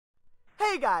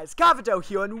Hey guys, Kavito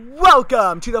here, and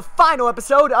welcome to the final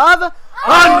episode of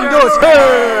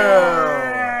Undertale!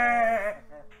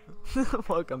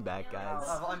 Welcome back, guys.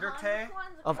 Of Undertale?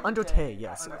 Of Undertale,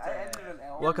 yes.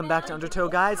 Welcome back to Undertale,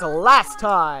 guys. Last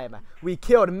time, we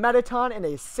killed Metaton in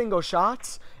a single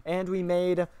shot, and we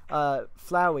made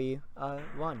Flowey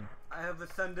one. I have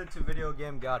ascended to video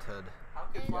game godhood.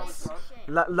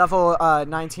 Level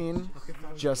 19,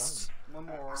 just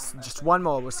one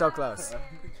more, we're so close.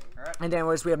 And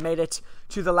anyways, we have made it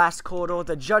to the last corridor,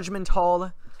 the Judgment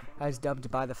Hall, as dubbed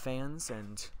by the fans,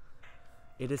 and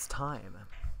it is time.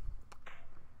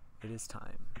 It is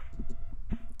time.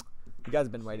 You guys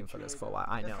have been waiting for this for a while.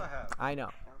 I know. I know.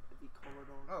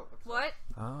 Oh, what?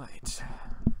 Alright.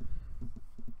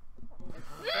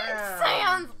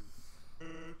 Sans!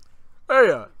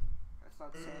 Hey,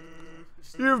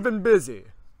 you've been busy,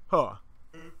 huh?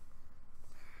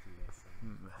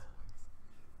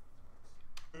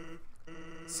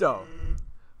 So,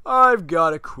 I've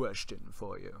got a question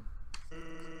for you.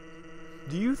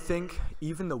 Do you think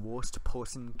even the worst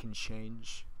person can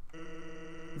change?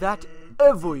 That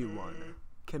everyone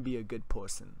can be a good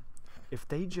person if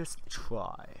they just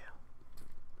try.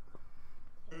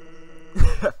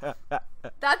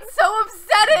 That's so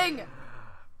upsetting!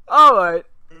 Alright.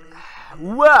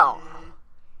 Well,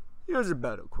 here's a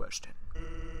better question.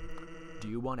 Do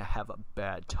you want to have a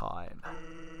bad time?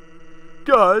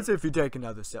 Guys, if you take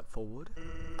another step forward,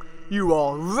 you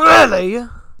are really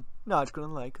not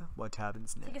gonna like what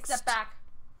happens next. Take a step back.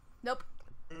 Nope.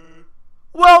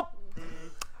 Well,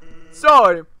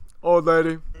 sorry, old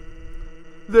lady.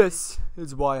 This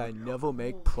is why I never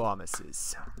make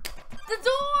promises. The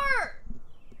door!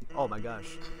 Oh my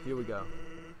gosh, here we go.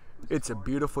 It's a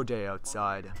beautiful day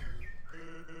outside.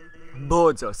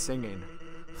 Birds are singing,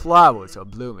 flowers are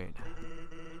blooming.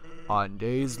 On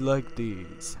days like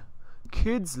these,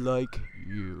 kids like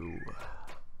you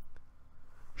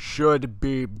should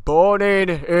be burning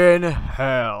in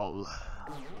hell.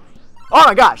 Oh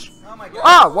my gosh! Oh my god.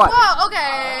 Oh, what? Whoa,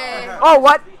 okay. Oh,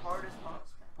 what?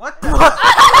 What the? What?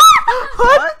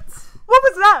 What? What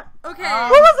was that? Okay.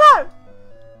 What was that?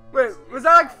 Wait, was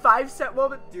that like 5 seconds?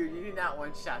 Well, Dude, you did not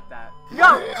one-shot that.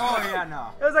 no! Oh yeah,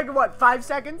 no. It was like, what, 5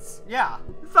 seconds? Yeah.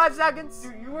 5 seconds?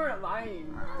 Dude, you weren't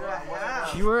lying.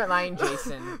 Yeah. You weren't lying,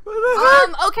 Jason.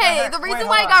 Okay, the reason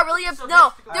why I got really upset.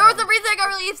 No, there was a reason I got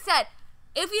really upset.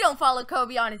 If you don't follow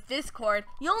Kobe on his Discord,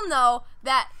 you'll know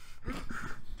that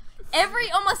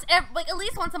almost every, like at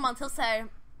least once a month, he'll say,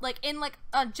 like in like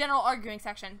a general arguing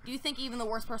section, do you think even the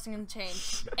worst person can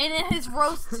change? And in his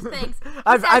roast things, do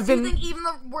you think even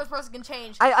the worst person can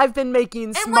change? I've been making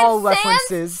And small when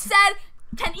references. Sans said,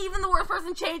 can even the worst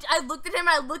person change? I looked at him,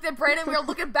 I looked at Brandon, we were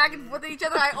looking back and forth at each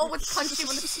other, I almost punched him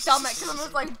in the stomach, because I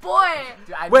was like, boy!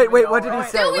 Dude, Wait, what did he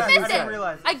say? Dude, we What did he missed say?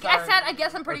 it! I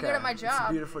guess I'm pretty good at my It's a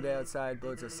job. beautiful day outside,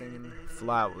 birds are singing,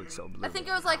 flowers are blooming. I think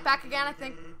it was like back again, I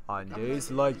think. On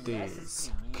days like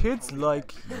these, kids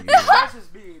like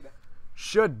you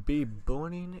should be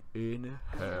burning in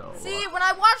hell. See, when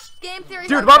I watched Game Theory...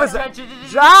 Dude, what was that? Dude,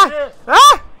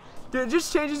 it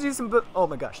just changes you some... Oh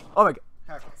my gosh. Oh my god.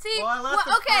 See, Well,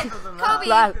 okay, Kobe,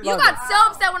 you got so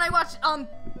upset when I watched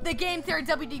the Game Theory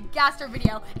WD Gaster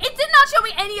video. It did not show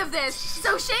me any of this,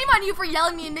 so shame on you for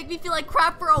yelling at me and make me feel like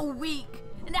crap for a week.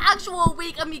 An actual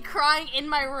week of me crying in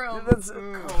my room.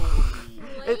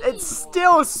 It's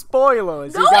still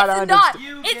spoilers. No, you gotta it's not.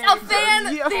 understand. It's a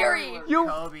fan theory.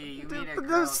 Kobe, you made a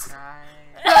girl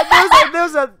cry.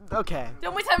 There's a okay. The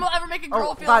only time I'll ever make a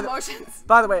girl feel emotions.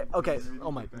 By the way, okay.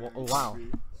 Oh my, wow.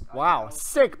 Wow,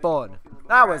 sick burn.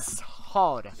 That was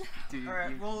hard.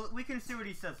 Alright, well, we can see what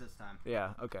he says this time. Yeah,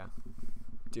 okay.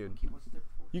 Dude,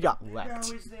 you got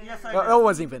wrecked. Yes, I That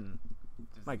wasn't even...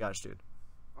 My gosh, dude.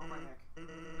 Oh my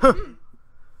neck.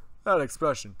 That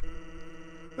expression.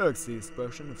 That's the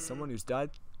expression of someone who's died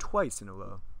twice in a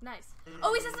row. Nice.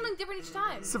 Oh, he says something different each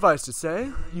time. Suffice to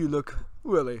say, you look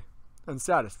really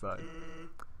unsatisfied.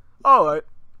 Alright.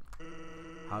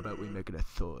 How about we make it a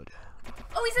third?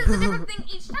 Oh, he says a different thing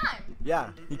each time.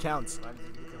 Yeah, he counts.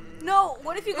 No,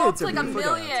 what if you go up It's to a like a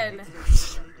beautiful million?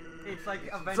 It's like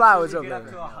eventually Flowers you over get up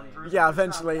there. to 100. Yeah,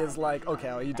 eventually is like, okay,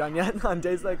 are you done yet? On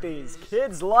days like these,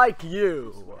 kids like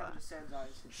you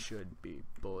should be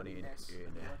burning in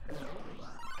hell.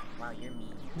 Wow, you're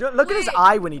mean. Look at his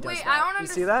eye when he does Wait, I that. don't You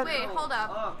see that? Wait, hold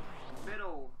up.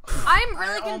 Fiddle. I'm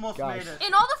really I almost made it.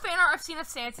 In all the fan art I've seen of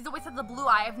Sans, he's always had the blue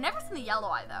eye. I've never seen the yellow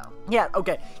eye though. Yeah,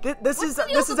 okay. This is the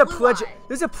deal with a blue eye?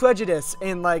 this is a prejudice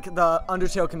in like the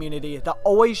Undertale community that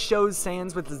always shows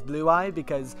Sans with his blue eye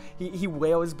because he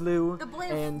wears blue The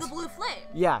and blue flame.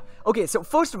 yeah. Okay, so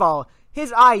first of all,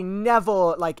 his eye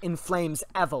never like inflames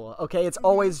ever. Okay, it's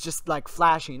always just like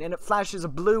flashing, and it flashes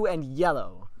blue and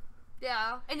yellow.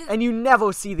 Yeah. And you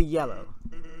never see the yellow.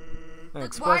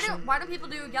 Why do people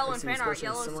do yellow in fan art?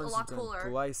 Yellow is a lot cooler.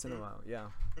 Twice in a row, yeah.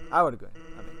 I would agree.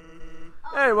 I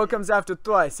mean, hey, what comes after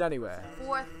thrice anyway?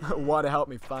 Fourth. Want to help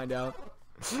me find out?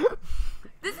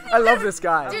 This is I love this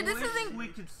guy. Dude, this is We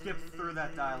could skip through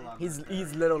that dialogue. He's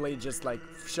literally just like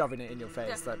shoving it in your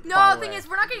face. Like, no, the thing is,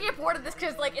 we're not gonna get bored of this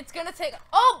because like it's gonna take.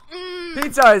 Oh,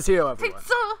 pizza is here, everyone.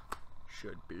 pizza.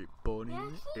 Should be bunny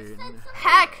in.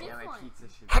 Heck. Yeah, my pizza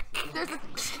should Heck. There's a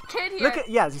kid here. Look at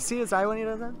you see his eye when he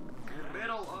does that?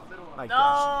 Middle. My No!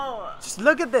 gosh. Just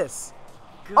look at this.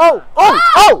 Oh!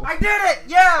 I did it!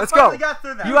 Yeah! Let's finally go. got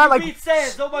through that. You are like. Beat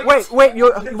Sans. Oh my Wait,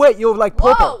 you're like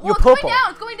Whoa, purple. whoa, You're it's purple. going down.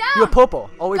 It's going down. You're purple.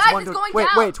 Always Guys, it's wondered. going Wait,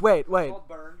 down. wait. All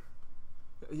burned.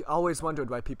 You always wondered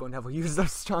why people never use their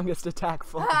strongest attack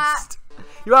first.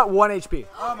 You're at 1 HP.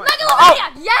 Oh my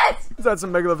Megalovania! Yes! Is that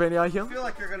some Megalovania I hear? I feel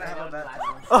like you're gonna have a bad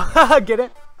time. Oh, get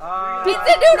it?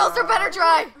 Pizza noodles are better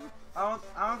try.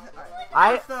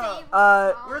 Where's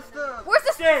the... Where's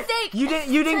the steak? You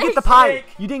didn't get the pie. Steak.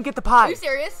 You didn't get the Are pie. you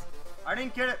serious? I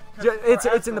didn't get it.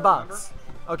 It's in the box.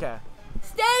 Okay.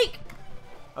 Steak!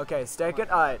 Okay, stake it.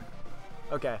 Alright.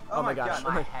 Okay. Oh my gosh.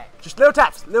 God, Just little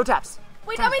taps. Little taps.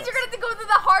 Wait, that means you're gonna have to go through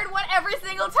the hard one every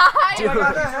single time. Dude. Oh my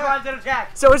god, that survived an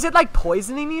attack. So is it like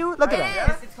poisoning you? Look at It that. is.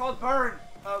 Yes, it's called burn.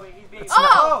 Oh, wait, he's being...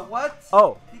 Oh! What?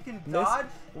 Oh. He can Miss? dodge?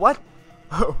 What?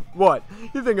 What?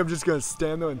 You think I'm just gonna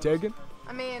stand there and take it?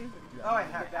 I mean, Oh, I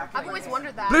hacked back. I've always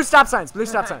wondered that. Blue stop signs. Blue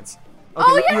stop signs. Okay,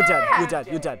 Oh, you're dead. yeah! You're dead.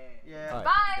 You're dead. Yeah. Alright.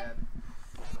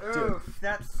 Bye. Oof,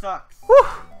 that sucks. Whew.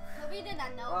 We did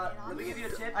not know it. Let me give you a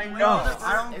tip. I know.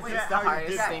 I don't Is think this the how you hardest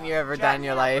did that. thing you ever done in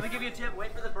your life? Let me give you a tip.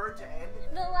 Wait for the bird to end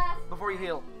The last. before you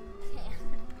heal.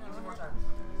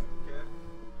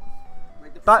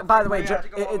 By the way, You have to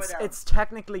go all the way down. it's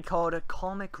technically called a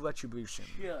karmic retribution,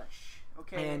 Shush.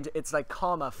 Okay. and it's like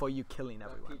karma for you killing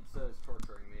everyone. Pizza is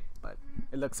torturing me. But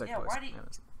it looks like Yeah, why poison. do you-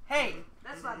 Anyways. Hey,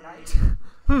 that's not nice.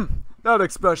 That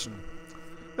expression.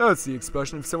 That's the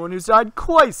expression of someone who's died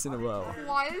twice in a row.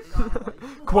 Why?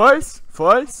 Twice?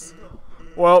 Twice?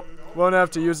 Well, won't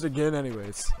have to use it again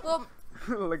anyways. Well,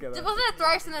 Look at that. wasn't it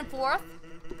thrice and then fourth?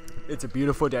 It's a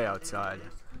beautiful day outside.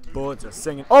 Birds are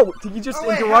singing. Oh, he just Oh,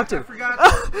 wait, interrupted. I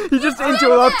forgot. He just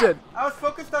interrupted. I was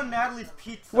focused on Natalie's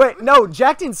pizza. Wait, no,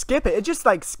 Jack didn't skip it. It just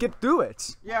like skipped through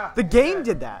it. Yeah. The game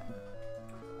did that.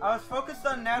 I was focused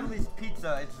on Natalie's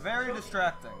pizza. It's very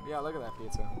distracting. Yeah, look at that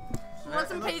pizza. Want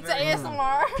some It looks pizza very-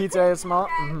 ASMR? Pizza ASMR?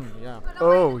 Yeah.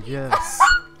 Oh, yes.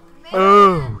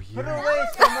 Oh, Put it yeah. away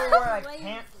somewhere where I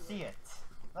can't see it.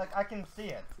 Like, I can see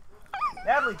it.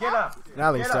 Natalie, get up.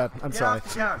 Natalie's Get up. dead. I'm Get sorry.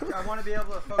 off the couch. I want to be able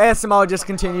to focus. ASMR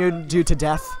discontinued due to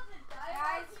death.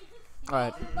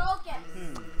 Alright.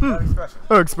 That expression.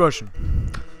 Oh, expression.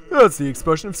 That's the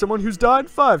expression of someone who's died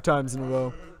 5 times in a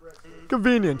row.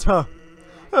 Convenient, huh?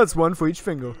 That's one for each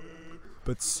finger.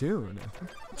 But soon.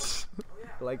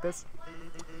 Like this?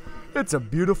 It's a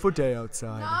beautiful day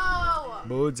outside. No!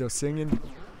 Birds are singing.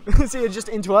 See, it just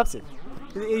interrupts it.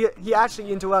 He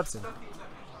actually interrupts it.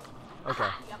 Okay.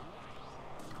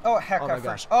 Oh, heck, Oh I my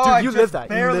gosh. Oh, Dude, I you just lived that. You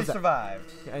barely lived that.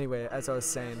 survived. Anyway, as I was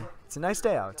saying, it's a nice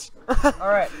day out.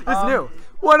 Alright. It's new.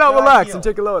 Why not relax heal? and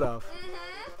take a load off?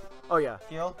 Oh yeah.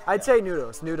 Heal? I'd say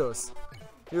noodles. Noodles.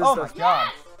 Oh my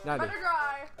god. Not Better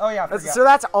dry. Oh yeah, I forgot. so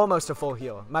that's almost a full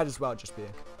heal. Might as well just be.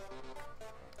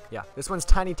 Yeah, this one's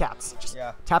tiny taps. Just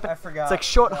Yeah, tap it. I forgot. It's like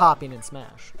short that. hopping in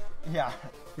Smash. Yeah.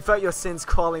 You felt your sins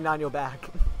crawling down your back.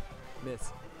 Miss.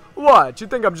 What? You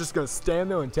think I'm just gonna stand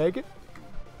there and take it?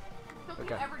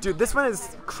 Okay. Dude, this one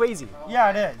is crazy. Yeah,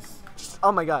 it is. Just,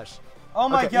 oh my gosh. Oh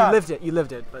my Okay, god. you lived it. You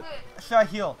lived it. But Should I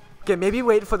heal? okay, maybe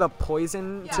wait for the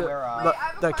poison to Where,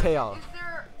 the KO. Is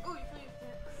there... Ooh, you please...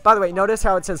 By the way, notice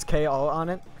how it says KO on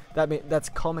it. That's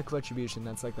karmic retribution.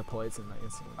 That's like the poison that you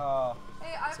see. Oh.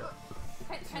 Hey,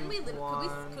 can we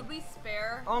could we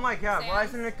spare? Oh my god, why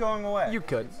isn't it going away? You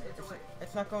could.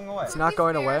 It's not going away. It's not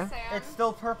going away. It's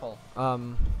still purple.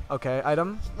 Okay,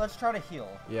 item. Let's try to heal.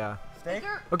 Yeah. Steak?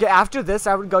 Okay, after this,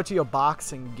 I would go to your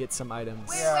box and get some items.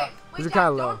 Wait, Yeah. These are Jack,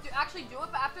 kinda low. don't actually do it,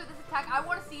 but after this attack, I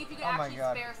want to see if you can Oh my actually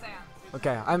God. spare Sans.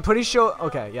 Okay, I'm pretty sure.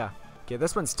 Okay, yeah. Okay,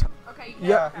 this one's. Okay, you can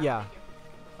Yeah, have that, yeah. thank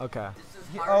you. Okay,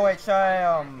 Oh wait, should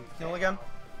I heal again?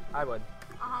 I would.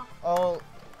 Uh-huh. I'll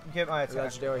get my attack.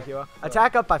 Legendary hero.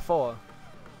 Attack up by 4.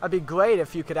 That'd be great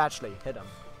if you could actually hit him.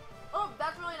 Oh,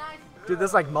 that's really nice. Dude,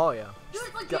 this is like Mario. Dude,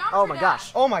 it's like Go- Geometry oh my Dash.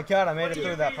 gosh. Oh my god, I made it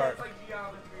through that part.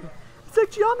 It's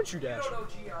like Geometry Dash.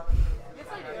 Yes,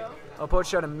 I do.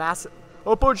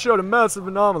 Upload showed a massive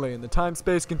anomaly in the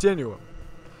time-space continuum.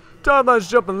 Timelines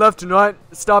jumping left and right,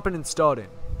 stopping and starting.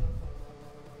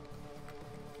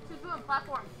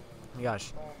 platform. Oh my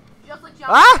gosh. Just like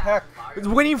jump. Ah! Heck.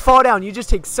 When you fall down, you just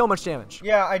take so much damage.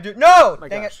 Yeah, I do. No! My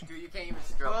Dang gosh. it. Dude, you can't even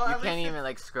scrub. Well, you at can't least even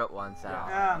like scrub once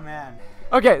out. Oh, man.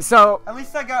 Okay, so At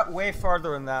least I got way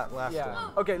farther in that last yeah.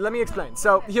 one. Okay, let me explain.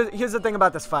 So here's the thing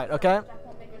about this fight. Okay,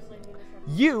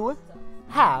 you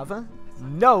have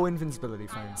no invincibility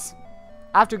frames.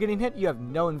 After getting hit, you have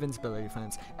no invincibility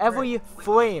frames. Every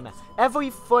frame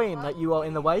that you are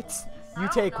in the white, you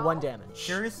take 1 damage.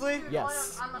 Seriously?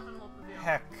 Yes.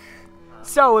 Heck.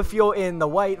 So if you're in the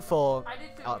white for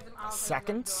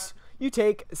seconds, you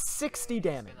take 60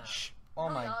 damage. Oh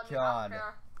my god.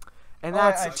 And Oh,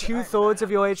 that's I- 2/3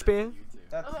 of your HP.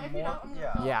 That's Okay, if you more. don't,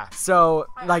 Yeah. Yeah. So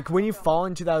like when you fall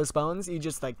into those bones, you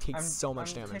just like take I'm, so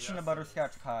much I'm damage. taking a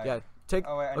butterscotch pie. Yeah. Take.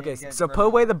 Oh, wait, I need Okay. to get So rid put of-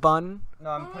 away the bun. No,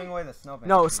 I'm putting away the snowman.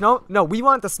 No. We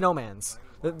want the snowmans.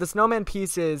 The snowman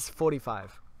piece is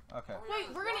 45. Okay. Wait,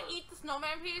 we're gonna eat the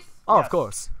snowman piece? Oh, Yes. of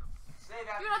course. Dude,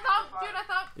 I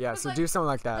thought. Yeah. because, So like, do something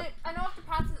like that. like, I know after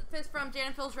pass this from Jan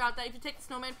and Phil's route that if you take the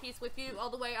snowman piece with you all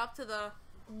the way up to the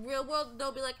real world,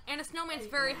 they'll be like, and a snowman's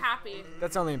very happy.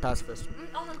 That's only in pacifist.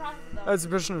 Only passes though. That's a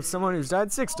vision of someone who's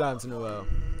died 6 times in a row.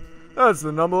 That's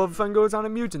the number of fingers on a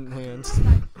mutant hand.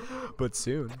 But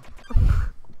soon.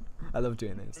 I love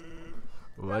doing this.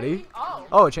 Ready? Oh.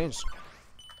 Oh, it changed.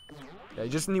 Yeah, you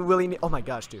just really need. Oh my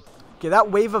gosh, dude. Okay, that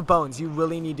wave of bones, you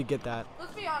really need to get that.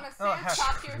 Let's be honest, Oh, Sam's heck.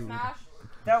 top tier Smash.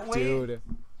 That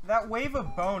wave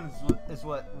of bones is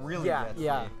what really gets me.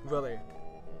 really.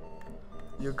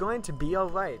 You're going to be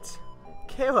alright.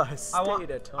 Kayla, stayed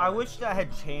at home. I wish that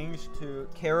had changed to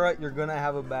Kara, you're gonna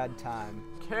have a bad time.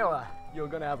 Kayla, you're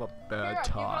gonna have a bad Kara,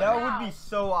 time. give That would be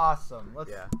so awesome. Let's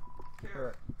Yeah. hear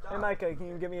it. Hey, Micah, can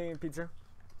you give me a pizza?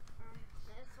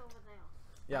 It's over there.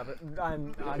 Yeah, but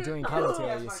I'm doing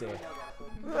commentary, you see. Dang,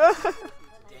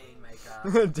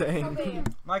 my god. Dang.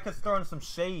 Micah's throwing some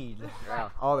shade. Yeah,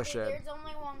 all the Wait, shit. there's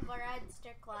only one bread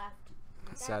stick left.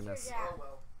 That's Sadness. your job.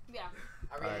 Yeah.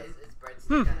 Alright, is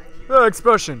breadstick kind of cute?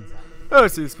 Expression.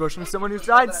 That's the expression of someone who's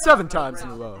died 7 times in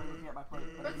a row. But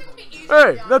it's gonna be easy,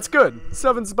 Hey, yeah. that's good.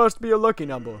 7's supposed to be a lucky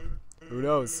number. Who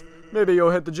knows? Maybe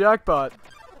you'll hit the jackpot.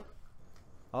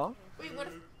 Oh? Wait, what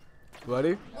if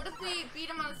Ready? we beat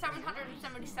him on the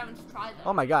 777th try though?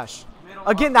 Oh my gosh.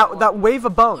 Again, that wave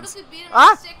of What if bones. we beat him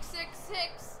Ah! on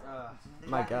 666?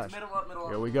 My gosh.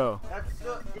 Here we go.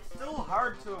 It's still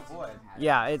hard to avoid.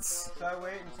 Yeah, it's. So I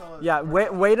wait until it's Yeah,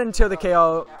 wait until the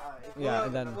KO. Yeah,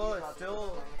 and then. Will it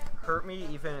still hurt me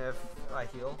even if I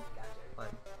heal? Like,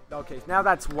 Okay, now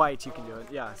that's white. You can do it.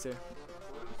 Yeah, see.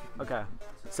 Okay.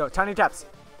 So tiny taps.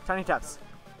 Tiny taps.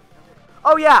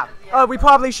 Oh yeah. We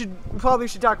probably should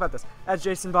talk about this. As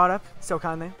Jason brought up so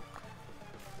kindly.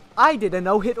 I did a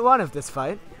no-hit run of this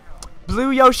fight.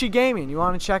 BlueYoshiGaming. You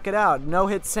want to check it out? No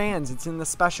Hit Sands. It's in the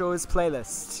specials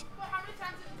playlist. Well, how many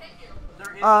times did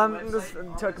it take you? This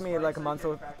took me like a month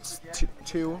or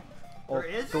two or There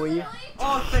is? 3.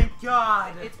 oh, thank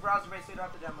God! It's browser based, so you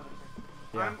don't have to download it.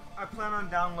 Yeah. I plan on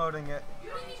downloading it. You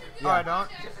didn't even do Oh, I the don't?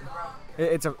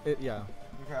 project. Yeah.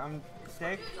 Okay, I'm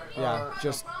steak. Yeah. or-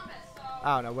 Just Promise, so- I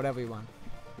don't know. Whatever you want.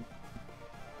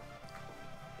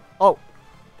 Oh.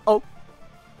 Oh.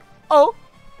 Oh.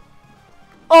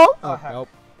 Oh. Oh. heck. Nope.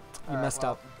 You Alright, messed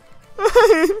well. up.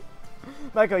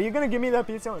 Michael, you gonna give me that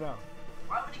pizza or no?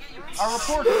 Why would you get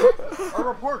your Our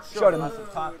report Showed showed him. us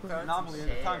anomaly in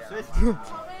the time space.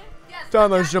 Yes,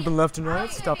 Download's Jackie. jumping left and right,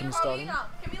 Hey, stopping and hey, starting. Paulina,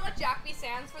 Can we let Jack be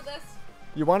Sans for this?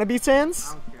 You want to be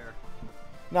Sans? I don't care.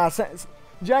 Nah,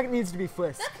 Jack needs to be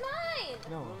frisked. That's mine.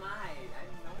 No. Oh my, I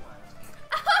didn't know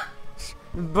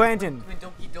one. Brandon, When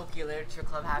Doki Doki Literature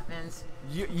Club happens,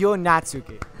 you're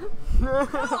Natsuki.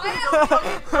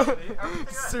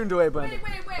 Soon to wait, Brandon.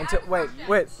 Wait, Until I have a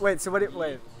wait. question. So what?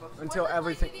 Wait. Until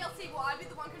everything. DLC, will I be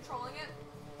the one controlling it?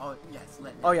 oh yes,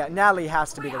 let me. Oh yeah, Natalie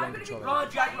has to be the Wait, one I'm gonna be controlling. Oh,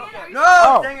 Jack, look at No!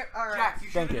 Oh. Dang it! Alright. Jack, you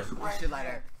Thank should you. just You ran should let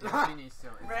her. Yeah, she needs to.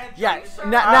 ran Yeah, straight.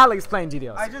 Natalie's playing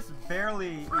DDoS. I just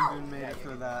barely even made it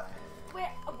through that. Wait,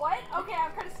 what? Okay,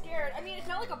 I'm kind of scared. I mean, it's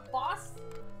not like a boss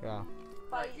Yeah.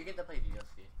 fight. You get to play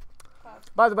DLC.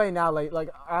 By the way, Natalie, like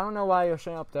I don't know why you're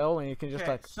showing up there when you can just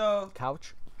Okay, like so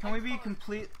couch. can we be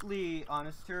completely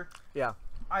honest here? Yeah.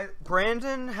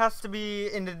 Brandon has to be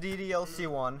in the DDLC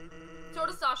one. So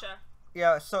does Sasha.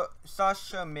 Yeah, so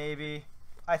Sasha maybe.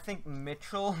 I think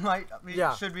Mitchell might be,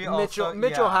 Yeah. should be Mitchell. also.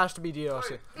 Mitchell yeah. has to be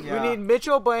DDoS. Yeah. We need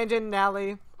Mitchell, Brandon,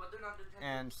 Natalie, But they're not Nintendo.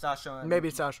 And Sasha. And maybe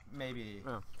Sasha. Maybe.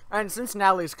 Yeah. And since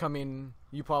Natalie's coming,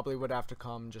 you probably would have to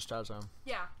come just as a.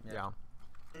 Yeah. Yeah.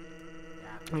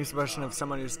 The expression of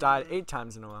someone who's died 8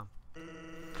 times in a row.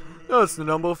 That's the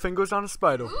number of fingers on a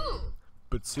spider. Ooh.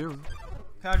 But soon.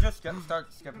 Can I just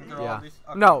start skipping through all Yeah. of these?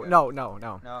 Okay, No, good. no.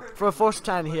 No. For the first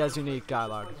 10, he has unique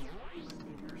dialogue.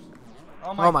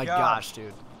 Oh my god. gosh,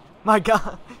 dude. My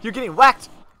god, you're getting whacked.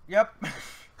 Yep.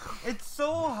 It's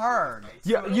so hard.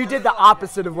 You did the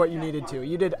opposite of what you needed to.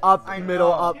 You did up, I middle,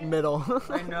 know. up, middle.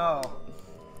 I know.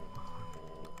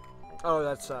 Oh,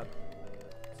 that's sad.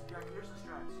 Here's the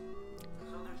strats.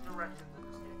 So there's directions in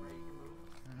this game, right?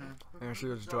 You can move. Yeah, see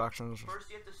those directions. First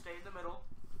you have to stay in the middle,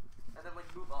 and then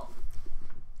like move up.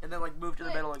 And then like move to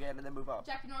the middle again, and then move up.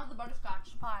 Jack, you don't have the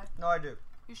butterscotch pie. No, I do.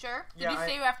 You sure? Did Yeah, you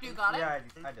save after you got it? Yeah,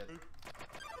 I did.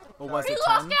 Well, was He it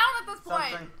lost 10? count at this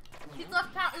point. Something. He's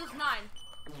lost count. It was 9.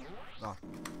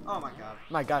 Oh my god.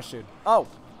 My gosh, dude. Oh.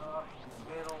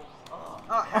 Middle.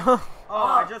 Oh, heck. Oh,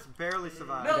 I just barely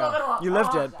survived. Yeah. You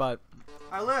lived it, but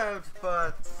I lived,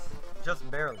 but just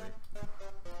barely.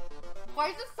 Why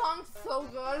is this song so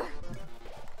good?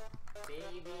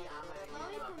 Baby, I'm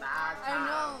gonna give you a bad I time.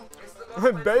 know. It's the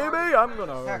most baby, I'm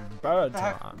gonna Heck, bad the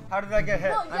heck? time. How did I get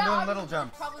hit? Well, I'm yeah, doing obviously little it's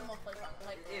jumps. Probably most like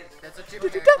like. That's what you're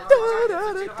gonna say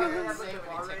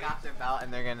when they take off their belt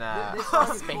and they're gonna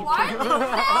spank What? you.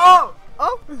 Oh!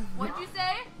 Oh! What'd you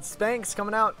say? Spanx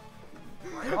coming out.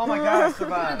 Oh my god, I I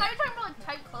survived. thought you were talking about like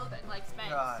tight clothing, like Spanx.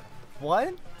 God.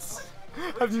 What?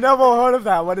 I've never heard of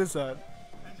that. What is that?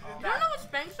 You don't know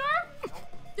what Spanx are?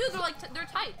 Dude, they're like they're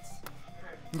tights.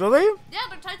 Really? Yeah,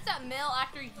 they're tights that male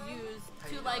actors use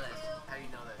to like How do you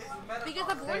know this? because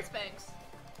I've worn Spanx.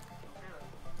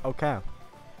 Okay.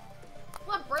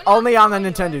 Well, Brandon Only asked on the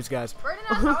how I do Nintendudes, it. guys. Brandon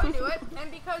asked how I do it,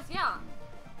 and because yeah,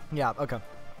 Yeah, okay.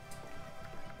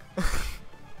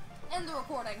 end the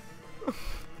recording.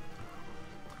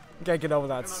 Gotta get over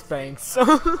that Spanx.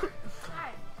 Alright.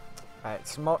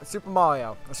 Alright, Super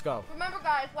Mario. Let's go. Remember,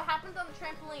 guys, what happens on the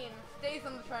trampoline stays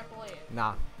on the trampoline.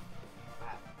 Nah.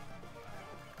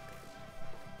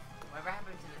 Whatever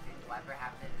happens to the thing, whatever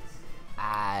happens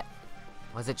at,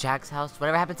 was it Jack's house?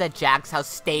 Whatever happens at Jack's house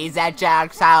stays at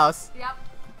Jack's house. Yep.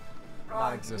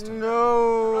 Not existent.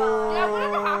 No. Yeah,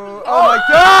 whatever happens. Oh my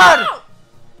god!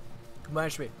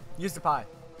 Manage me. Use the pie.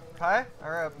 Pie?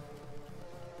 Alright.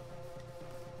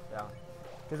 Yeah.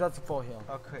 Because that's a full heal.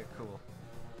 Okay, cool.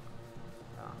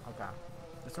 Okay.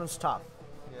 This one's tough.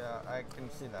 Yeah, I can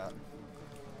see that.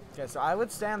 Okay, so I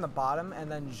would stay on the bottom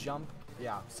and then jump.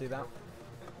 Yeah, see that?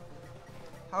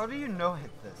 How do you no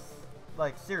hit this?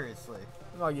 Like, seriously.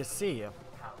 Well, you see.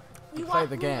 You play watch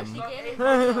the game.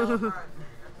 BlueYoshiGaming?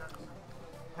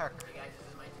 Heck.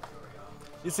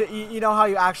 You see, you know how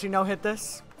you actually no hit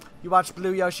this? You watch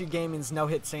BlueYoshiGaming's no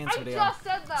hit Sans I video. just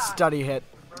said that. Study hit.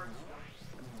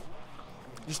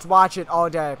 Just watch it all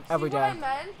day, every See what I day.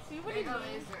 meant? See what he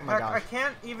means? Oh my Heck, I gosh.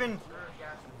 can't even.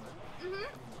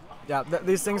 Yeah,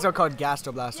 these things are called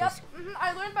Gastro Yep. Blasters.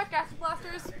 I learned about gas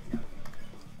blasters.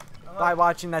 By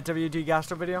watching that WD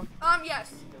Gastro video?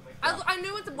 Yes. I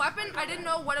knew it's a weapon. I didn't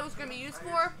know what it was gonna be used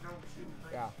for.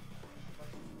 Yeah.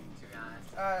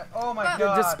 Oh my But-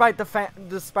 god.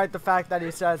 Despite the fact that he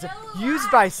says used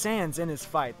by Sans in his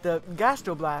fight, the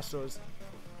Gastro Blasters.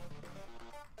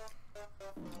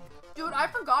 Dude, I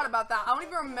forgot about that. I don't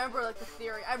even remember like the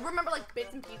theory. I remember like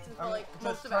bits and pieces, but I'm like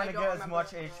most just of it I trying to don't get remember.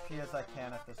 as much HP as I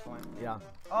can at this point. Yeah.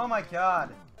 Oh my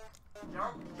god.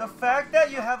 The fact that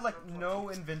you have like no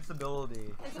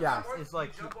invincibility Yeah. is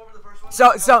like. Jump over the first one.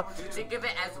 So Think of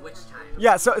it as witch time.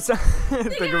 yeah. So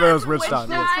think of it as witch time.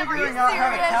 Time. Are you Figuring out how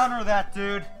to serious? counter that,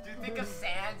 dude. Dude, think of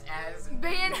Sans as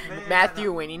Being,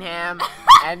 Matthew Winningham,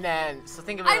 and then so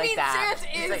think of it I like mean, that. Sans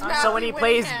He's is like, Matthew so when he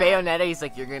plays Winningham. Bayonetta, he's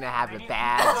like, you're gonna have a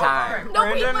bad time.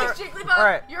 no, he Brandon, plays Jigglypuff.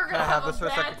 alright, You're can gonna I have have this a for a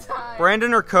bad second? time.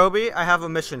 Brandon or Kobe, I have a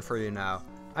mission for you now.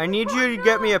 I need you to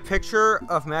get me a picture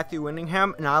of Matthew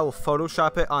Winningham, and I will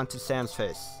Photoshop it onto Sam's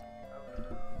face.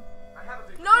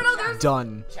 No, there's.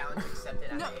 Done. Challenge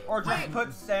accepted. No. Or just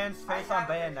put Sam's face on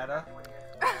Bayonetta.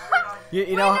 You Wait,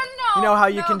 know no. you know how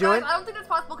you No, can do guys, it? I don't think that's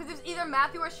possible because it was either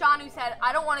Matthew or Sean who said,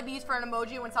 "I don't want to be used for an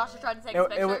emoji" when Sasha tried to take his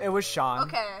picture. It was Sean.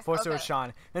 Okay, First it was okay.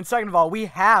 Sean. And second of all, we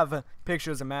have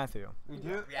pictures of Matthew. We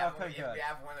do? We have, Okay, good. we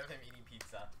have one of him eating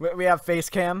pizza. We have face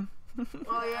cam.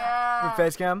 Oh yeah.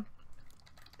 Face cam.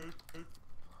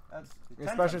 That's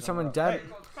Especially if someone dead.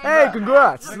 Hey, Hey,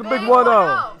 congrats! It's the big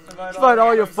 1-0. Invite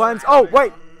all your friends. Oh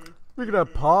wait, we could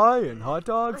have pie and hot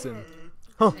dogs and.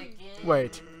 Huh.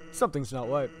 Wait, something's not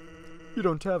right. You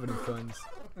don't have any friends.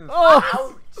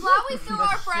 Oh! Flowey's still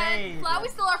our friend. shade.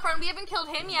 Flowey's still our friend. We haven't killed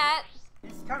him yet.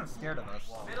 He's kind of scared of us.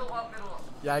 Middle up, middle up.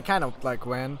 Yeah, I kind of like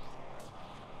ran.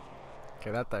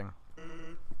 Okay, that thing.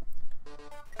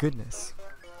 Goodness.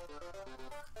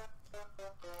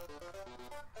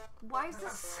 Why is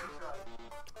this?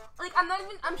 Like,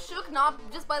 I'm shook not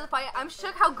just by the fight. I'm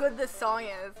shook how good this song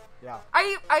is. Yeah.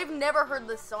 I've never heard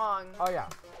this song. Oh yeah.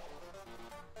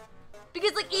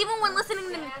 Because like even when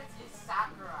listening to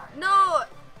no,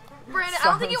 Brandon, I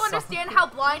don't think you understand how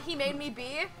blind he made me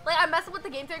be. Like, I messed up with the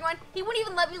game theory one. He wouldn't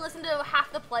even let me listen to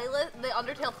half the playlist, the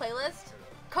Undertale playlist.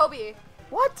 Kobe.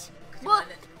 What? Well,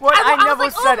 What? I was never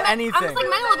like, said I anything. was like,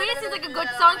 Metal Obedience is like a good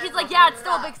song. He's like, yeah, it's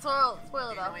still a big spoiler Do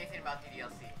you know though. anything about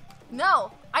DDLC?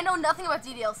 No, I know nothing about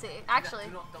DDLC, actually.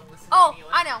 Don't listen to Oh, any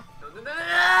I know.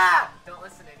 No. Don't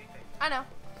listen to anything. I know.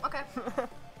 Okay.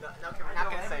 No, okay, we're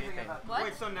not gonna say anything. What?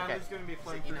 Wait, so now Okay. there's gonna be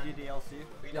playing So, through you know- DDLC?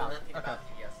 We know nothing about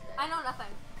DDLC. I know nothing.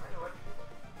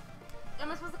 Am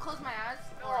I supposed to close my eyes?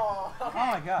 Oh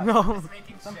my god. No. Just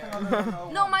making Something sure. other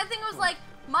than No, my thing was like,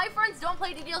 my friends don't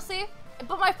play DDLC,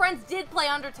 but my friends did play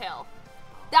Undertale.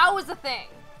 That was the thing.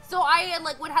 So I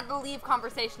would have to leave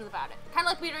conversations about it. Kind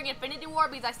of like me during Infinity War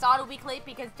because I saw it a week late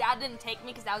because Dad didn't take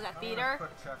me because I was at theater.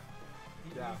 Quick check.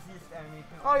 The Yeah. easiest enemy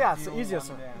can Oh yeah, only it's the deal easiest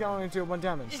one one. damage. You can only do 1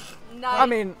 damage. Nice. I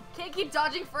mean, Can't keep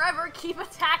dodging forever. Keep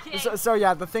attacking. so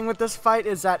yeah, the thing with this fight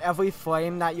is that every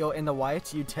frame that you're in the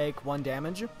white, you take 1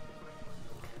 damage.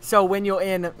 So when you're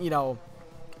in, you know,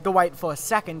 the white for a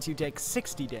second, you take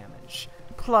 60 damage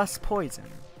plus poison.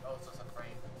 Oh, so it's a frame.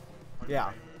 Yeah.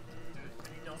 Dude,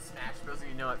 you know Smash Bros. And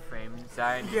you know what frames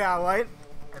are. Yeah, right.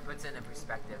 It puts it in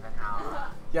perspective and how.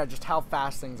 Yeah, just how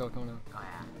fast things are going. Oh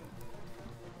yeah.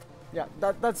 Yeah,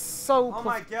 that's so. Oh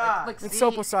my god. Look, It's see,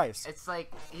 so precise. It's like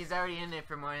he's already in it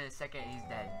for more than a second. He's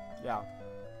dead. Yeah.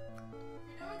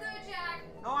 You're doing good, Jack.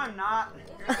 No, I'm not.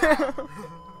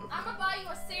 I'm gonna buy you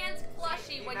a Sans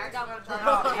plushie when you're done with No,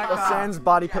 that. heck The off. Sans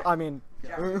body. I mean.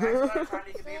 Yeah, Max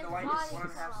trying to be in the light is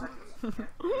 1.5 seconds.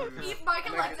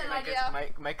 Micah likes that idea.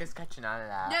 Mike is catching on to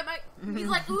that. Yeah, Mike. He's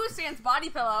like, ooh, Sans body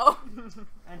pillow.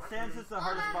 And Sans is the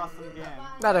hardest boss in the game.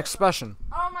 That expression.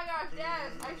 Oh my gosh,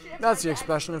 Dad. I should have That's the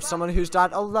expression of someone who's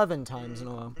died 11 times in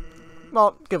a row.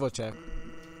 Well, give or take.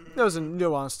 There's a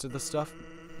nuance to this stuff.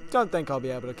 Don't think I'll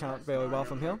be able to count very well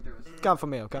from here. Count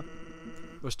from me, okay?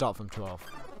 We'll start from 12.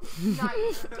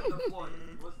 Nice. The flood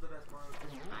was the best part.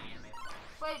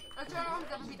 Wait, I don't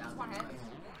know if beat this one hit.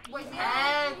 Wait,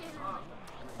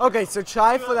 Okay, so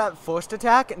try for that first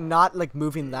attack, not like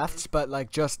moving left, but like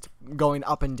just going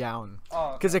up and down.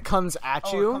 Oh, Because it comes at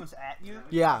oh, you. it comes at you?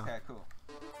 Yeah. Okay, cool.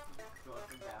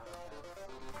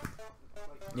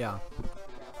 Yeah.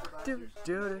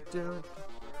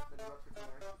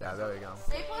 Yeah, there we go. A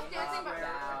plus dancing, but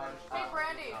hey,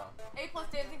 Brandy. A plus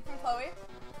dancing from Chloe.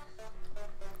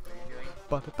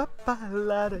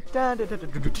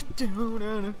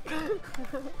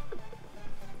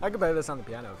 I could play this on the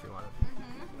piano if you wanted.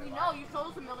 We know you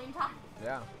told us a million times.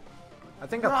 Yeah. I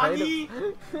think I played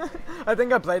it. I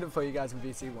think I played it for you guys in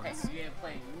VC once. You ain't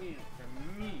playing me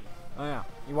for me. Oh yeah.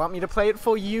 You want me to play it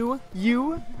for you?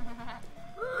 You?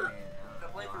 I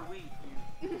play for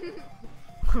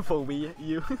Wii. For we?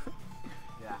 You?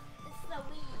 Yeah. It's the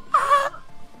Wii.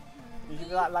 You hear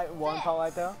that like one part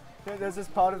right there? There's this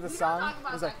part of the song. talk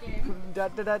about It's like that game. da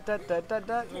da da da da da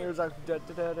da. And it was like da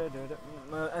da da da da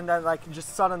da. And then like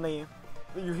just suddenly,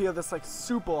 you hear this like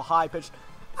super high pitched.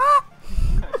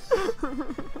 Yo,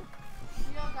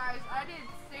 guys, I did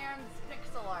Sans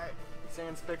pixel art.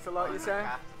 Sans pixel art, you say?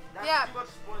 That's Yeah. too much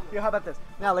spoiler. Here, how about this?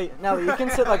 Nelly, you can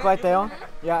sit like right there.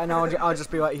 Yeah, and I'll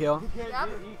just be right here. Yep.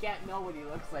 You can't know what he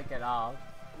looks like at all.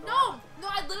 No,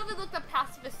 I literally looked up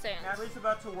pacifist Sans. Natalie's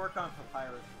about to work on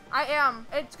Papyrus. I am.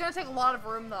 It's gonna take a lot of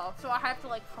room though, so I have to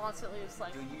like constantly just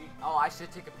like. Oh, I should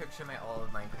take a picture of my old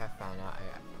Minecraft fan art.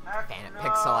 Heck Fan no.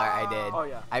 pixel art I did. Oh,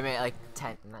 yeah. I made it like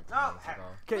 10, not 10 No, months heck. ago.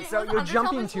 Okay, Wait, so was you're Undertale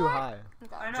jumping too before? high.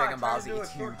 I know, Dragon I Ball tried Z, to do it's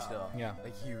a short huge hop. though. Yeah.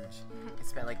 Like huge. I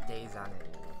spent like days on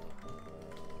it.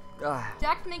 Ugh.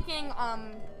 Jack's making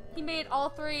he made all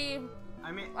three.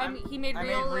 I mean, He made I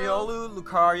made Riolu. Riolu,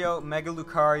 Lucario, Mega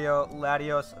Lucario,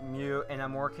 Latios, Mew, and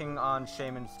I'm working on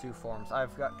Shaman's 2 forms.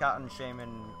 I've gotten Shaman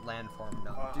land form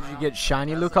done. Did you get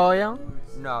shiny Lucario?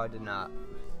 No, I did not.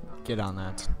 Get on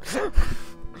that.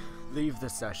 Leave the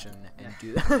session and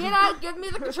do that. Get out! Give me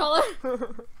the controller.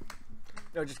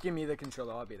 No, just give me the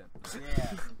controller. I'll beat it.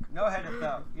 Yeah. No head up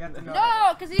though. You have to know.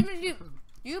 No, because even if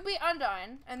you beat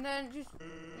Undyne, and then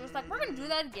just like we're gonna do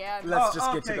that again. Let's Oh,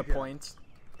 just get to okay, the good. point.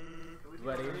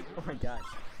 Ready? Oh my gosh.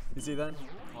 You see that?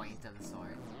 Point of the sword.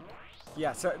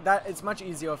 Yeah, so that it's much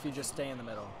easier if you just stay in the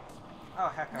middle. Oh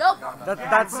heck. I Nope. forgot about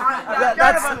That's that.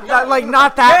 that's like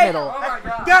not that middle. Oh my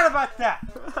god. Forgot about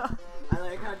that. I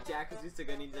like how Jack is used to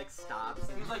going, he like stops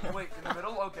and He's like, wait, in the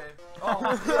middle? Okay.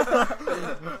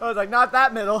 Oh. I was like, not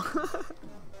that middle.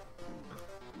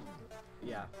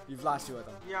 Yeah, you've lost two of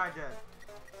them. Yeah, I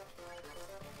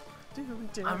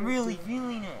did. I'm really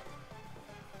feeling it.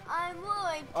 I'm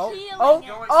really Oh, peeling oh, it.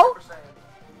 Going oh! Super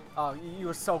Saiyan. Oh, you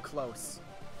were so close.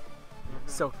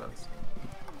 So close.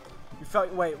 You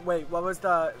felt. Wait. What was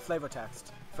the flavor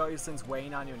text? You felt your sins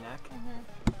weighing on your neck.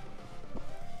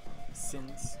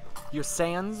 sins. Your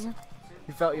sands?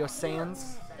 You felt your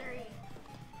sands?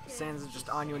 Sands are just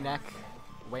on your neck,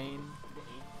 Wayne,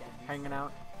 hanging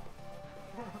out.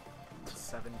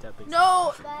 7 deadly.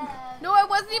 No, no, I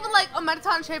wasn't even like a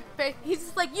Mettaton shaped face. He's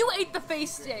just like, you ate the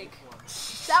face steak.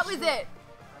 That was it.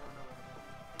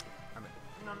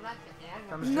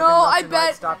 No, I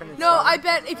bet. No, I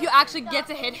bet if you actually get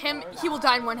to hit him, he will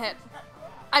die in 1 hit.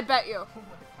 I bet you.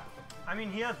 I mean,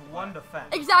 he has 1 defense.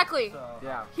 Exactly. So.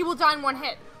 Yeah. He will die in 1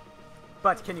 hit.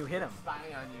 But can you hit him?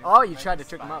 Oh, you tried to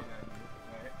trick him up.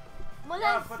 Was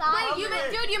I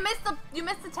Wait, dude, you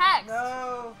missed the text.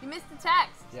 No. You missed the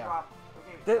text. Yeah.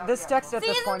 This text at See,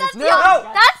 this isn't point that is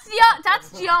no.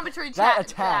 that's geometry. That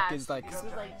chat. attack is like.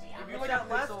 That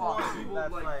last one,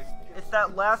 that's like, it's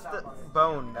that last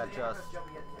bone that just,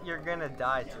 you're gonna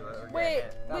die to it. Or get Wait,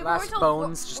 hit. That wait, last we're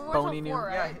bone's just we're till boning you. 4,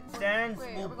 right? Yeah, stands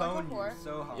Wait, will we're going bone till you 4?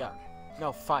 so hard. Yeah.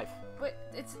 No, 5. But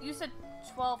it's you said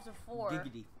 12 to 4.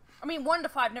 Giggity. I mean 1 to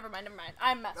 5. Never mind.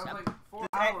 I messed That was up. like 4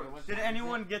 hours. Did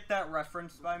anyone get that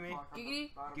reference by me?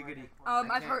 Giggity. Giggity.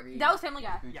 I've heard that was Family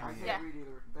Guy. Yeah, I can't Yeah. read either.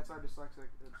 That's our dyslexic.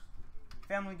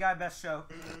 Family Guy best show.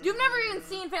 You've never even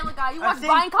seen Family Guy. You I've watch seen-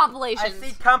 Vine I compilations.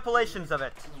 see compilations of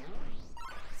it.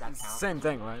 Same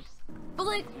thing, right? But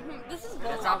like, this is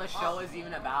That's all the show is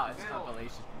even about. It's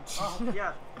compilation. Oh,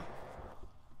 yeah.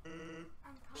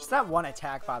 Just that one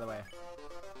attack, by the way.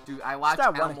 Dude, I watch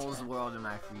that one Animals World in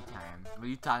my free time. What are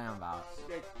you talking about?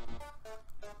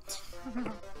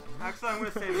 Actually, I'm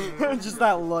gonna say the movie. Just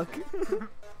that look.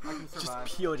 I can Just survive.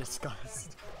 pure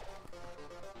disgust.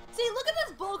 See, look at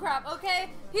this bullcrap. Okay,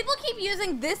 people keep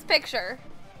using this picture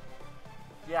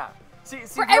Yeah. See,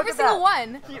 for look every at single that.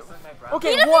 one.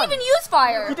 Okay, He doesn't one. even use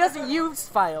fire. He doesn't use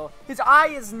fire. His eye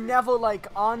is never like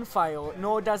on fire,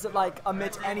 nor does it like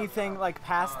emit anything like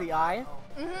past the eye.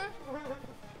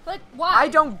 Like, why? I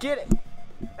don't get it.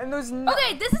 And there's no.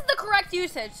 Okay, this is the correct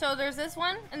usage. So there's this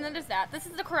one, and then there's that. This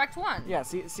is the correct one. Yeah.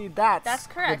 See, that's That's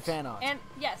correct. good fan art. And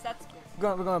yes, that's.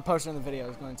 We're gonna post it in the video.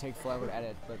 It's gonna take forever to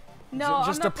edit, but No,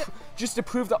 just I'm to not just to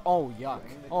prove the. Oh yuck!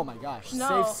 Oh my gosh!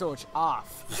 No. Safe search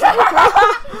off.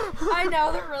 I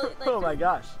know they're really. Like, Oh my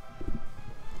gosh!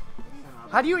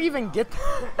 How do you even get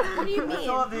that? What do you I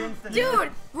saw mean, the instant.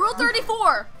 dude? Rule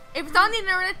 34. If it's on the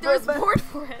internet, there's But- support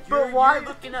for it. But why? You're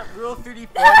looking at Rule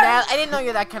 34 now? I didn't know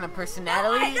you're that kind of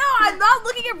personality. I know. I'm not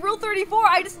looking at Rule 34.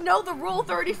 I just know the Rule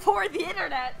 34 of the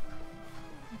internet.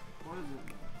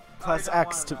 Plus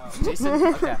X to. Jason,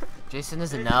 okay. Jason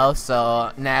doesn't know,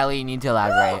 so Natalie, you need to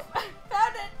elaborate.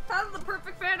 Found it. Found the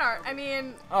perfect fan art. I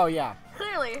mean, Oh yeah.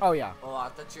 clearly. Oh yeah. Oh, I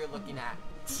thought you were looking at.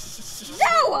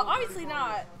 No, obviously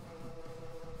not.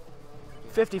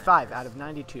 55 out of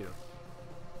 92.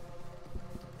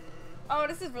 Oh,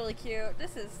 this is really cute.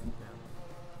 This is.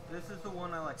 This is the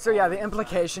one I like. So yeah, the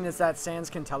implication is that Sans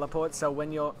can teleport. So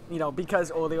when you're, because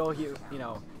earlier he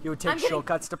would take I'm getting-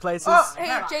 shortcuts to places. Oh!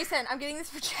 Hey, Jason, I'm getting this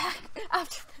for Jack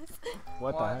after this.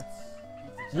 What the heck?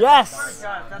 Yes.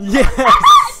 God, that's Yes.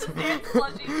 Sans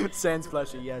plushie. Sans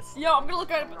plushie. Yes. Yo, I'm gonna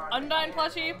look up Undyne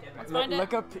plushie. Let's find it.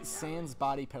 Look up Sans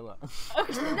body pillow.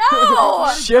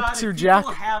 No! Ship God, to if Jack.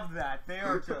 people have that. They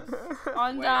are just.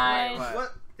 Undyne.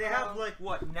 What? They have like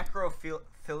what? Necrophilia?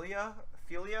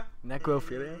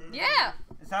 Necrophilia. Yeah.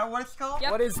 Is that what it's called?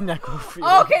 Yep. What is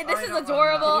necrophilia? Okay, this is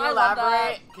adorable. Can you I love that.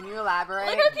 elaborate? Can you elaborate?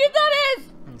 Look how cute that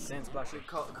is. Sans plushie.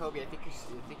 Kobe, I think your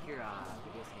video's getting out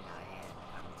of hand.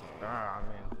 Commentary. Ah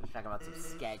man. Talking about some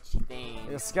sketchy things.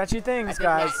 The sketchy I things, think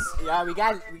guys. Yeah, we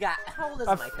got. How old is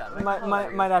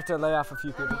Micah? Might have to lay off a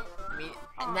few people. I mean,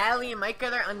 Natalie and Micah,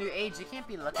 they're underage. They can't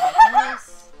be looking at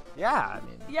this. Yeah,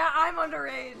 Yeah, I'm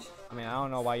underage. I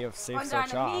don't know why you have safe search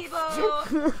Undyne off.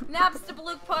 amiibo. Napster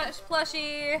blue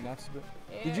plushie. That's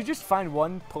Did you just find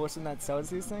one person that sells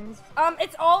these things?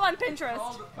 It's all on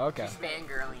Pinterest. Okay.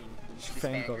 Fangirling. She's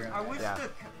Fangirling.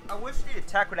 I wish the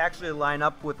attack would actually line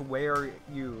up with where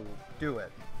you do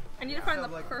it. I need to find the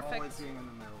Like, perfect always being in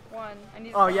the middle. one. I need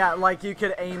to Oh find- yeah, like you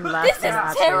could aim left. This and is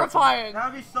actually- terrifying.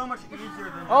 That would be so much easier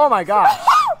than, Oh my gosh.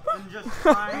 than just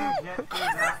trying to get through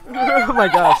that. Oh my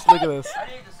gosh, look at this. I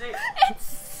need to see it.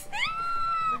 It's.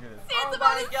 Look at this. Sans Oh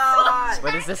about my his God. son.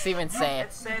 What does this even say?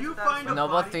 It says You that find it's a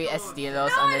Noble body 3 pillow. Estilos,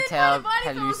 No, I didn't Undertale, find a body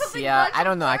pillow, something Pelusia. much I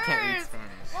don't know, I can't read worse.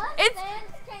 Spanish. What It's-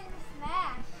 fans can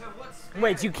smash?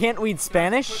 Wait, you can't read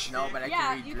Spanish? No, but I Yeah,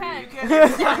 can read you Greek. can.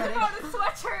 can't- Talk about a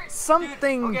sweatshirt.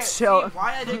 Something Okay, chill. see,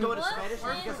 why I didn't go into What Spanish is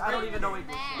fans because I don't even know can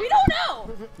English. smash? We don't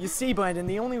know. You see, Brandon,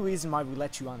 the only reason why we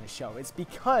let you on the show is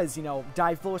because,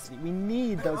 diversity. We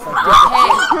need those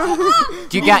like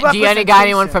Do you got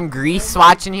anyone from Greece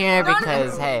watching here? No, no,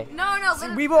 Because hey, No,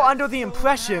 no. we were under the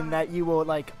impression that you were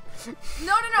like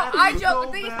No. I joke.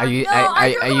 The thing is- are you no,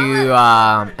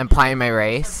 I joke implying my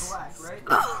race?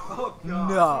 Oh,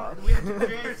 God. No.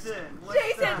 Jason.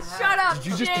 Jason, shut up. Did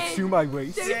you just Shay. assume my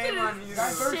race? Jason on you.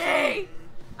 is Shay.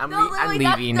 I'm No, literally,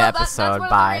 leaving the that's episode. one of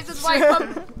Bye. the reasons why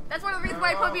that's one of the reasons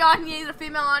why I put me on. He needs a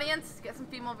female audience. Get some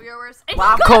female viewers. And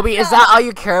Wow, he got Kobe, is them. that all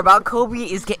you care about? Kobe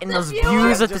is getting those viewers.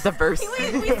 views with the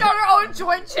diversity. We start our own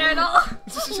joint channel,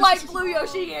 like Blue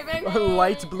Yoshi Gaming.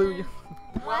 Light blue.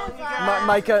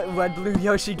 Micah, red blue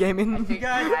Yoshi Gaming. You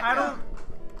guys, I don't.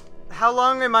 How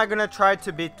long am I gonna try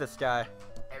to beat this guy?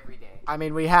 Every day. I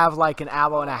mean, we have like an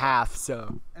hour and a half,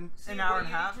 so. An hour and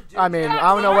a half? I mean,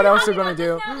 I don't know what else we're gonna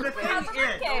do. The thing is,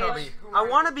 Kobe, I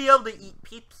want to be able to eat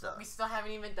pizza. We still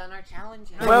haven't even done our challenge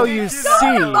yet. Well, you see.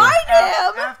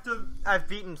 After I've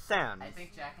beaten Sam, I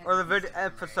think Jack has or the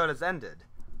episode has ended.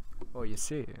 Well, you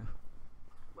see.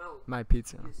 Well, My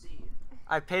pizza. you see.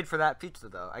 I paid for that pizza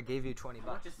though. I gave you $20.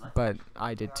 But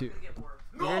I did too.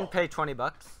 You didn't pay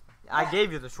 $20. I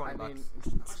gave you the $20.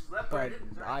 But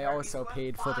I also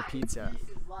paid for the pizza.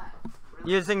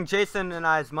 Using Jason and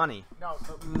I's money.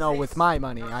 No, with my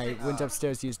money. I went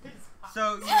upstairs, used.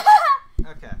 So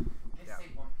okay.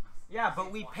 Yeah,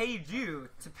 but we paid you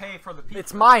to pay for the pizza.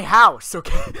 It's my house,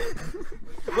 okay?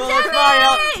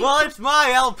 It's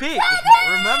my LP.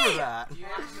 Remember that.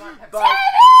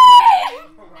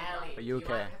 Are you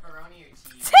okay?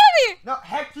 Timmy! No,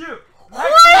 heck you.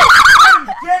 I'm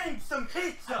getting some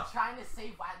pizza. Trying to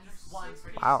save at least one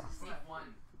for the Wow. save one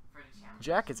for the challenge.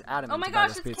 Jack is adamant Oh my about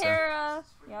gosh, this it's pizza. Kara.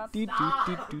 Yep.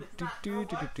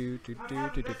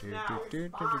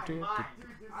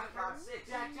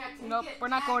 Nope, we're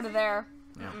not going to there.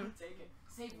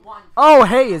 Save one. Oh,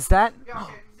 hey, is that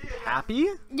Happy?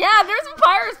 Yeah, there's some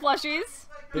Pirates plushies.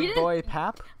 You Big didn't- boy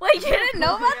Pap? Wait, you didn't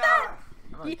know about that?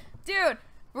 Dude,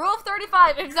 rule of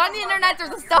 35. If it's on the internet,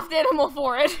 there's a stuffed animal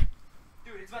for it.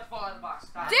 Dude, it's about to fall out of the box.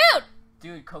 Stop. Dude!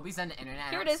 Dude, Kobe's on the internet.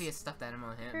 Here I it don't is. see a stuffed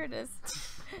animal in him. Here it is. See,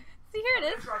 here it Can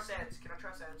I is. try Sans? Can I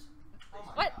try Sans? Oh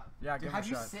my What? God. Yeah, give it a How'd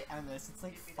you shot. sit on this? It's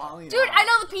like falling Dude, I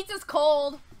know the pizza's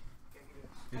cold.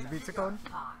 Is the pizza cold?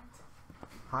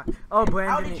 Hot. Oh,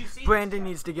 Brandon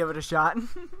needs to give it a shot.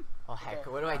 Oh heck,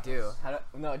 what do I do?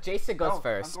 No, Jason goes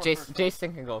first.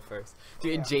 Jason can go first.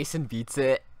 Dude, and Jason beats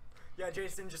it. Yeah,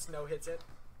 Jason just no hits it.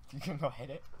 You can go hit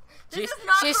it. This is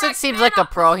not Jason correct seems fan like a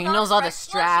up. pro. This He is knows not all the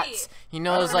correct plushie. strats. He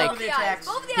knows I don't like know the attacks.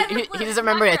 Both of the eyes are he blue. doesn't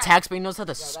remember the Not attacks, but he knows all the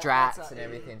that's strats and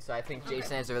everything. So I think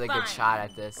Jason has a really good Fine. shot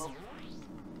at this.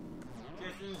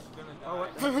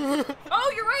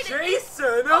 Oh, you're right. Jason!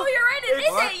 Oh, you're right. It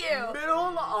is at you.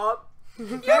 Middle up. You're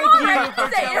Thank all you right. for It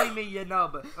is at telling you. me, you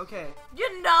nub. Okay.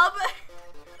 You nub.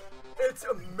 It's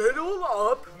middle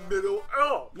up, middle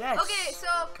up. Yes. Okay, so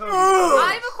Cody.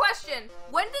 I have a question.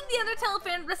 When did the Undertale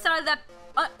fan decide that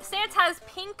Sans has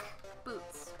pink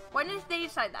boots? When did they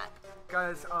decide that?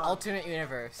 Guys, Alternate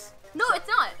universe. No, it's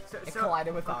not. It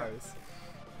collided with ours.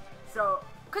 So,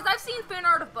 Cause I've seen fan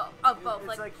art of both. it's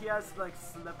Like, like he has like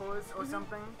slippers or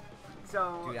something.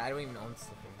 So, Dude, I don't even own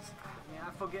slippers. yeah,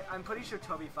 I forget. I'm pretty sure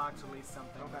Toby Fox released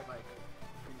something with, like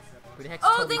pink slippers. Who the heck's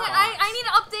oh, Toby thing Fox?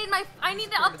 I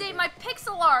need to update my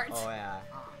pixel art Oh yeah.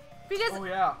 because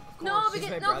yeah. no, He's because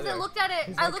my no, because I brother. looked at it.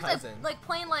 He's I my looked cousin. at like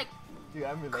plain like Dude,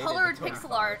 I'm related colored to Toby pixel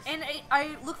Fox. art, and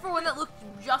I looked for one that looked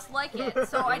just like it.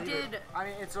 So I did. I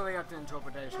mean, it's really up to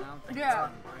interpretation. I don't think Yeah.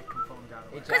 it's confirmed out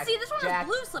of it. Cause see, this one has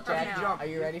blue slippers now. Are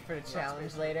you ready for the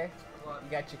challenge later? You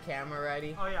got your camera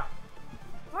ready? Oh yeah.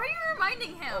 Why are you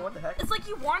reminding him? Oh, what the heck? It's like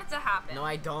you want it to happen. No,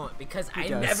 I don't, because I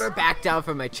does. never back down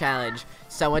from my challenge.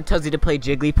 Someone tells you to play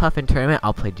Jigglypuff in tournament,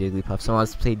 I'll play Jigglypuff. Someone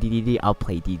wants to play DDD, I'll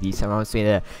play DD. Someone wants me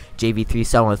to JV3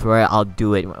 someone with Roy, I'll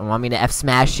do it. Want me to F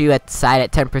smash you at the side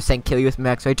at 10%, kill you with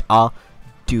max rage, I'll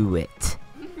do it.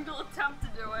 You'll attempt to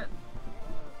do it.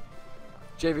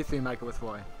 JV3 Michael with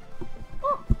Roy.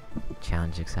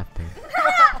 Challenge accepted.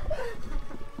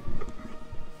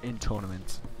 In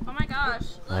tournaments. Oh my gosh.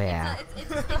 Oh, yeah.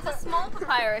 It's a small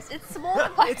papyrus. It's small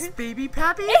papyrus. Baby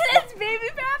Pappy? It's baby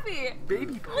Pappy.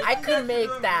 Baby Pappy. I could make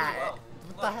that.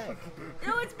 What the heck?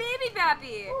 No, it's baby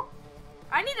Pappy.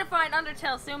 I need to find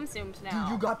Undertale Tsum Tsums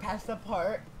now. got past that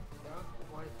part?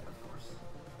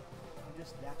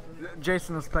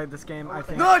 Jason has played this game, I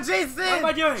think. No, Jason! What am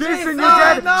I doing? Jason, no, you're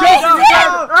dead! no, Jason, no, you're dead!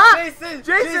 no, Ah! Jason!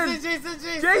 Jason!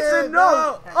 Jason! Jason,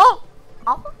 no! Oh!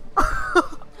 Oh!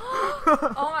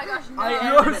 Oh my gosh, no.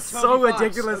 You are so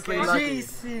ridiculously lucky.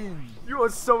 Jason! You are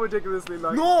so ridiculously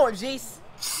lucky. No, Jason!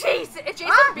 Jason,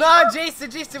 Jason beat No,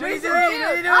 Jason! What are you doing?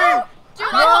 What are you doing? Oh, dude,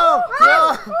 No,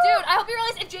 no. Dude, I hope you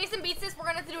realize if Jason beats this, we're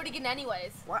gonna have to do it again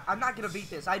anyways. What? I'm not gonna beat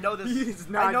this. I know this. He's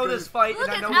not I know gonna- this fight, Look,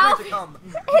 and I it's know what's Alfie. to come.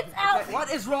 It's Alfie.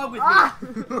 What is wrong with me?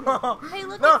 Hey,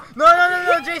 look,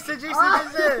 No, Jason!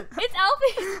 it's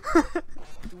Alfie.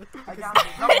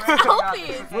 It's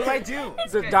Elfies. What do I do?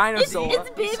 It's a dinosaur. It's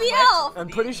baby elf. I'm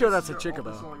pretty sure that's a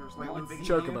chocobo.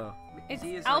 Chocobo. It's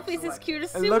Elfies' his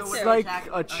cutest It suit. looks like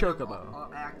a chocobo.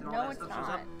 No, it's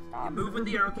not. You move with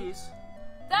the arrow keys.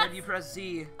 That's Then you press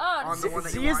Z oh, on the one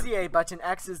that Z you is want. the A button,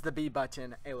 X is the B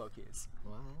button, arrow keys.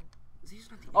 Z's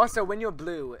not the Also, when you're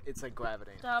blue, it's like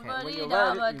gravity. Okay, when you're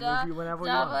red, you move you whenever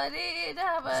you want.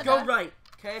 Just go right,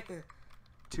 okay?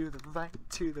 To the right,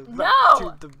 to the right,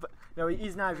 No! to the right. No,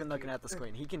 he's not even looking at the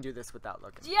screen. He can do this without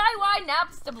looking. DIY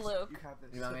naps to blue.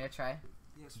 You want me to try?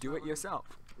 Do it yourself.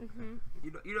 You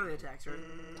know the attacks, right?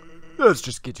 Let's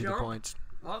just get you the Jump. points.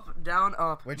 Up, down,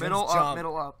 up. Which middle, one's up, jump?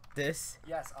 middle, up. This?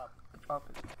 Yes, up. Up.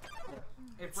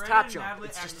 If It's tap jump.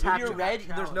 It's just tap If you're jump. red,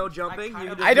 there's no jumping. You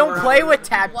just I don't move play around. with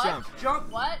tap What? jump.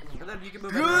 Jump, What? and then you can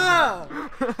move around.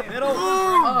 Middle,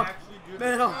 up,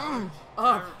 middle,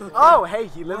 up. Oh, hey,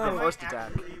 he lived the first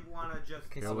attack.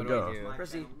 Okay, Here so we what go. do I do? Press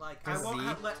Z. Press Z?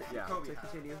 Yeah. To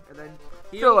continue, and then I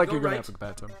feel like go you're gonna right, have a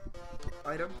bad time.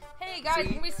 item. Hey guys, I'm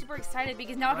gonna be super excited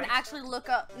because now I can actually look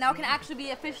up. Now I can actually be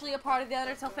officially a part of the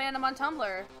Undertale fandom on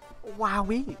Tumblr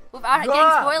Wowee. without getting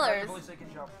Ah! spoilers. Voice I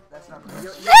can jump. That's not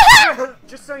right.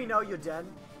 Just so you know, you're dead.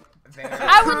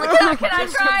 I would look it up. Can I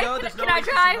Just so try? you know, there's no Can I way to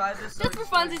try? survive this, so Just for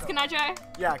just funsies, don't. can I try?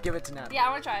 Yeah, give it to Nat. Yeah, I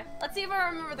wanna try. Let's see if I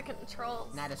remember the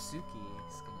controls. Natasuki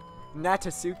is gonna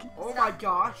Natasuki. Oh my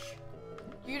gosh.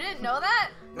 You didn't know that?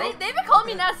 Nope. They've been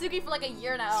calling me Natsuki for like a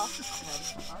year now.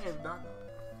 I have not.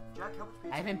 Jack, how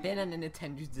much I haven't been on the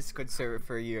NintenDudes Discord server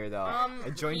for a year though. I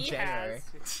joined he January.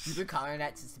 You've been calling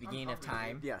that since the beginning of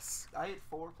time. Yes. I ate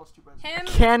 4 plus 2 breads. Him.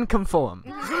 Can conform.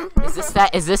 Is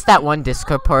this that one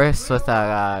Discord post with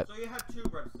So you have 2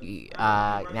 breads.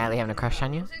 Natalie having a crush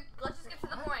on you? Let's just get to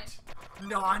the point.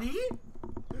 Nani?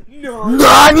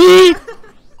 NANI?!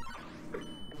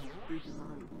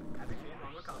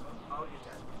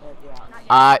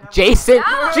 Jason!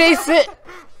 Jason!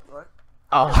 What?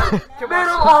 Oh.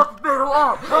 Middle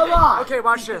up! Come on! Okay,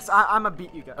 watch this. I'ma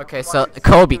beat you guys. Okay, so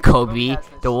Kobe,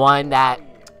 the one that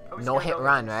no hit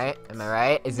run, right? Am I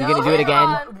right? Is he gonna do it again?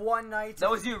 One night.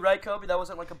 That was you, right, Kobe? That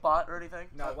wasn't like a bot or anything?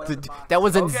 No, it wasn't a bot. That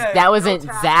wasn't Okay, that wasn't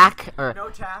no task. Zach or No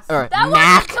task. or That wasn't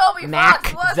Mac Toby Mac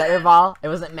Fox, was it? Zetterval. It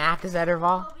wasn't Mac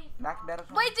Zetterval. Mac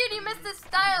Madison? Wait, dude, you missed this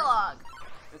dialogue.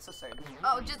 It's the same.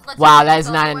 Oh, just let's. Wow, just that is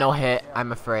go not a with- no hit.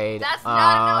 I'm afraid. That's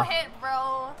not a no hit,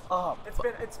 bro. Oh,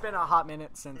 It's been a hot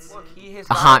minute since. look, he has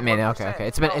A hot minute. Okay, okay.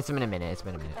 It's been a minute. It's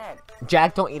been a minute.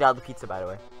 Jack, don't eat all the pizza, by the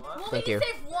way. We'll Thank maybe you.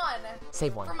 save one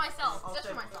Save for one. myself, just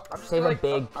for myself. I'm just Save gonna, a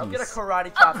big I'm gonna piece.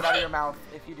 karate chop it out of your mouth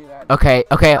if you do that. Okay,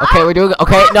 we're doing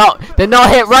okay. No, the no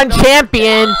hit run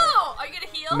champion Oh, are you gonna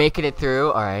heal? making it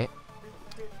through. All right.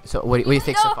 So what do you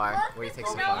think so far? What do you think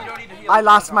so You far? don't need to heal. I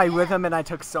lost my rhythm and I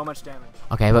took so much damage.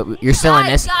 Okay, but you're still in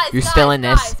this. You're still in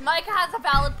this. Guys, Micah has a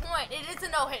valid point. It is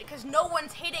a no hit because no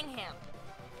one's hitting him.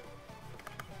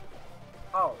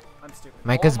 Oh, I'm stupid.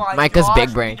 Micah's Oh my Micah's gosh, big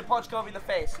you brain. need to punch Kobe in the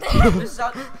face. This is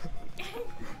how,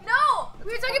 No,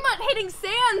 we were talking about hitting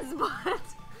Sans, but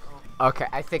Okay,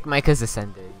 I think Micah's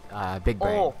ascended. Big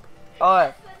brain.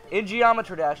 in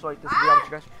Geometry Dash, like this is Geometry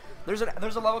Dash.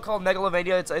 There's a level called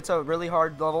Megalovania. It's a really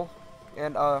hard level,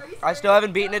 and I still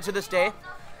haven't beaten it to this day.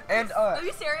 And are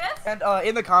you serious? and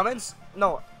in the comments, in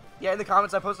the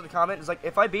comments I posted a comment. It's like,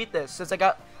 if I beat this, since I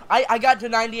got to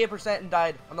 98% and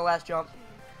died on the last jump,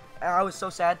 and I was so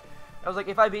sad. I was like,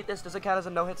 if I beat this, does it count as a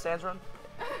no-hit Sans run?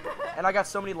 And I got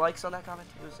so many likes on that comment.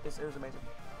 It was amazing.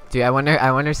 Dude, I wonder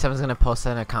if someone's gonna post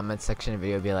that in a comment section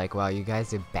video, be like, "Wow, you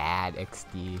guys are bad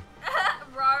XD."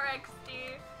 Raw XD.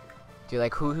 Dude,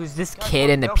 like, who's this Guys, kid look,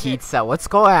 in the no hit. pizza? What's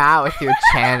going on with your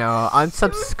channel?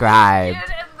 Unsubscribed.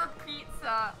 Kid in the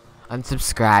pizza.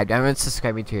 Unsubscribed. I'm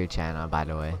unsubscribing to your channel, by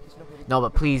the way. No,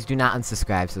 but please do not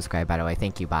unsubscribe. Subscribe, by the way.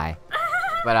 Thank you. Bye.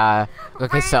 But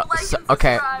okay, Rate, so like, and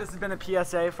okay, subscribe. This has been a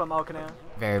PSA from Alcanair.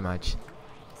 very much,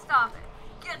 Stop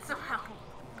it. Get some help.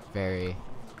 very.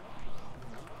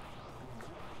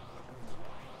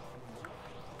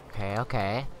 Okay.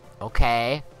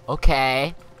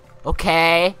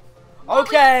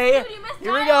 Okay, Dude, you missed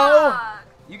here we go. dialogue.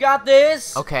 You got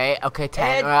this. Okay, Ten.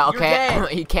 Ed, Well, you're okay, dead.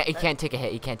 he can't take a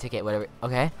hit. He can't take it. Whatever.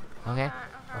 Okay. Okay.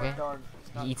 Darn,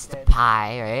 it's not He eats the dead.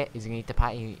 pie, right? He's gonna eat the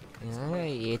pie. He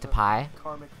ate the pie.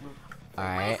 Karmic move. All Wait,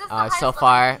 right. is this the highest So level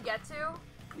far, you can get to?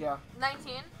 Yeah.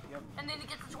 19? Yep. And then you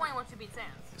get to 20 once you beat Sans.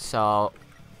 so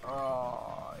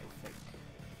I think.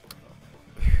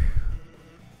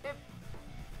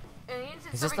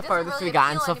 Is this the farthest we've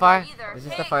gotten so far? Is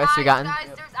this the farthest we've gotten? Guys,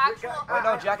 there's actual. Wait,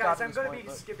 no, Jack got guys, I'm this gonna point, be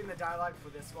but- skipping the dialogue for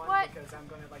this one What? because I'm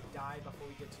gonna like die before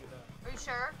we get to the. Are you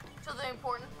sure? To the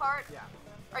important part? Yeah.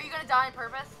 Are you gonna die on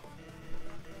purpose?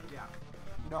 Yeah.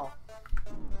 No.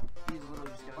 He's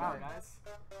literally just gonna Wow, die. guys.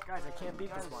 Guys, I can't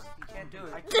beat this one. You can't do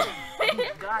I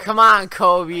it. can't. Come on,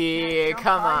 Kobe.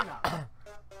 Come on.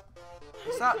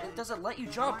 It's not. It doesn't let you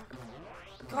jump.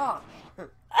 God.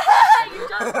 You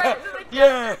just right into the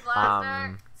Yeah.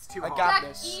 blaster. It's too I hard. got Jack,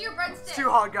 this. eat your breadstick. It's too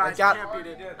hard, guys. I got- I can't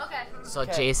beat it. Okay. So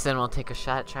Okay. Jason will take a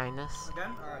shot at trying this.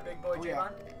 Again? Alright, big boy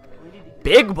Javon.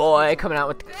 Big boy coming out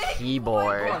with the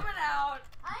keyboard. Coming out.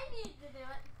 I need to do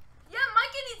it. Yeah,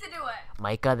 Micah needs to do it.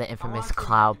 Micah, the infamous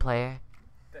cloud player.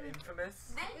 The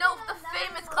infamous. No, the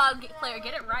famous cloud player.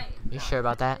 Get it right. You sure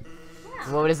about that?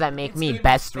 What does that make me?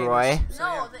 Best Roy?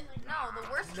 No, the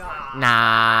worst.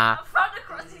 Nah. I found a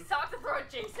crusty sock to throw at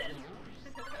Jason.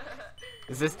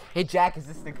 Is this? Hey Jack, is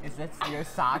this your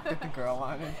sock that the girl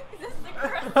wanted? Is this the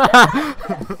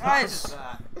crusty? Guys.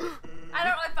 I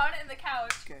don't know. I found it in the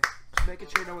couch. Okay. Just making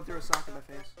sure no one threw a sock in my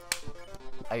face.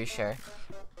 Are you sure?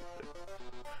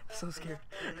 So scared.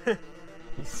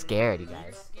 He's scared, you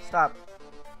guys. Stop.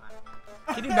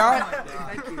 Can you not?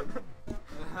 Thank you.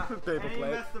 Paper plate.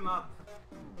 messed him up.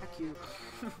 Thank you.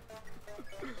 You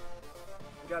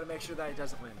gotta make sure that he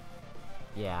doesn't win.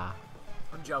 Yeah.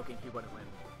 I'm joking, he wouldn't win.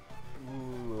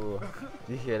 Ooh.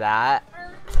 Do you hear that?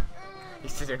 You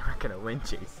said you're not gonna win,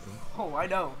 Jason. Oh, I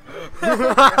know. He's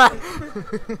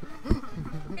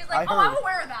like, I oh, I'm heard.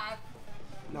 aware of that.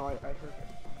 No, I heard it.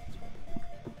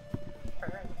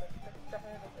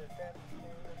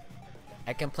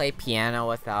 I can play piano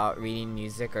without reading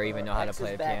music or even know how to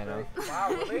play the piano. Wow,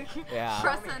 really? Yeah.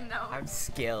 Press a note. I'm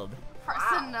skilled. Press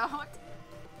a note.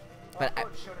 But I,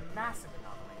 Showed a massive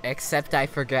anomaly. except I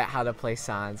forget how to play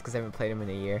songs because I haven't played them in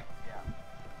a year. Yeah.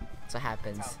 That's what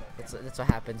happens. That's what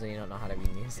happens when you don't know how to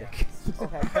read music.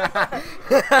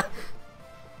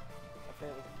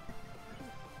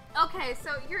 Okay,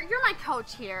 so you're my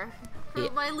coach here for Yeah.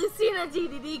 my Lucina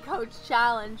DDD coach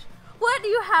challenge. What do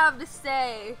you have to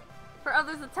say for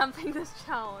others attempting this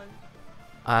challenge?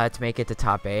 To make it to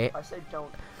top 8. I say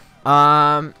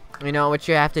don't. You know what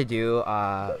you have to do.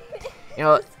 You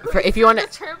know, if you wanna,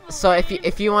 so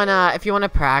if you wanna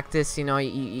practice, you know,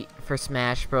 you for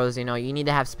Smash Bros, you know, you need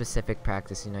to have specific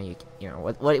practice. You know, you know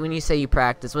what when you say you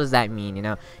practice, what does that mean? You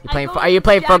know, are you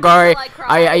playing for glory?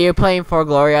 Are you playing for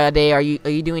glory all day? Are you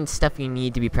doing stuff you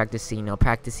need to be practicing? You know,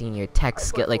 practicing your tech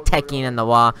skill, like teching on the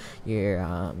wall, your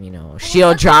you know,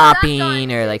 shield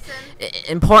dropping, or like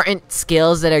important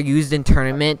skills that are used in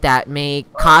tournament that may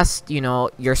cost, you know,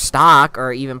 your stock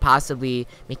or even possibly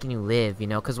making you live. You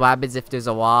know, because what happens if there's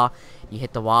a wall? You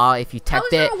hit the wall. If you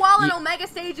teched it, How is there a wall in Omega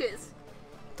stages?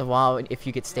 the wall if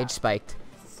you get stage spiked.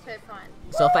 Okay, fine.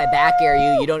 So if I back air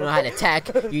you don't know how to tech,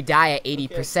 you die at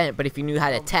 80%. But if you knew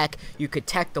how to tech, you could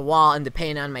tech the wall, and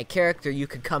depending on my character, you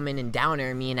could come in and down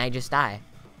air me, and I just die.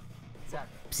 Exactly.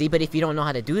 See, but if you don't know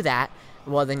how to do that,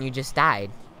 well, then you just died.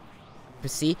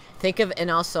 But see, think of, and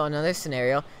also another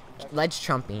scenario, ledge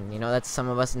trumping. You know, that's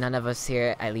none of us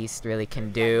here at least really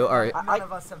can do, or None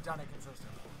of us have done it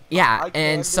consistently. yeah, I can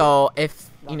and do so if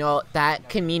you know, that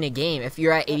can mean a game. If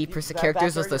you're at 80% that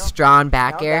characters back air, with you a know? strong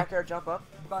back air, Back air, jump up.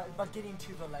 But getting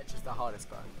to the ledge is the hardest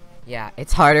part. yeah,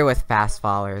 it's harder with fast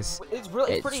fallers. It's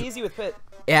really It's- pretty easy with Pit.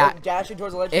 Yeah, Like, dashing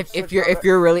towards the ledge. if switch you're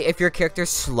over. if your character's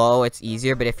slow, it's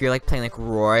easier. But if you're like playing like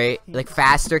Roy, like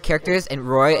faster characters, and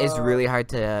Roy is really hard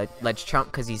to ledge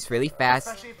trump because he's really fast.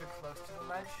 Especially if you're close to the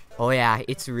ledge. Oh yeah,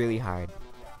 it's really hard.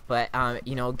 But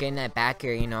you know, getting that back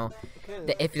air, you know,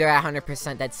 if they're at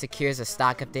 100%, that secures a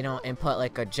stock. If they don't input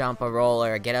like a jump, a roll,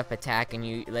 or a get up attack, and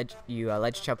you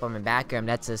ledge trump them and back air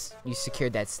them, you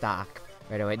secured that stock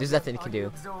right away. There's nothing you can Are you do.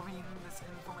 absorbing this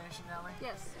information, Nelly?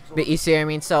 Yes. But you see what I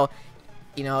mean? So,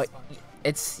 you know,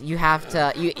 you have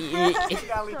to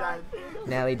Nelly died.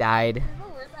 Nelly died.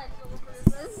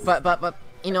 But But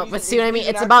you know, He's but an- see what I mean? he's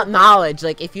an It's about actual- knowledge.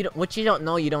 Like if you don't, what you don't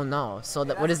know, you don't know. So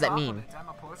that what does that mean? I'm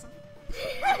a person.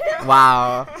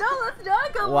 Wow. no, let's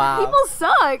not go. Wow. People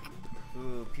suck.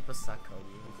 Ooh, people suck,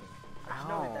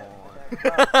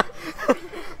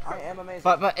 I am amazing.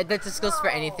 But that just goes for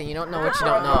anything. You don't know what you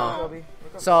don't know.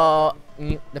 So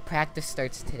the practice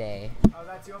starts today. Oh,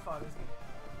 that's your fault, isn't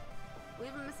it?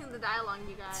 We've been missing the dialogue,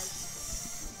 you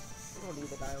guys. We don't need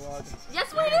the dialogue.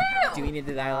 Yes, we do. Do we need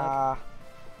the dialogue?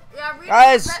 Yeah, read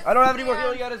Guys, the I don't have any more rest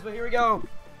healing items, but here we go.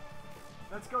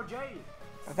 Let's go, Jay.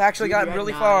 I've actually Dude, gotten you had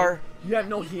really 9. far. You have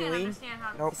no You can't healing. understand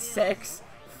how Nope. to feel. 6,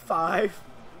 5,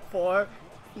 4,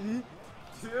 3,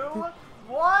 2,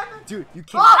 1. Dude, you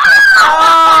can't.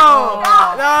 Oh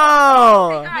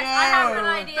no! Guys, I have an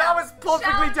idea. That was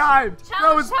perfectly Challenge- timed. That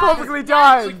challenge was time. perfectly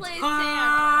Naturally timed. plays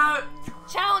sand.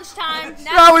 Challenge time. That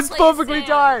Naturally was plays perfectly sand.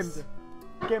 timed.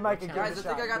 Okay, Micah, give Guys, it a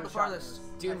I think shot, I got give the it a shot.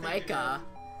 farthest. Dude, Micah.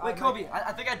 Wait, Kobe,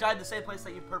 I think I died the same place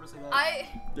that you purposely died.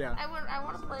 Yeah. I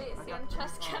want to play sand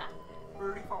chess cat.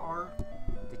 pretty far.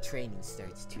 The training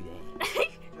starts today.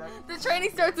 The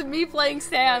training starts with me playing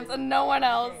Sans and no one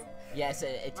else. Yes,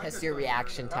 it tests your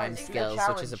reaction time skills,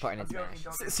 which is important in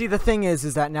Smash. See, the thing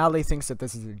is that Natalie thinks that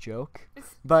this is a joke,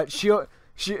 but she'll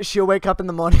wake up in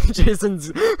the morning.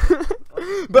 Jason's,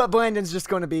 but Blandon's just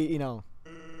going to be, you know,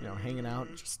 hanging out,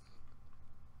 just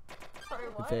Sorry,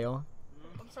 what? Vale,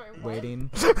 I'm sorry, what? waiting.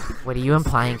 What are you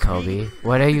implying, Kobe?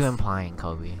 What are you implying,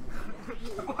 Kobe?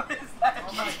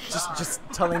 just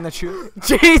telling the truth.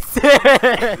 Jason!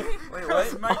 Wait,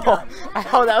 what?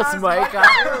 Oh, that was Micah.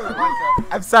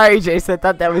 I'm sorry, Jason. I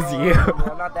thought that was you.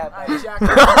 I'm not that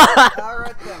bad.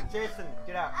 Alright then, Jason,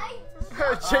 get out.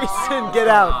 Jason, get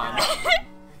out.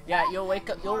 Yeah, you'll wake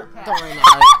up. Don't worry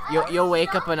now. You'll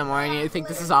wake up in the morning. You think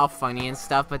this is all funny and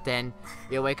stuff, but then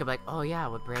you'll wake up like, oh yeah,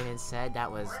 what Brandon said.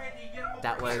 That was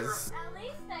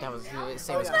really the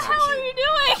same as What the hell are you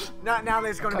doing? Now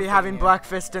there's going to be having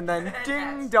breakfast and then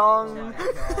ding dong.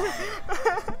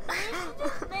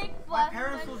 My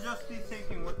parents will just be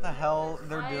thinking what the hell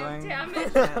they're doing.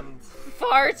 damaged. And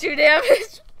Far too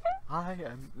damaged.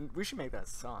 We should make that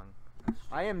song.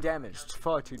 I am damaged.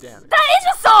 Far too damaged. That is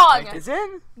a song! Is it?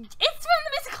 It's from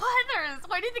the Musical Letters.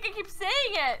 Why do you think I keep saying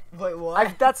it? Wait,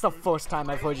 what? That's the first time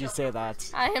I've heard you say that.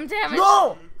 I am damaged.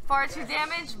 No! Far too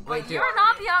damaged, but Wait, dude. you're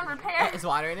not beyond repair. Is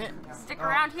water in it? Stick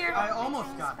around here. I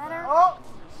almost got Better. Oh!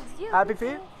 It's you. Happy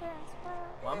feet?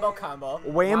 Wombo combo.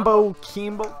 Wambo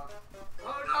Kimbo.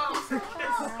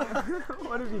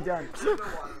 What have you done?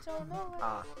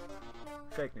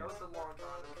 Fake news.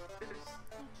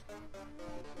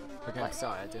 Okay,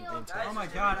 sorry, I didn't mean to. Oh my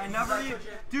god, I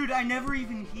never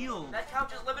even healed. That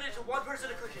couch is limited to one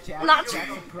person a cushion. Not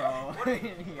true. Pro.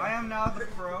 I am now the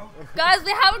pro. Guys,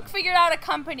 we haven't figured out a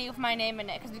company with my name in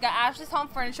it because we got Ashley's Home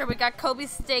Furniture, we got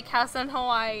Kobe's Steakhouse in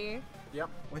Hawaii, Yep.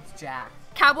 What's Jack?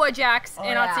 Cowboy Jack's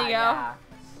in Otsego. Yeah.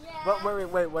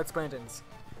 Wait, what's Brandon's?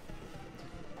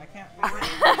 I can't.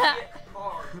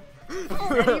 Is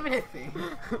that even a thing?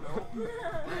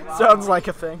 Sounds like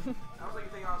a thing. Sounds like a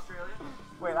thing in Australia.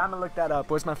 Wait, I'm gonna look that up.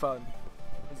 Where's my phone?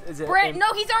 Is it?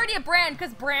 No, he's already a brand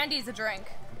because brandy's a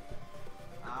drink.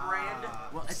 Brand.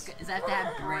 Well, is that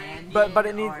brand?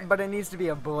 But it needs to be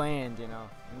a brand, you know.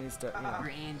 It needs to. You know.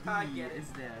 Brandy is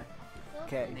the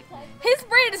Okay. nickname. His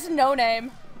brand is No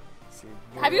Name.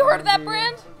 Have you heard of that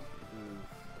brand?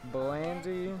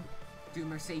 Brandy. Dude,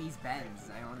 Mercedes Benz.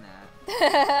 I own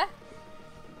that.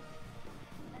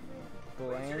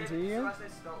 Brandy. Oh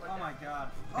my god.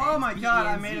 Oh my god,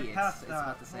 I made it past it's that.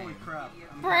 about the same. Holy crap.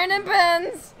 Brandon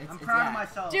Benz. I'm proud of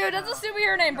myself. Dude, that's a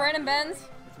superhero name, Brandon Benz.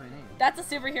 That's my name. That's a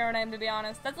superhero name, to be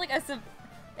honest. That's like a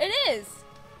It is.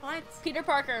 What? Peter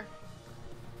Parker.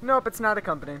 Nope, it's not a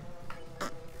company.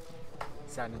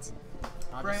 Silence.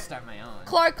 I'll just start my own.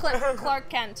 Clark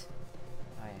Kent.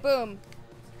 Oh, yeah. Boom.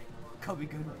 Kobe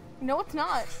Goodwin. No, it's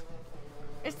not.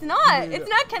 It's not. It's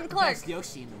not Kent Clark. Best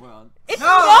Yoshi in the world. It's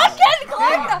not Kent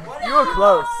Clark. You were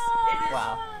close.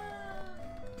 Wow.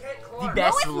 The The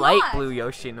best it's light not. blue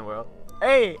Yoshi in the world.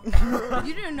 Hey.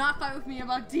 You do not fight with me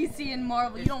about DC and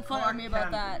Marvel. You don't fight with me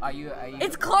about that. Are you?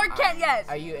 It's Clark Kent, yes.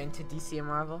 Are you into DC and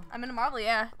Marvel? I'm into Marvel,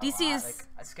 yeah. DC is. Like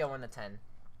a scale 1 to 10.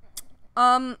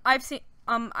 I've seen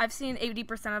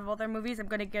 80% of all their movies. I'm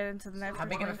gonna get into the next. How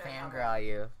big of a 20. fangirl are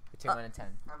you? Between 1 and 10.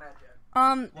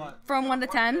 From 1 to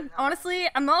 10. Honestly,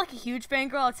 I'm not like a huge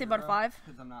fangirl. I'd say about a 5.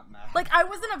 Because I'm not mad. Like I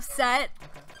wasn't upset.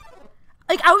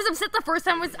 Like I was upset the first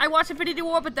time I watched Infinity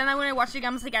War, but then when I watched it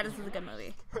again, I was like, yeah, this is a good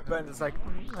movie. Brandon's like,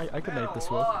 I could make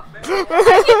this work.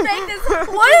 I can make this.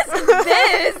 What is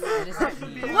this?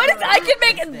 What is? I can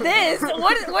make this.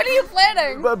 What are you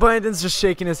planning? But Brandon's just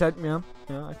shaking his head. Yeah,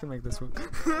 I can make this work.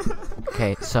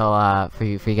 Okay, so for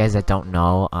you guys that don't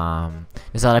know,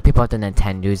 there's a lot of people at the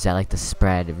TheNintenDudes that like to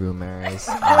spread rumors,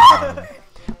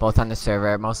 both on the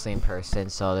server, mostly in person.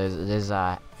 So there's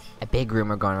a big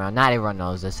rumor going around. Not everyone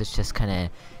knows this. It's just kind of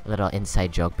a little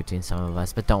inside joke between some of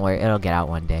us. But don't worry, it'll get out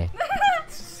one day. No,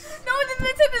 the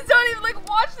Nintendo's don't even like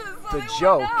watch this. So The they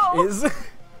joke won't know. is.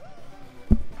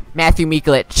 Matthew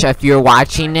Miklich, if you're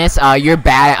watching this, you're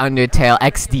bad at Undertale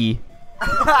XD.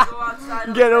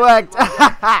 Get wrecked.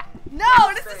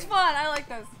 No, this is fun. I like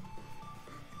this.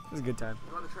 This is a good time.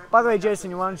 By the way,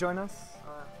 Jason, you want to join us?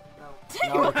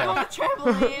 You want to go on a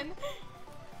trampoline?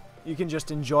 You can just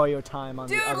enjoy your time on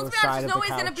Dude, the other let's be side honest, of there's the no way's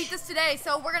gonna couch. beat this today,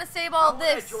 so we're gonna save all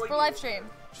this for live stream.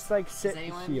 Just like sit Does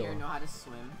anyone here. here know how to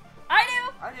swim? I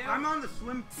do. I do. I'm on the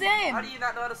swim team. Same. How do you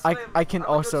not know how to swim? I can I'm a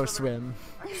good also swimmer.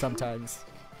 swim sometimes.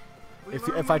 We If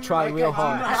learn I when try we real get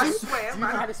home. hard. I swam. You know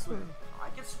how to swim. I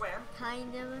can swim.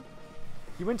 Kind of.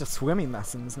 You went to swimming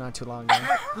lessons not too long ago.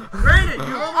 Brandon,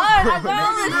 you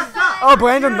almost messed up. Oh,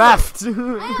 Brandon left. I don't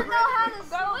know how to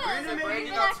swim. Brandon made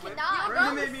me I not could swim. die.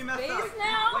 Brandon made me mess up.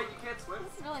 Now? Wait, you can't swim?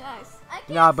 This is really nice. I can't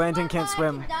Nah, Brandon can't but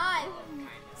swim. I can die.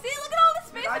 See, look at all the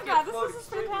space I we get got. floating This is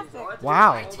swimming, fantastic. so I take Wow.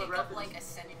 all the Take up references. like a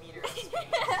centimeter of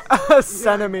space. A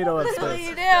centimeter of Literally, space.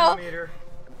 you do. Centimeter.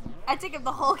 I take up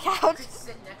the whole I couch. could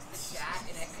sit next to Jack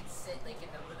and I could sit like in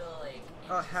the little like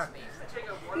Oh, empty heck. space.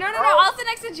 No, I'll sit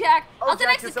next to Jack. I'll sit Jack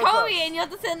next to is so Kobe, close. and you'll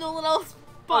have to sit in a little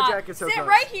spot. Jack is so sit close.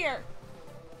 right here.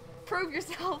 Prove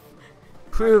yourself.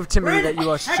 Prove to me that you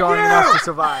are strong enough to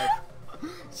survive.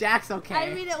 Jack's okay.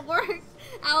 I mean, it works.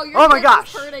 Ow, your Oh my hip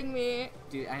gosh. is hurting me.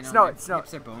 Dude, I know. Snow my it, snow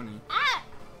hips are bony. Ah!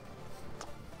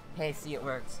 Hey, see, it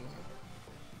works. See?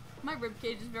 My rib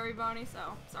cage is very bony, so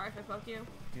sorry if I poke you.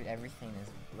 Dude, everything is.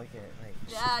 Look at it. Like.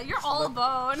 Yeah, you're all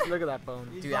bone. Look at that bone.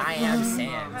 Dude, I am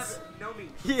Sans. No meat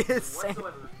He is saying.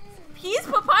 whatsoever. He's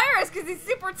Papyrus because he's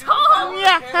super tall.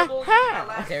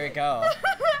 There we go.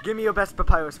 Give me your best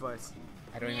papyrus voice.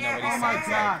 I don't even know what he Oh my sounds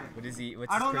God. like. What is he?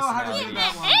 What's I his don't know how to do personality?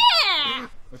 that one. Yeah.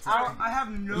 What's his I have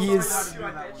no He idea is- how to do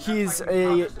that one. He's a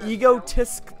He's not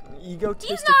egotistical.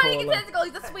 egotistical.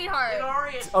 He's a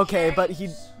sweetheart. Okay, but he.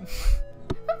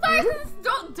 Papyrus,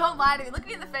 don't lie to me. Look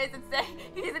me in the face and say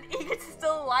he's an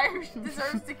egotistical liar who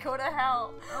deserves to go to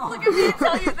hell. Look at me and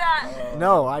tell you that.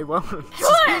 No, I won't.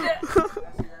 Good.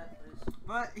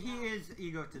 But he is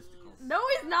egotistical. No,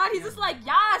 he's not. He's just like,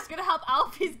 yes, gonna help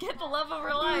Alphys get the love of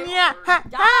her life. Yeah.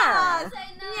 Yes. Say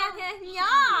no.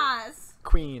 Yes.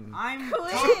 Queen. I'm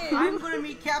Queen. gonna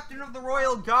be captain of the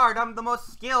royal guard. I'm the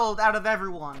most skilled out of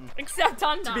everyone. Except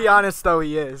on To be honest, though,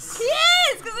 he is. He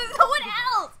is, because there's no one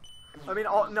else. I mean,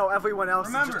 no, everyone else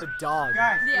Remember, is just a dog.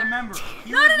 Guys, Yeah. remember.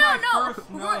 He No. was my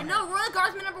first No, Royal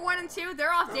Guardsman number 1 and 2,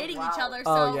 they're off dating each other,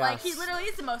 so Oh, like he yes. literally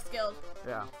is the most skilled.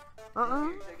 Yeah.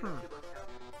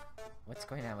 What's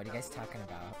going on? What are you guys talking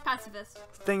about? Pacifist.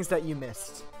 Things that you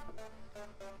missed.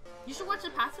 You should watch The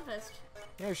Pacifist.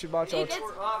 Yeah, you should watch out.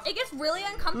 It gets really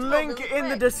uncomfortable. Link really in the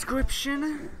quick.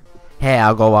 description. Hey,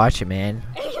 I'll go watch it, man.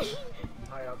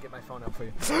 Alright, I'll get my phone up for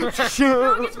you. No,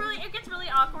 it gets really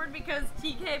awkward because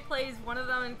TK plays one of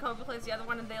them and Kobe plays the other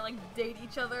one, and they like date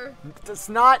each other. It's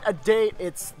not a date.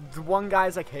 It's the one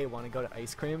guy's like, "Hey, want to go to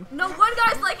ice cream?" No, one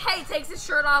guy's like, hey, takes his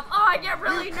shirt off. Oh, I get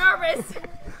really nervous.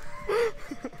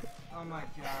 Oh my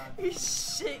god.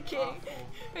 He's shaking.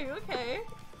 Are you okay?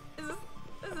 Is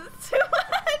this too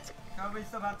much?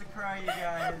 Kobe's about to cry, you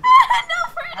guys.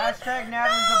 No, Brandon. Hashtag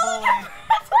Natalie's a bully.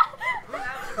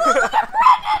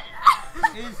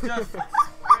 He's just.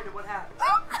 Brandon, what happened?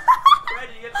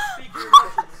 Brandon, you have to speak your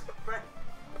emotions. Brandon.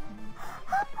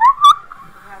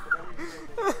 What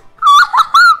happened?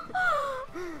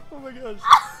 Oh my gosh.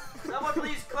 Someone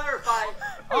please clarify.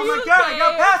 Oh my you god, I okay?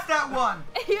 got past that one!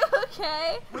 Are you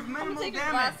okay? With I'm minimal gonna take your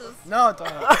damage. glasses. No, don't.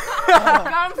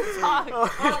 Got him to talk. Oh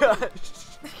my gosh.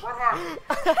 What happened?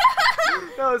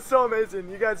 That was so amazing.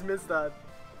 You guys missed that.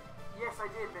 Yes, I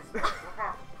did miss that. What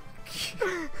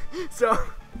happened? So,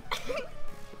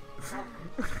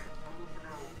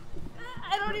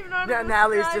 I don't even know how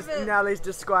to describe it. Natalie's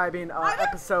describing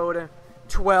episode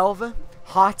 12,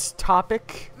 Hot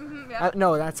Topic. Yeah.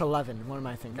 No, that's 11. What am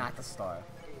I thinking? Not the star.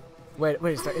 Wait,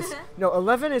 no,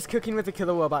 11 is Cooking with a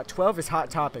Killer Robot. 12 is Hot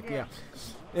Topic. Yeah.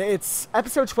 It's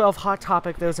episode 12, Hot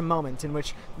Topic. There's a moment in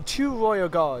which two royal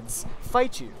guards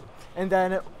fight you, and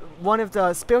then one of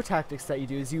the spell tactics that you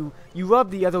do is you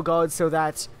rub the other guard so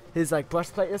that his like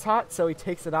breastplate is hot, so he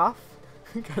takes it off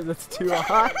because it's too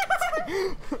hot.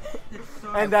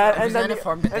 and then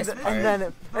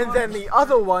the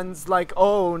other one's like,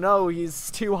 oh no,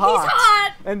 he's too hot. He's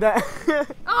hot. And then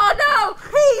Oh no,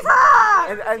 he's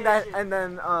hot. and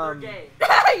then Gay.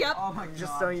 Yep. Oh my god.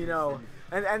 just so you know.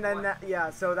 And then yeah,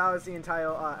 so that was the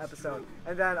entire episode.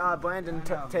 And then Brandon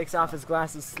takes off his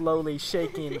glasses, slowly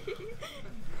shaking.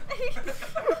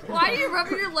 Why are you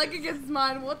rubbing your leg against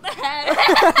mine? What the heck?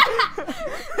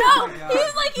 No, he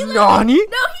was like, he Nani? No, he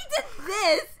did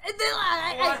this, and then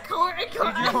I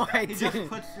No, I He just didn't.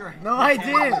 puts your No, I hand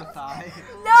didn't. on the thigh.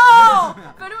 No!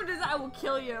 If anyone does that, I will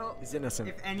kill you. He's innocent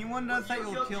If anyone does that,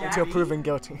 you'll kill until me. proven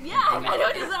guilty. Yeah, if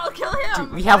anyone does that, I'll kill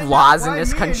him. We have laws in Why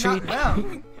this me and country. not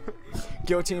them?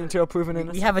 Guilty until proven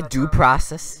innocent. We have a due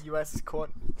process. U.S.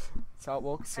 court. That's how it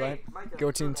works, right? Micah,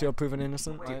 Guilty until proven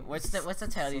innocent. Right? What's the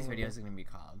title of these videos gonna be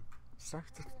called?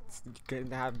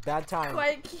 Gonna have bad time.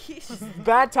 Quiet quiche.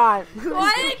 Bad time.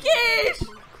 Quiet quiche!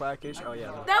 Quackish. Oh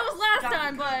yeah. That was last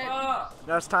time, but...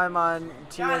 Next time on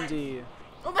TND.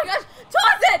 Oh my gosh,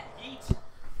 toss it! Eat.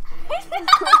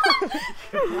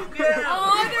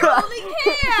 Oh, they're holding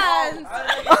hands!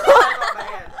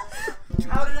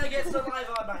 How did I get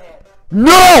saliva on my hand?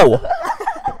 No!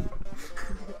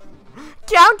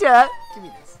 counter. Give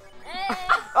me this. Hey.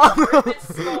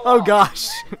 Oh gosh.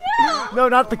 No,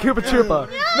 not the Koopa Troopa.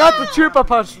 Not the Troopa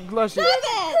plushie.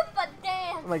 But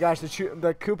damn. Oh my gosh, the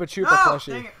Koopa Troopa Dang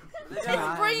plushie. it. It's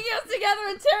bringing us together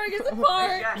and tearing us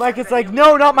apart. Mike, it's like,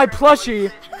 no, not my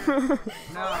plushie. No.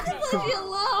 Leave me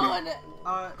alone.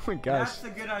 Oh my gosh. That's a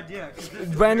good idea. 'Cause this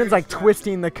is Brandon's very like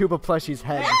twisting the Koopa plushie's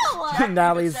head. Ew.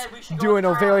 Natalie's doing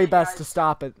her very best to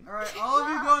stop it. Alright, all of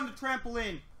you go on the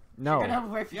trampoline. No,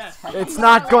 Yes. it's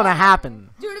not gonna happen.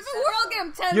 Dude, if it were, I'll give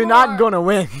him 10 You're more. not gonna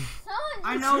win.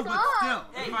 I know, but still,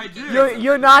 if I do.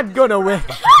 You're not gonna win.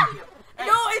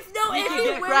 No, We if can he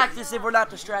get wins. practice if we're not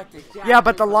distracted. Yeah,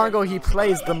 but the longer he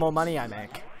plays, the more money I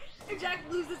make. If Jack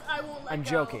loses, I won't let I'm go.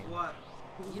 joking. What?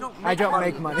 You don't I don't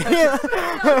make money. Let him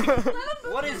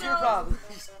boop What the is your nose. problem?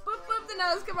 Boop the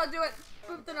nose. Come on, do it.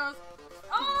 Boop the nose.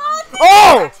 Oh!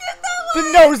 Oh! The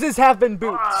noses have been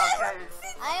booped. I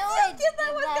always Get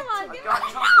that one. Come on. Get Got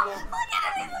that. comfortable. Look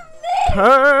at him. He's a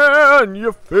Can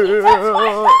you feel?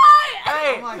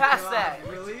 Hey, Oh my pass God, that.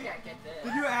 Really?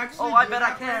 Did you actually Oh, I do bet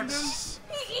that, I can. Brandon?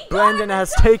 Brandon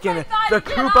has taken the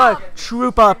Koopa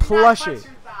Troopa plushie.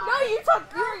 No, you took.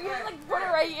 You like put it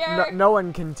right here. No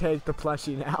one can take the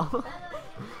plushie now.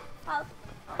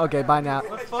 Okay, bye now.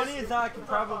 What's funny is that I could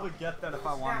probably get that if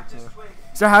I wanted to.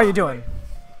 So how are you doing?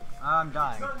 I'm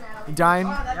dying. You dying?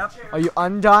 Yep. Are you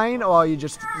undying or are you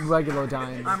just regular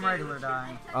dying? I'm regular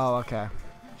dying. Oh, okay.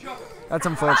 That's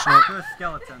unfortunate. To a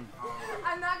skeleton.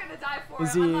 I'm not gonna die for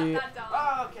Is it. I'm he- not that dumb.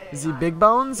 Oh, okay. Is he big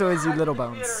bones or is he little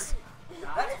bones?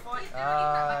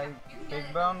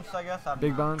 Big bones, I guess. I'm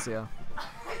Big bones, yeah.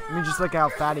 I mean, just look how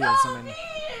fat he is. I mean,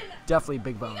 definitely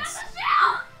big bones.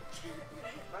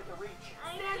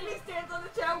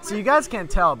 So you guys can't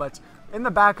tell, but in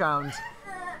the background,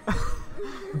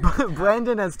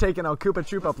 Brandon has taken a Koopa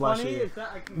Troopa Funny plushie. is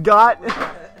that I can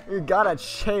Got a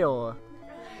chair.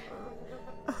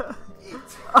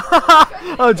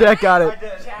 Oh, Jack got it.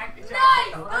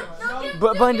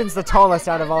 But Brandon's the tallest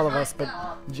out of all of us, but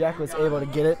Jack was able to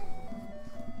get it.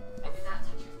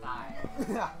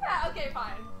 Okay,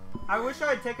 fine. I wish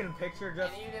I had taken a picture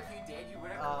just Even if you did, you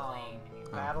would have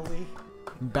Natalie.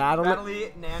 Battle it.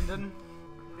 Natalie Nandon.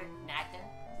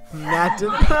 Nathan.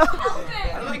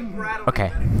 I like Brad. Okay.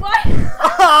 Why?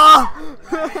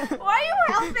 Why are you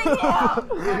helping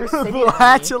him?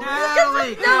 Actually.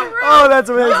 Natalie! Oh, that's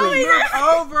amazing. Move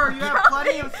over! You have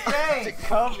plenty of space!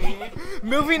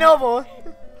 Moving over.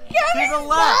 To the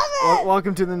left!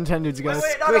 Welcome to the NintenDudes, guys.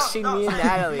 Wait, no, Squishing no, me and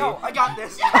Natalie. No, I got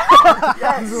this.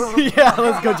 Yeah,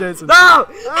 let's go, Jason. No!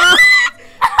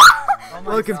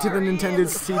 Welcome to the NintenDudes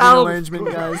seating Help. arrangement,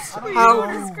 guys.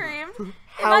 You screamed.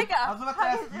 I was about to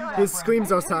ask you that. His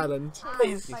screams are silent.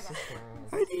 Please.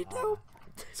 I need help.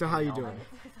 So how you doing?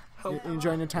 You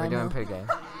enjoying your We're time doing now? pretty good.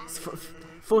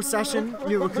 Full session,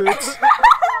 new recruits.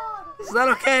 Is that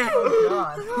okay? Why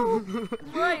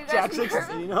are you guys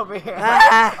sitting over here.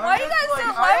 Why are you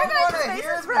guys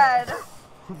faces red?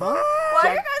 Why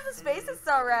are you guys' faces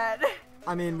so red?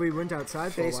 I mean, we went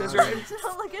outside for a Faces while. are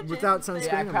Don't look at Without Jason's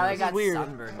sunscreen. face. Probably got weird.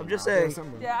 sunburned. I'm just Yeah, saying.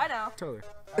 sunburn. Yeah, I know. Totally.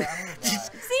 See,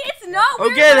 it's not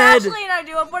weird Okay, when then. Ashley and I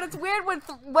do it, but it's weird when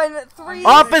three.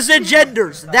 Opposite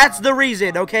genders. That's the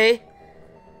reason, okay?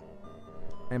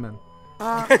 Amen.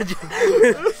 Amen.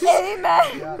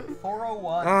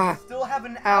 401. Ah. We still have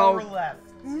an Ow. hour left.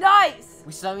 Nice.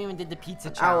 We still haven't even did the pizza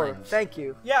Hour. challenge. Thank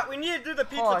you. Yeah, we need to do the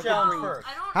pizza Oh, I can challenge breathe. first.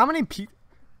 How many people?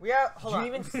 We have. Hold Did on.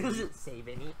 you even save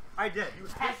any? I did.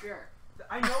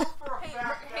 I know for a Hey,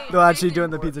 fact. hey, They're actually Nathan, doing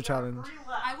the pizza challenge. 3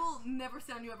 left. I will never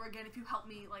sit on you ever again if you help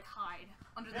me like hide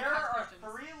under the There couch are cushions.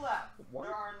 3 left. There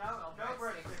are no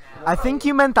breaks. I think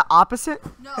you meant the opposite.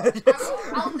 No,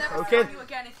 I'll never Okay. sit on you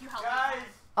again if you help me. Guys,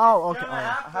 Oh, okay. gonna Oh.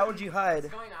 happen. How would you hide?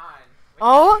 What's going on?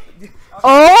 Oh?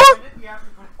 Oh? We have to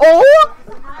put Oh?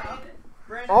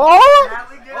 Brandon, Oh?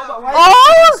 Natalie, get up.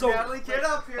 Oh? Natalie, get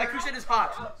up here. That cushion is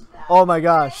hot. Oh my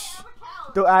gosh.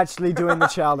 They're actually doing the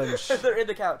challenge. They're in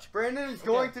the couch. Brandon is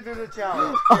going to do the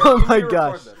challenge. Oh Here, my you record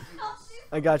gosh. this.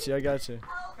 I got you.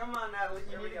 Come on, Natalie,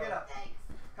 you need to get up.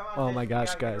 Come on, Oh Jason, my you gosh,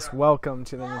 gotta get guys. up. Welcome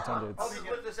to the I'll NintenDudes. just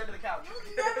put this into the couch.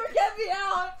 Never get me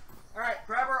out. All right,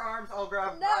 grab our arms. I'll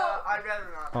grab. No. I'd rather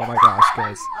not. Oh my gosh,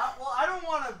 guys. Well, I don't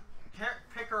want to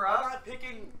pick her I'm up. not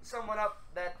picking someone up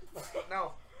that.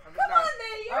 No. I'm just Come not. on,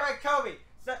 Nate. All right, Kobe.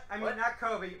 I mean, What? not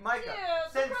Kobe. Micah. Yeah,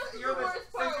 since suppress you're the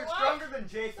worst part. since you're Why? stronger than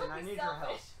Jason, Don't I be need your help.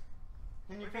 selfish.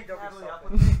 Can you pick Don't be Natalie up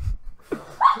selfish. with me?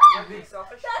 You're being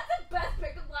selfish? That's the best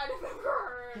pickup line I've ever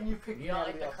heard. Can you pick You don't like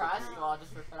Natalie the up crust? with me? Well, I'll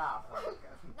just rip it off.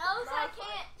 No, I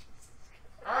can't.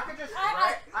 I could just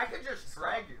I- I could just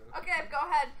drag you. Okay, go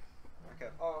ahead.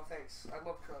 Okay. Oh, thanks. I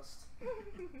love crust.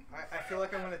 I feel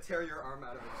like I'm gonna tear your arm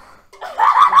out of it.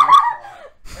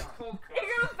 cold Are you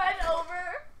gonna bend over?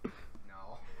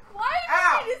 No. Why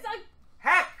Ow! are you so...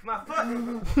 Heck, my foot!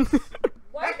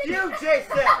 Why Heck are you,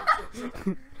 Jason!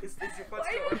 Is your foot Why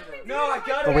still did under you there? No, I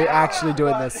got it. Are we out, actually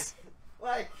doing but, this?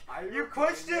 Like, you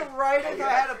pushed it right as I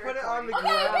had to put it on the Okay,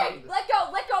 ground. okay, let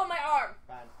go of my arm.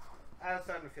 Fine. I was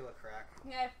starting to feel a crack.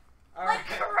 Yeah. Alright. Like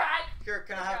crack. Here,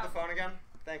 can I have the phone again?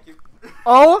 Thank you.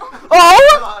 Oh!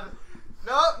 Oh!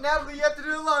 No, Natalie, you have to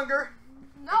do it longer.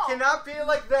 No. It cannot be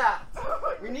like that.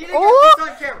 We need to get Oh! this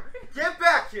on camera. Get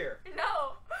back here.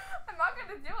 No. I'm not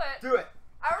gonna do it. Do it.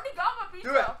 I already got my pizza.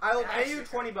 Do it. I will pay you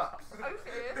 $20. Are you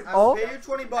serious? I will Oh. pay you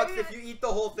 $20 if you eat the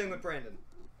whole thing with Brandon.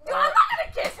 Dude, I'm not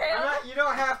gonna kiss him. You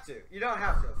don't have to. You don't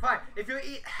have to. Fine. If you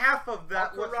eat half of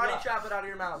that, what's Karate left? chop it out of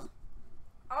your mouth.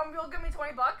 You'll give me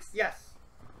 $20. Yes.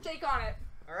 Shake on it.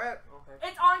 All right.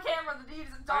 It's on camera. The deed is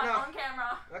done know. on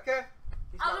camera. Okay.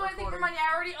 He's I'll not do anything for recording. money.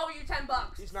 I already owe you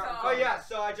 $10. He's not so. Oh yeah.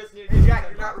 So I just need. Hey Jack,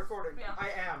 you're not recording. Yeah. I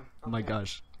am. Oh my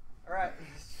gosh. All right.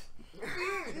 No,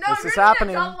 This you're is gonna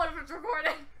happening. get double if it's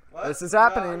recording. What? This is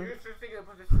happening. No, you're just gonna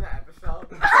put this in the episode.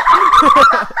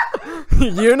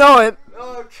 You know it.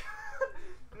 Oh.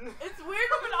 It's weird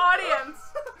with an audience.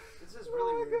 This is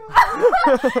really weird.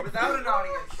 Without an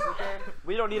audience, okay?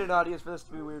 We don't need an audience for this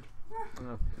to be weird.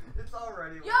 It's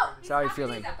already. Yo, weird. So how are you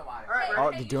feeling? Alright,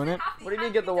 Oh, they're doing it? What do you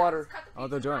mean get the water? Oh,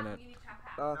 they're doing it.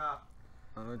 Uh,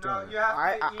 Oh, they're No, doing you it.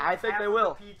 have to I eat think half they of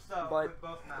will, the pizza but with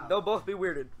both mouths. they'll both be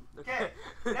weirded. Okay.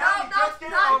 No, Now just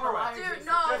get it over with. Dude,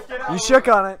 no. Just get it You over shook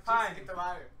with. on it. Fine.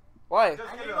 Why?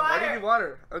 Just get it Why do you over. need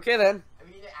water? Okay then.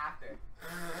 We need it after.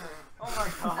 Oh my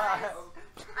god.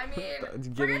 I mean,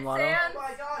 Getting forget water. sand.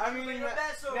 I mean,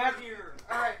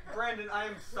 alright, Brandon, I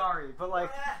am sorry, but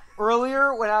like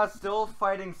earlier when I was still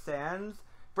fighting Sans,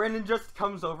 Brandon just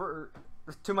comes over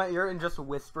to my ear and just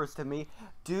whispers to me,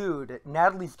 "Dude,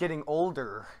 Natalie's getting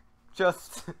older."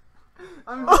 Just,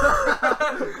 I'm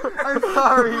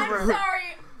sorry, bro. I'm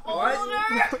sorry. Older.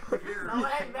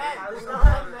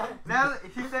 Natalie,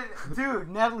 he said, "Dude,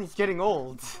 Natalie's getting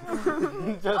old." Just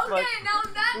Okay, like, now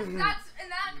that's in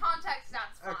that context,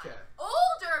 that's fine. Okay.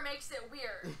 Older makes it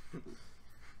weird.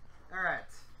 alright,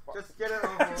 just get it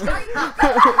over with.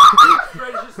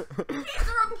 He's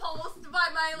repulsed by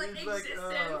my like He's like,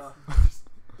 existence.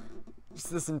 Just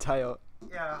this entire.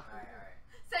 yeah.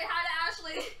 Say hi to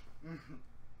Ashley.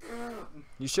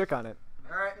 You shook on it.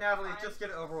 Alright, Natalie, just get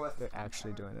it over with. They're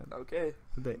actually doing it. Okay.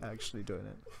 They're actually doing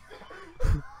it.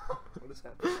 What is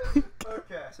happening?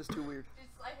 Okay. This is too weird.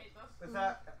 I hate this.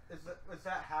 Was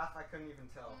that half? I couldn't even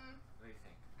tell. What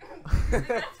do you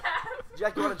think?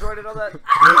 Jack, you want to join in on that?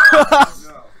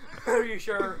 No. Are you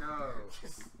sure? No.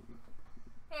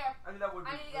 Here, I think that would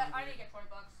be. I need to get $20.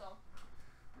 So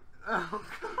Oh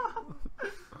god.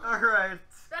 Alright.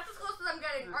 that's as close as I'm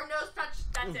getting. Our nose touch.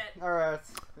 That's it. Alright.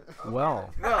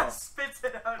 Well. Well, Spits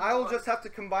it out. I will just have to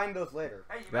combine those later.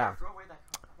 Hey, you Yeah. better throw away that.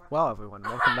 Well, everyone,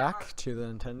 welcome back to the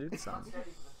NintenDudes.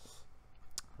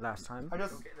 Last time. I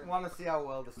just want to see how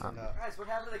well this turned out. Guys, what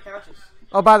happened to the couches?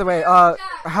 Oh, by the way, how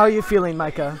are you feeling,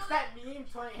 Micah? That meme, $20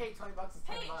 is $10.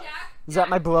 Hey, Jack. Is that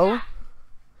my blow? Jack.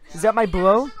 Is that my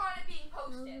blow? Shook on it being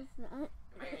posted. So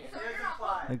you're not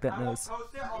Like that I will nose.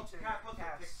 post it. Can I post a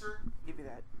picture? Give me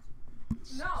that.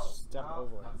 No. Step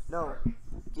over it. No.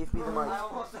 Give me the mic.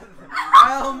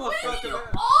 I almost Wait, said you it.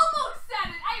 almost said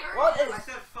it. I heard What it. is- I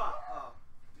said fuck. Oh.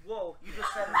 Whoa, you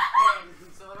just said it.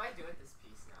 So what do I do with this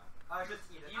piece now? I just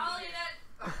eat it. I'll eat it.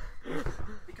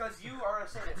 Because you are a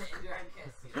sadist. Indirect kiss.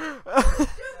 Dude,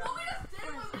 what we just did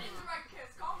was an indirect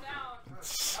kiss. Calm down. No,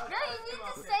 you need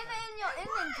to save it in your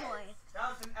inventory.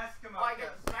 That was an Eskimo Oh, kiss.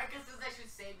 Micah says I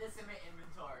should save this in my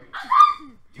inventory.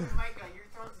 Dude, Micah, you're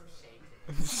throwing some shade today.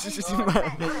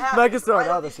 Micah's throwing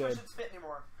Why all don't the these shade. cushions fit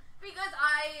anymore? Because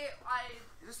I.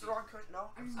 Is this the wrong cushion?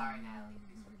 No. I'm sorry, Natalie.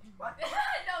 Please forgive me. What? No,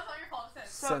 it's not your fault. Sis.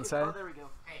 Sensei. Oh, there we go.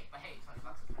 Hey, but hey, $20 is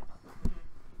 $20.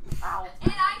 Ow.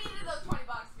 And I needed those $20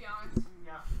 to be honest.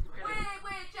 Yeah.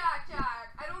 Wait, Jack.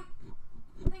 I don't.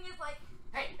 The thing is, like.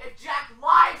 Hey, if Jack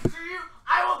lies to you,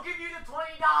 I will give you the $20.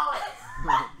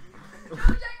 No,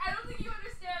 Jack, I don't think you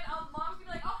understand. Mom's gonna be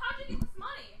like, oh, how'd you get this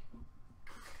money?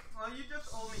 Well, you just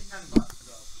owe me $10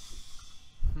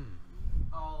 though.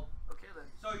 Oh. Okay then.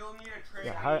 So you'll need a trade.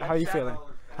 Yeah, how are you feeling?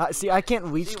 See, I can't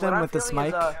reach See, what them I'm with this feeling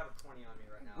mic. is, I have a 20 on me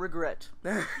right now. regret.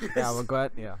 Yeah, we're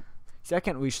glad. Yeah. See, I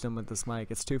can't reach them with this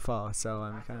mic. It's too far, so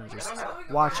I'm kind of just Oh,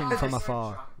 watching from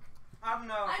afar.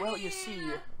 No. Well, you see,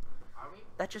 Are we?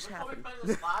 that just We're happened. putting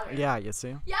the slaughter. Yeah, you see.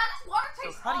 Yeah, this water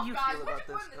tastes how do off, you guys. feel What'd about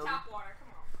you put this, in the Ellie? tap water?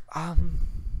 Come on.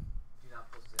 Do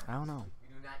not post it. I don't know.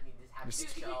 You do not need this happy Dude,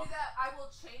 if you show. do that, I will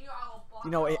chain you. I will block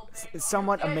You know, your it's whole big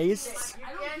somewhat arm. amazed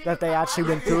I don't give that they a actually fuck.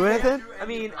 went through with it. I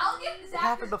mean, I'll get Zach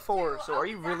happened to- before, so I'll are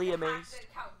you get Zach really to hack amazed? the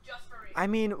account just I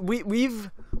mean,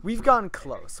 we've gone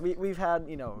close. We've had,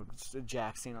 you know,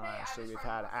 Jackson on Ashley. We've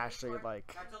had Ashley like.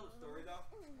 Can I tell the story though?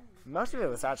 Most of it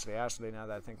was actually Ashley. Now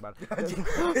that I think about it.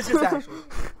 It's just Ashley.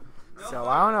 So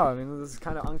I don't know. I mean, this is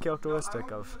kind of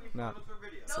uncharacteristic of not.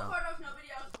 So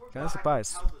kind of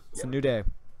surprised. It's a new day.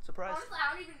 Surprise. Honestly,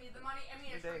 I don't even need the money. I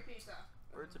mean, it's free pizza.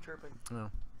 Birds are chirping. No.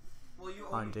 Well, you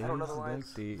On days don't know the like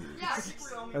lines. these. Yeah.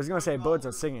 I was gonna say birds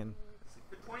are singing.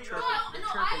 No,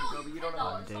 I Toby, you don't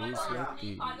know. $10 Days $5 like for me,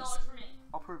 these. $5 for me.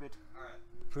 I'll prove it.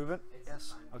 Prove it.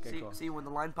 Yes. Okay, See, cool. see when the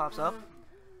line pops up,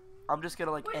 I'm just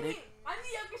gonna like edit. I'm the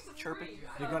youngest of Chirping. three.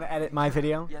 You're gonna edit my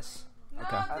video. Yes.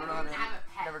 Okay. I don't know how to edit.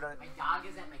 Never done it. My dog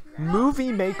is at my grandma's.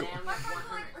 Movie Maker. My brother's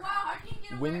like, wow, how can you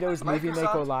get away Windows with Movie Maker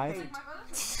Microsoft Live. Paint. My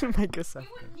brother's Microsoft.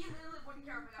 he literally wouldn't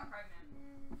care if I got pregnant.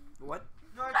 What?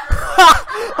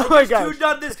 Oh my gosh. Tuned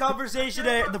on this conversation,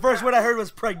 and the first word I heard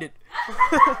was pregnant.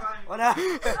 What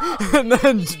happened? And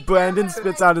then Brandon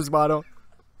spits out his bottle.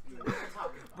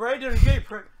 Brandon is gay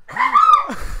prick.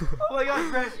 Oh my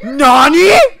god, Brandon. Nani?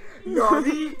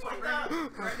 Nani?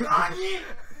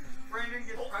 Brandon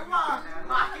gets pregnant.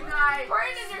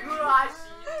 Brandon, you're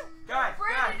Guys,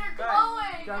 Brandon, you're guys.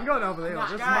 glowing. I'm going over there.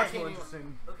 This is much more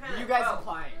interesting. interesting. You guys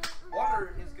applying.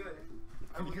 Water is good.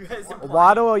 You guys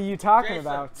What are you talking Jason,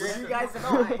 about? Jason. You guys No,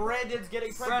 applying. Brandon's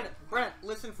getting pregnant. Brent,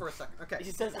 listen for a second. Okay.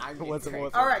 He says I'm What's it getting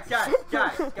worth? All right, guys.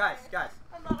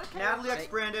 I'm not okay. Natalie X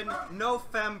Brandon, no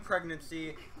femme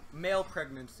pregnancy, male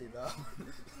pregnancy though.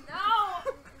 No.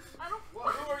 I don't. Who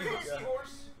are you, a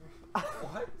seahorse?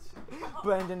 What?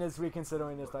 Brandon is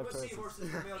reconsidering his life choices.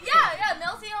 Yeah,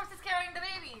 male seahorse is carrying the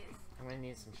babies. I'm gonna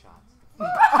need some shots.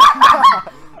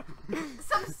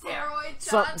 Some steroid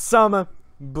Some shots.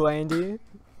 Blandy.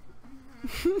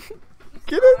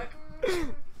 Get it? This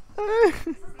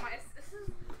is my.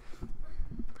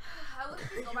 I look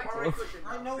at go back to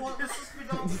I know what this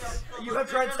is. You have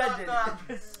transcended.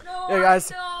 No, Yeah, guys.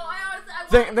 No, I honestly,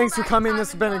 I wanna go Thanks for back in coming. time This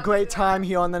has and been a not great do time that.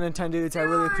 here on the NintenDudes. I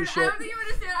really Dude, appreciate I it. don't think you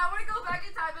understand. I want to go back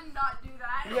in time and not do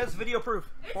that. He has video proof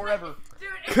It's forever. Like, dude,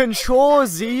 it's Control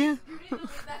Z. You need to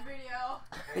delete that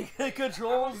video.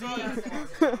 Control Z,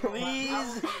 please.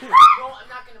 I'm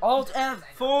not gonna. Alt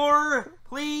F4,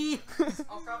 please.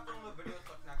 I'll craft one of the videos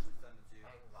so I can actually send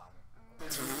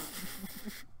it to you.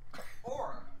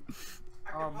 Or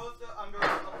I can post it under the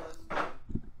list.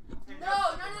 No.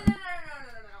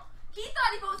 He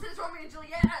thought he posted his Romeo and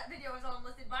Juliet video was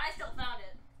unlisted, but I still found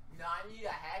it. Nani the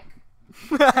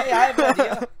heck? Hey, I have an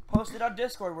idea. Post it on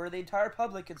Discord where the entire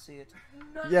public can see it.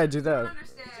 Yeah, do I that. don't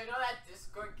understand. Did you know that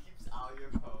Discord keeps all your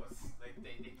posts? Like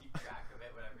they keep track of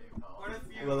it, whatever you post. What if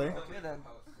you Really? delete Okay, the then.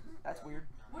 post? That's weird.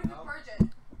 What if you purge it?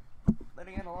 Then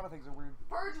again, a lot of things are weird.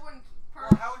 Purge wouldn't Well,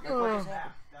 purge. how would you Oh. purge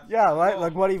that? That's Yeah, the right. goal.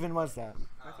 Like, what even was that?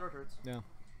 My throat hurts. So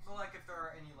like if there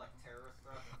are any like terrorist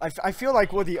stuff. I feel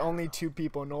like we're the only two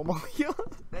people normal here.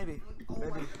 Maybe.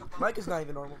 Maybe. Mike is not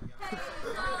even normal.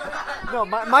 No,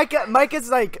 Mike is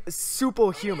like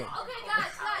superhuman. Okay, guys.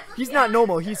 He's not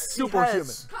normal. He's superhuman.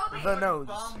 has Kobe. the nose.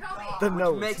 The Which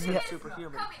nose. makes him Yeah.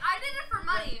 superhuman. Kobe, I did it for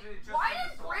money. Why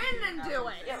did Brandon do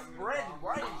it? Yeah, Brandon,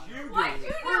 why did you do Why it?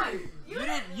 did you do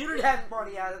it? You didn't have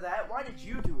money out of that. Why did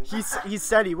you do it? He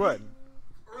said he would.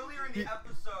 Earlier in the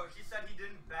episode, he said he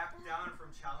didn't back down from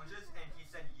challenges, and he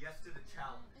said yes to the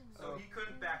challenge. So he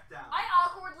couldn't back down. I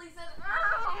awkwardly said,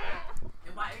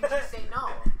 And why didn't you say no?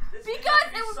 because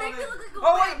it would make me look like a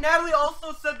Oh wait, wimp. Natalie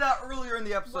also said that earlier in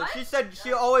the episode. What? She said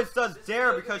she always does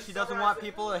dare because she doesn't want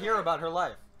people to hear about her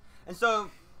life. And so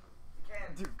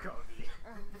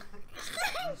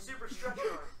Super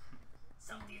structure.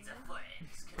 Something's afoot in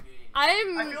this community.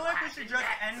 I feel like we should just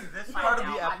end this part of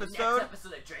the On the episode. next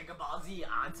episode of Dragon Ball Z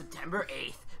on September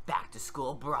 8th, Back to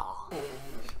School Brawl.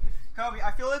 Kobe,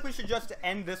 I feel like we should just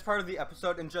end this part of the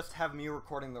episode and just have me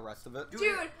recording the rest of it.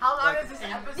 Dude, How long Like, is this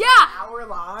episode? Yeah. An hour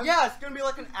long? Yeah, it's gonna be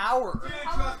like an hour.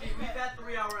 Trust me, we've had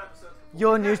 3-hour episodes.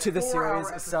 You're new to the 4-hour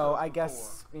series, so episode I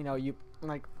guess you know you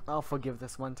like. I'll forgive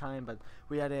this one time, but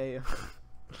we had a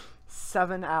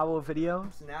 7-hour video.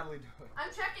 What's Natalie doing? I'm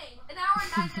checking. An hour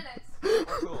and 9 minutes. Oh,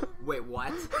 cool. Wait,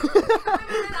 what? It's only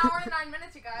been an hour and 9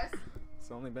 minutes, you guys. It's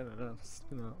only been a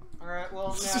Alright,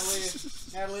 well,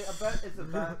 Natalie, a bet is a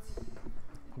bet.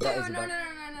 That is Dude, about-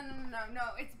 no.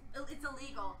 It's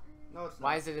illegal. No, it's not.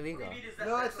 Why is it illegal?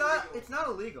 No, it's not. It's not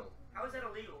illegal. How is that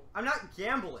illegal? I'm not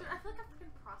gambling. Dude, I feel like a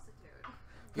freaking prostitute.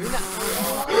 You're not.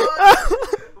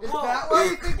 Is that why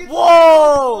you think it's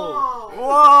Whoa!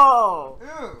 Whoa!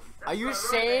 Ew. Are you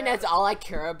saying that's all I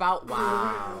care about?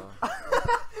 Wow.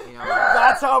 You know,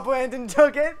 That's how Brandon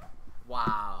took it.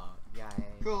 wow. Yeah.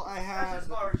 Cool, I have. That's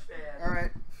large fan.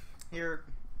 Alright. Here.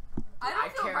 I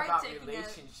don't feel care right about taking it.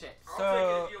 relationships.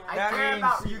 So I that care means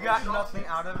about you got nothing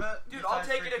out of it. Dude, I'll besides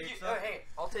take free it if you. pizza? Hey,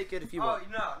 I'll take it if you Oh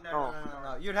want.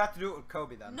 no. You'd have to do it with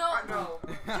Kobe then. No, No.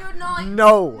 dude, no, like,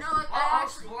 No. no, like, I I'll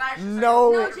actually, splash the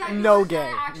No, Jack, you no said gay,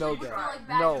 I actually no would gay. feel like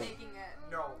bad No. taking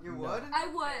it. No. You would? I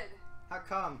would. How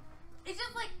come? It's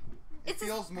just like, It it's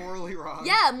feels morally wrong.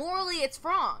 yeah, morally it's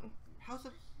wrong How's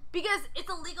it? because it's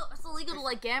illegal. It's illegal to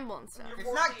like gamble and stuff.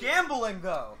 It's not gambling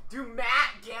though. Dude, Matt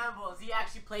gambles. He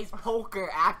actually plays poker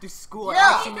after school. Yeah.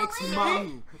 And actually makes He's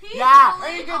money. He's Yeah.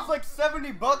 And he gets like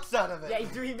 $70 out of it. Yeah,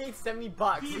 dude, he made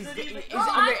 $70. He's No,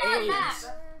 underage. I'm not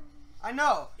Matt. I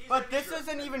know, but this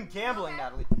isn't even gambling,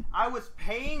 Natalie. I was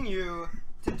paying you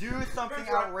to do something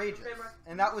outrageous,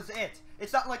 and that was it.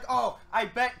 It's not like, oh, I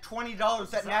bet $20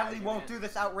 that Natalie won't do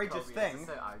this outrageous thing. Is this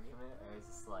an argument, or is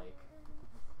this like...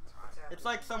 It's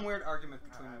like some weird argument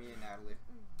between me and Natalie.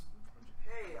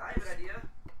 Hey, I have an idea.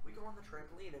 We go on the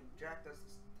trampoline and Jack does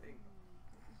this thing.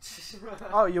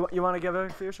 Oh, you want to give it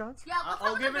a few shots? Yeah, let's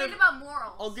I'll have a give it debate a- about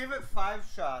morals. I'll give it 5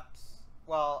 shots,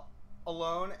 well,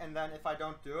 alone, and then if I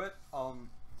don't do it,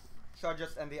 should I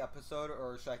just end the episode,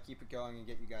 or should I keep it going and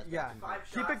get you guys Yeah. back in? 5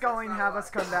 Keep shots, it going, that's not have a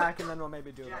us lot. come back, and then we'll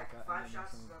maybe do Jack, like a... 5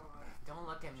 shots is not a lot. Don't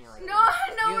look at me like No,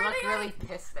 that. no, You we're look gonna really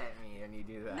pissed at me when you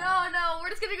do that. No, we're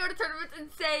just gonna go to tournaments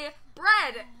and say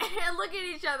bread and look at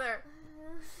each other.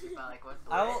 But like, what's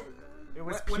the I will- It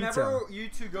was Whenever pizza. you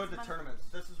two go to tournaments,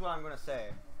 this is what I'm gonna say: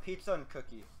 pizza and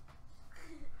cookie.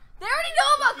 They already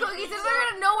know about cookies, and they're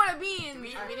gonna know what it means.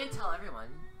 We didn't tell everyone.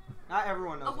 Not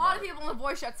everyone knows. A lot about of it. people in the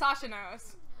voice chat, Sasha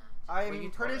knows. Well, I'm you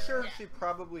pretty told her. sure Yeah. she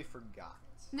probably forgot.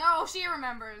 No, she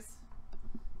remembers.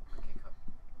 Okay, cool.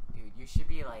 Dude, you should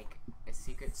be like a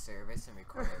secret service and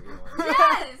record everyone.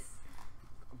 Yes.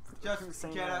 Just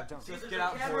saying get that, out, don't. just There's get a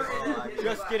out camera voice, in the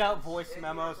just back. get out voice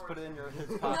memos, put it in your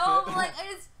his pocket. No, like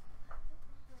it's.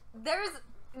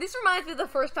 This reminds me of the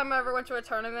first time I ever went to a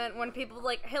tournament when people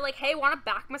like, hey, want a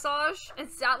back massage? And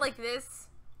sat like this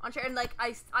on chair, and like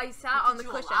I sat on the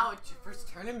cushion. Allow at your first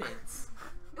tournaments.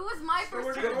 It was my first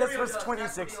Th- tournament. This was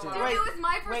 2016. Dude, it was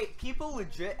my first. Wait, people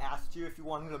legit asked you if you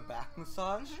wanted a back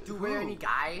massage? Dude, were there any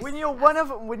guys? When you're one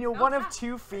of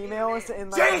 2 females in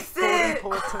like Jason! a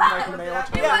 40-person like male It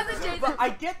tournament. wasn't Jason. But I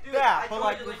get that, but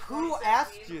like, who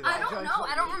asked you I that? don't know.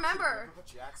 I don't remember.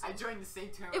 I joined the same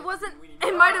tournament. It wasn't. We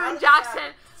It might have been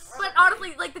Jackson. But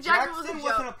honestly, like the Jackson was a Jackson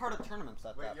wasn't a joke. part of tournaments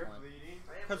at that point.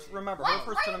 Because remember, Why- her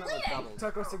first why are you tournament was bleeding?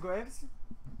 doubles. Tacos and Graves?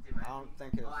 I don't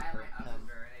think it was her. him.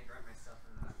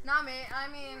 Not me. I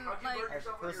mean, How'd you like. burn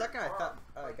yourself For a with your second, I thought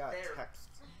I Right got there. text,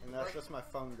 and that's just my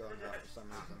phone going off for some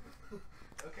reason.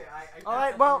 Okay, I All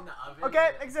right, well,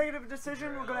 okay, executive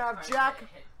decision. We're gonna have Jack.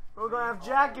 We're gonna have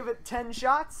Jack give it 10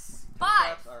 shots. 5.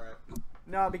 That's all right.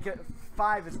 No, because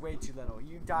 5 is way too little.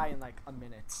 You die in like a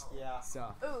minute. Yeah.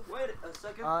 So, Ooh. Wait a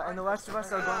second. and the rest of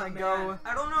us are gonna go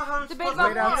I don't know how I'm Debate supposed to about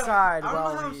wait beat him. outside I don't know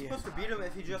how while I'm he. supposed to beat him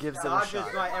if he just gives it a dodges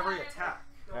shot. my every attack.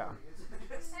 Yeah.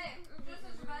 Hey, just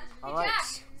as revenge. Hey, All right.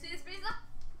 Jack. See this pizza?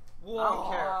 I don't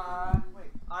care.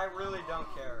 I really don't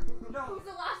care. Who's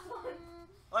the last one?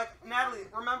 Like, Natalie,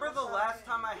 remember the last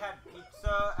time I had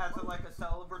pizza as a, like a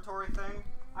celebratory thing?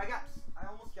 I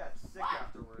almost got sick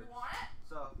afterwards. You want it?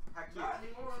 So, heck you.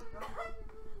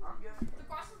 I'm good. The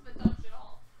cross has been done shit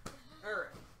all.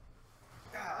 Alright.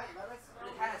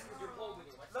 It has because you're holding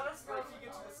it. Let us know if you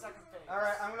get to the second phase.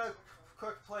 Alright, I'm gonna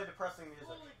quick play depressing music.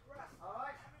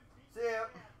 See ya.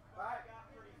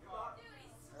 Dude, he's Alright.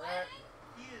 sweating.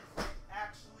 He is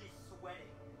actually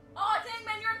sweating. Oh, dang,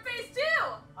 man, you're in phase 2.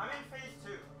 I'm in phase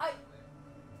 2.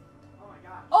 Oh my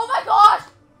god. Oh my gosh.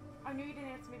 I knew you didn't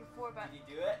answer me before, but. Did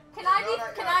you do it? Can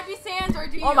I be Sans or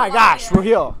do you? Oh my want gosh, me? we're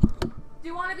here. Do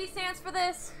you want to be Sans for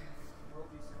this?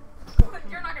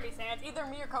 You're not gonna be Sans. Either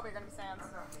me or Kobe are gonna be Sans.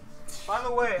 By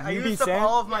the way, I You be used up Sam?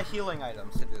 all of my healing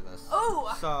items to do this.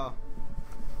 Oh. So.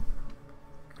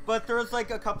 But there was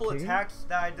like a couple Okay. attacks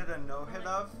that I did a no-hit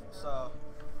of, so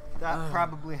that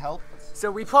probably helped. So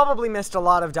we probably missed a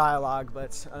lot of dialogue,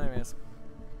 but anyways.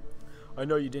 I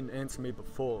know you didn't answer me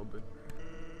before, but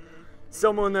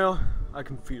somewhere there, I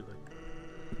can feel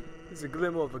it. There's a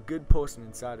glimmer of a good person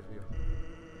inside of you.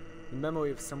 The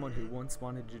memory of someone who once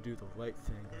wanted to do the right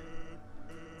thing.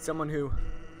 Someone who,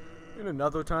 in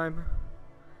another time,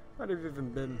 might have even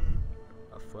been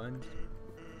a friend.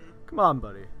 Come on,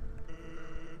 buddy.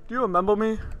 Do you remember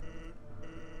me?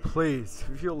 Please,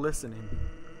 if you're listening,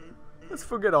 let's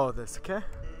forget all this, okay?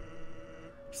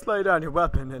 Just lay down your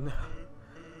weapon and...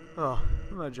 Oh,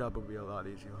 my job will be a lot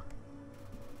easier.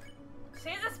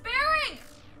 Sans is sparing.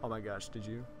 Oh my gosh, did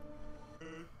you?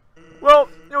 Well,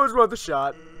 it was worth a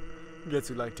shot. Guess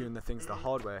you like doing the things the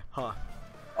hard way, huh?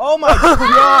 Oh my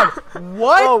god!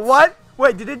 What? Oh, what?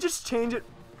 Wait, did it just change it?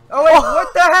 Oh wait,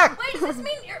 what the heck? Wait, does this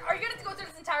mean are you gonna go through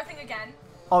this entire thing again?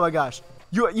 Oh my gosh.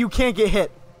 You can't get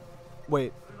hit.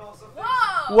 Wait.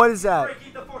 Whoa! What is that?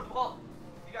 Breaking the fourth wall.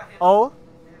 You got hit. Oh?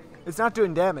 It's not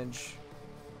doing damage.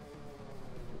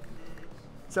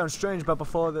 Sounds strange, but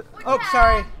before the... Oh,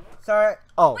 sorry. Sorry.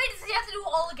 Oh. Wait, does he have to do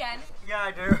all again? Yeah,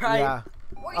 I do. Yeah.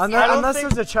 Or is I he- don't Unless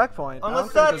think- there's a checkpoint. I don't Unless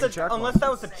think that's there's a checkpoint. unless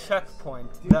that was a checkpoint,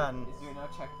 then. Is there no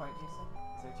checkpoint, Jason?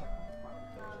 Is there a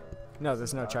checkpoint? No,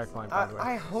 there's no checkpoint, by the way.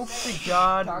 I hope to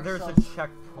God there's a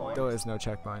checkpoint. There is no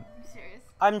checkpoint. Are you serious?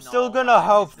 I'm still gonna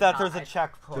hope that there's a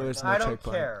checkpoint. There is no I don't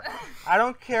checkpoint. care. I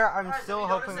don't care. I'm still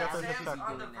hoping that That there's a Sam's on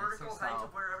checkpoint. the vertical height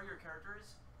of wherever your character is.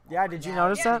 Yeah, did you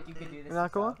notice that? You could do this Isn't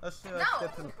that cool? Let's do No. a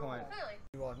skipping point. Clearly.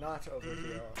 You are not over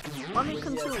here. Let me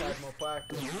consume. more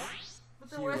practice. But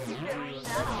then where's he going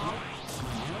now?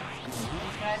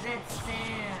 Because it's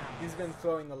Sam. He's been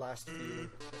throwing the last few.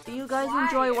 Do you guys Why?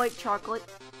 enjoy white chocolate?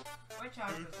 Which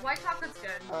chocolate? White chocolate's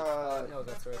good. No,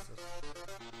 that's racist.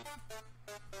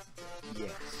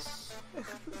 Yes.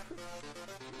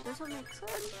 Doesn't make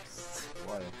sense.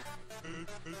 Why?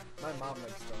 My mom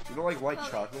likes stuff. You don't like white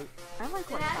chocolate? I like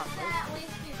white chocolate.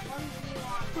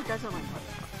 Who doesn't like white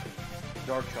chocolate?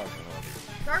 Dark chocolate.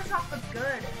 Dark chocolate's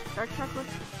good. Dark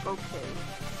chocolate's okay.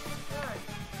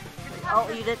 Good.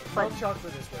 I'll eat it, but Milk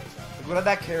chocolate is racist. Like, what did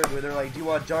that carrot where they're like, do you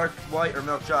want dark, white, or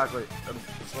milk chocolate?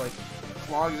 It's like, as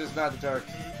long as it's not the dark,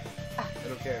 I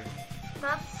don't care.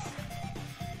 That's...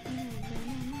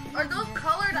 Are those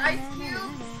colored ice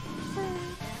cubes?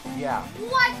 Yeah.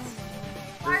 What?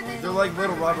 Why are they They're so like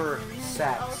little colored? rubber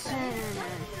sacks. Okay.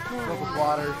 Filled with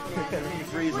water. And then you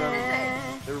freeze What them. is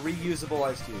it? They're reusable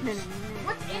ice cubes.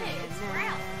 What's in it? It's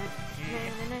brown.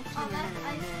 Oh, that's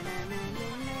ice.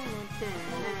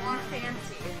 More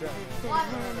fancy. What?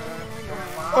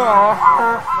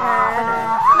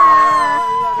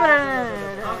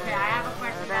 Okay, I have a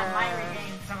question about my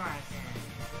remaining summers.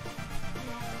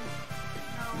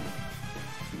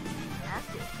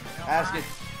 Ask it.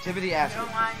 Timothy, ask You don't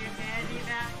it. want your dad to do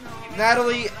that?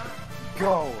 Natalie,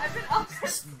 go. I've been up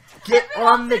since... Get I've been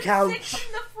on up the since couch. 6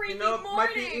 in the freaking You know, it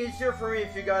might be morning. easier for me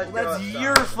if you guys That's go outside.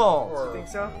 your fault. Or- You think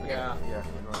so? Yeah. Yeah.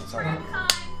 Sorry. Time.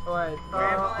 Alright,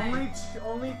 Gambling.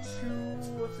 only two,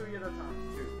 3 at a time.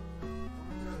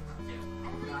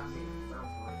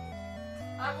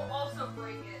 I will also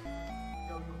break it.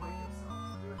 Oh,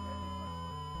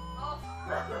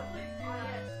 please do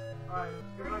that. Alright,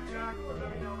 good luck, Jack. Let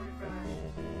me know when you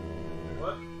finish.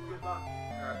 What? Good luck.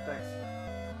 Alright, thanks.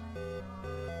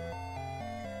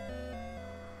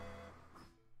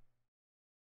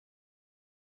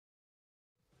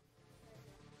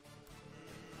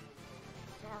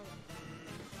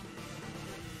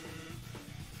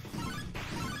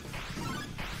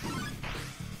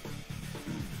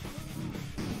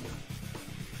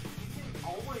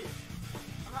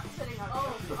 I'm not sitting on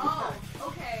Oh,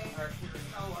 okay.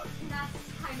 That's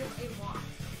kind of a lot.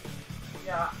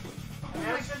 Yeah.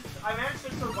 I managed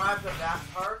to survive the that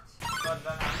part, but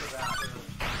then after that, it was...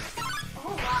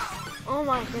 Oh, wow. oh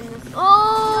my goodness.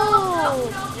 Oh!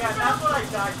 No, Yeah, that's what I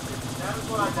died to. That is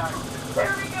what I died to.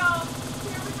 Here we go.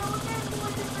 Here we go again.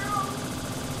 Look at girls.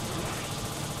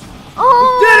 Oh!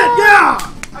 Did it?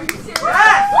 Yeah! Are you serious?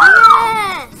 Yes!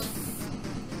 Yes!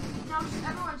 Now,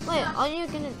 everyone shut Wait, up. are you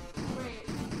gonna... Wait.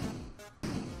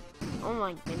 Oh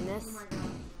my goodness. Oh my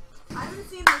god. I haven't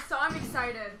seen this, so I'm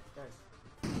excited.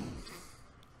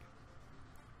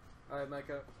 Alright,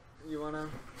 Micah, you wanna?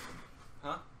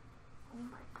 Oh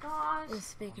my gosh. Just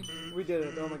speaking. We did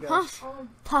it, oh my gosh. Puff. Oh,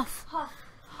 Puff. huff.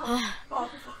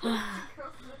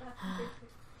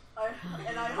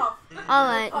 And I huff.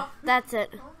 Alright, that's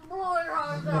it.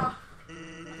 Oh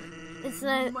It's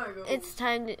my not, God. it's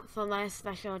time for my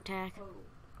special attack.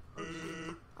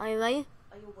 Are you ready?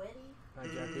 Are you ready?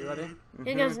 Alright, Jack, you ready?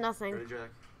 Here goes nothing. Ready, Jack?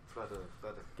 It's about to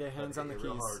Get hands on the hit you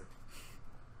real keys. hard.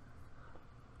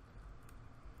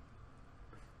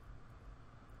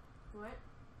 What?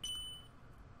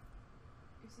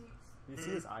 You see? You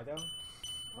see his eye though?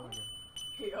 Oh my god.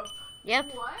 Yep. Yep,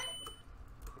 What?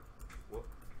 What?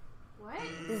 What?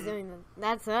 he's doing them.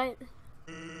 That's right.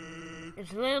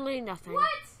 It's literally nothing. What?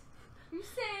 You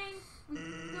saying we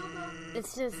still don't?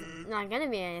 It's just not gonna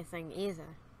be anything either.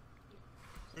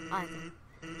 Either.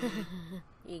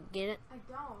 You get it? I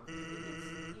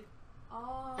don't.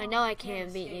 Oh. I know I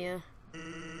can't beat you.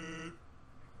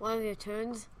 One of your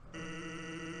turns,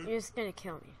 you're just gonna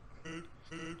kill me.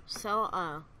 So,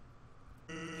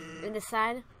 and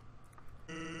decide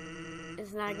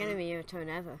it's not gonna be your turn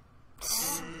ever.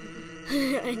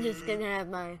 I'm just gonna have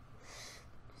my,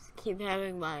 just keep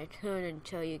having my turn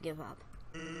until you give up.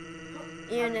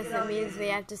 Even if it means we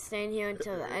have to stand here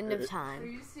until the end of Are time.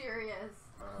 you serious?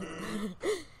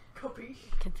 Capiche?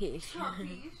 Capiche. Capiche? Are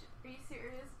you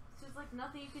serious? It's just like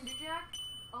nothing you can do, Jack?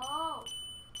 Oh.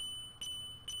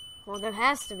 Well, there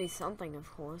has to be something, of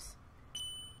course.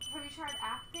 Have you tried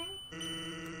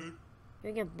acting?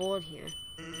 You get bored here.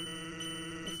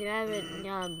 If you haven't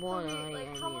gotten bored already,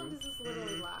 Like, how long does this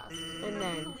literally last? And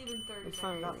then leave in 30 we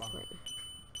finally Not long. quit.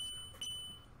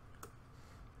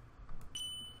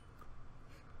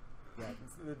 Yeah,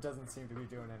 it doesn't seem to be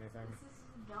doing anything. This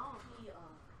is dumb.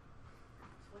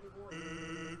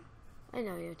 I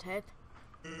know your type.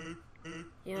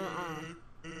 You're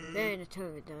very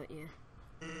determined, don't you?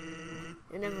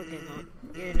 You never give up.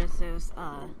 You just there's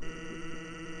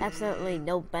absolutely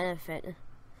no benefit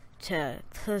to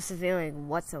persevering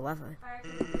whatsoever. I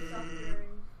actually stop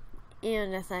hearing.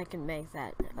 Even if I can make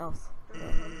that else.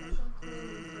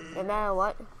 No matter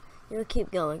what, you'll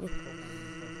keep going.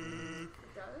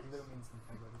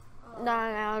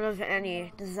 Not out of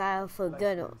any desire for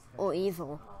good or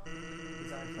evil,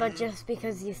 but just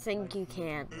because you think you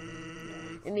can.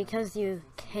 And because you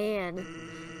can,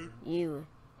 you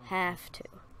have to.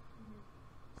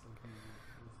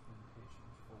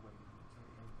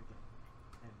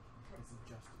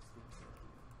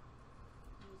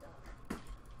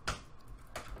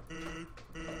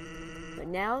 But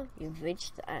now you've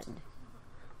reached the end.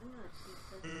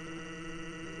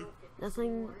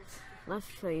 Nothing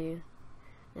left for you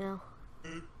now.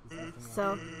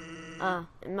 So,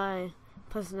 in my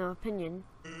personal opinion,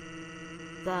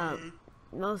 the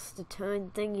most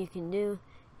deterrent thing you can do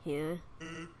here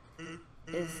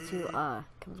is to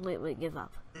completely give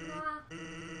up.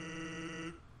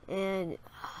 And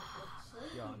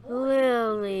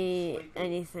literally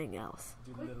anything else.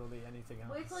 Do literally anything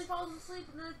else. Wait till he falls asleep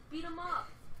and then beat him up.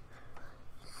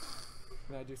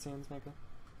 Can I do Sans Maker?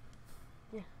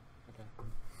 Yeah. Okay.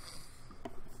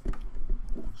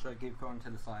 Should I keep going to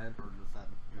the side, or does that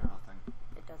do nothing?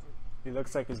 It doesn't. He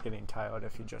looks like he's getting tired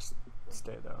if you just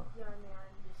stay there. Yeah, man.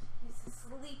 He's a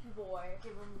sleepy boy.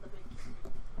 Give him the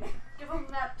big. Give him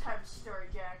nap time story,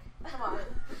 Jack. Come on.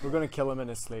 We're gonna kill him in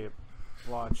his sleep.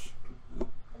 Watch.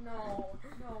 No,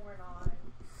 we're not.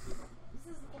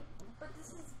 This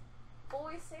is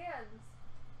Boy Sans.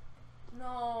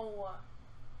 No.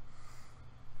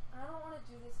 I don't want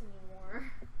to do this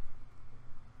anymore.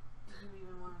 Did you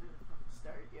even want to do it from the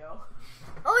start, yo?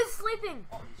 Oh, he's sleeping!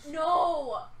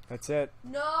 No! That's it.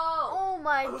 No! Oh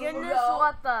my goodness, no.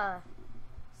 what the?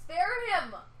 Spare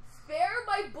him! Spare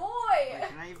my boy! Wait,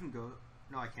 can I even go?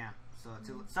 No, I can't. So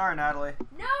sorry, Natalie.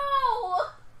 No!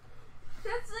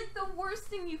 That's like the worst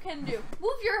thing you can do.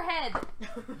 Move your head.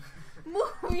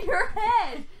 Move your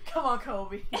head. Come on,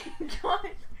 Kobe. God.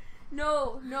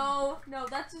 No,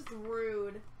 that's just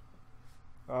rude.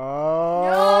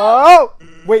 Oh!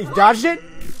 Wait, he dodged it?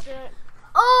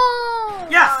 Oh!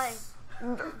 Yes!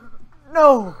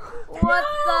 No! What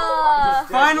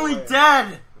the? Finally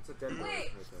dead!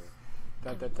 Wait.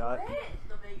 Dot.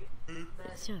 The big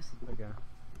It's just. Okay.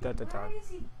 Dot. Why is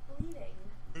he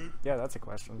bleeding? Yeah, that's a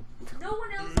question. No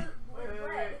one else is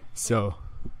red. So.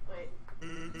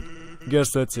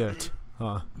 Guess that's it,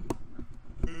 huh?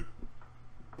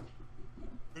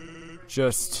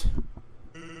 Just.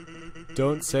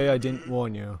 Don't say I didn't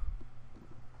warn you.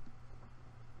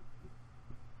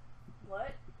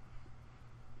 What?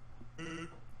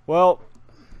 Well,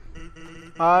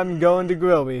 I'm going to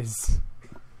Grillby's.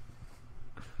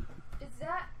 Is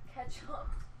that ketchup?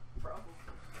 Bro.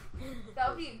 That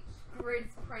would be the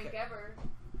greatest prank ever.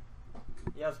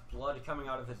 He has blood coming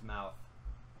out of his mouth.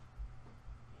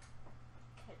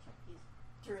 Ketchup.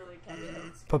 He's truly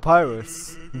ketchup.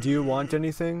 Papyrus, do you want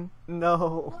anything?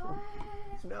 No. What?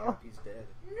 No. He's dead.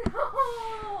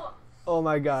 No! Oh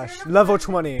my gosh. enough Level time?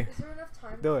 20. Is there enough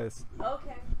time? There is.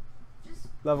 Okay. Just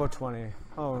Level 20.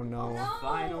 Oh no. no.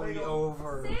 Finally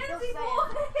over. Fancy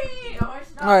boy!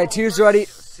 Alright, who's ready?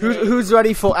 Who's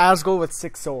ready for Asgore with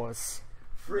 6 swords?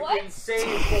 Freaking What?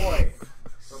 save, boy.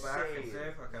 Go back and save.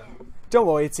 Okay. Don't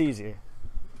worry, it's easy.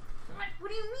 What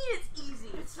do you mean it's easy?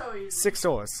 It's so easy. 6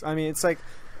 swords. I mean, it's like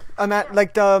I'm at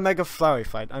like the Mega Flurry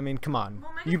fight. I mean, come on.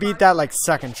 Well, Mega You beat Flurry- that like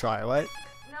second try, right?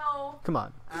 No. Come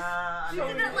on. I Dude,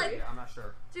 mean, that, like- I'm not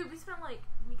sure. Dude, we spent like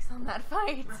weeks on that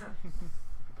fight.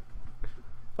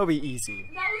 It'll be easy.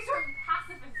 That was from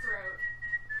pacifist route.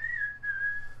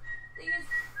 Thing is,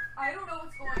 I don't know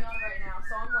what's going on right now,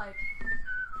 so I'm like,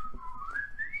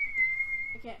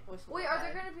 I can't whistle. Wait, are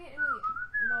there gonna be any?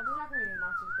 No, there's not gonna be any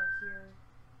monsters back here.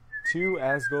 To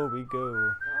Asgore we go.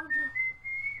 Oh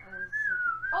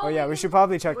no. Oh yeah, we can- should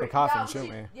probably check the wait, coffin, yeah,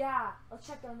 shouldn't we? Yeah, let's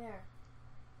check down there.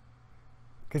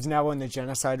 Because now we're in the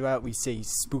genocide route, we say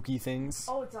spooky things.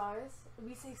 Oh, it does.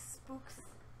 We say spooks.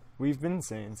 We've been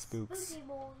saying spooks.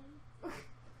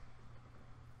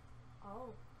 Oh.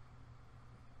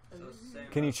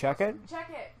 Can you check it?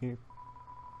 Check it.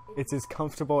 It's as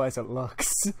comfortable as it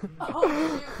looks.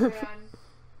 Oh, dude, man.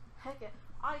 Heck it.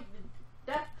 I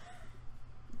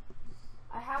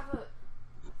have a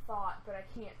thought, but I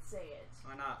can't say it.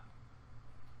 Why not?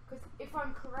 Because if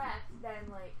I'm correct, then,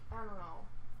 like, I don't know.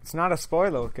 It's not a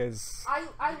spoiler, because... I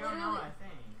literally...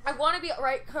 I want to be,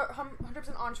 right,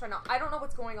 100% honest right now. I don't know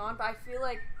what's going on, but I feel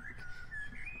like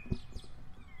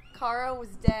Kara was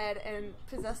dead and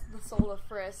possessed the soul of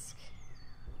Frisk.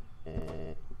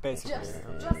 Basically.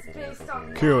 Just based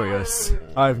on Curious.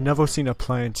 that. I've never seen a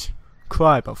plant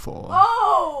cry before.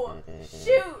 Oh!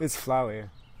 Shoot! It's Flowey.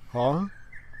 Huh?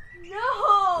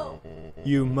 No!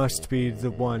 You must be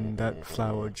the one that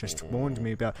Flower just warned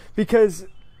me about. Because,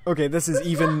 okay, this is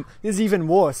even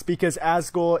worse, because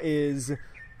Asgore is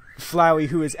Flowey,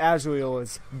 who is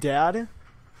Azrael's dad.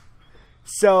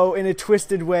 So, in a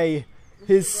twisted way,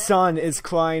 his son is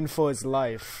crying for his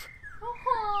life.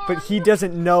 But he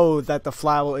doesn't know that the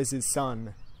flower is his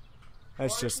son.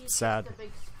 That's just sad.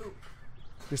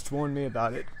 Just warn me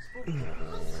about it.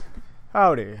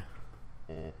 Howdy.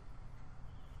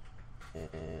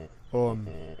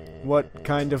 What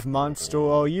kind of monster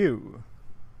are you?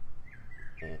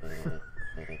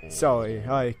 Sorry,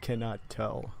 I cannot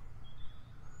tell.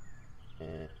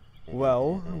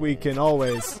 Well, we can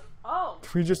always...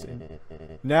 We just...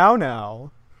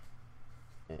 Now.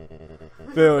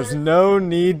 There is no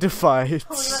need to fight.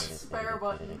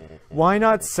 Why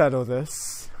not settle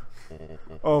this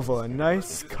over a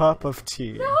nice cup of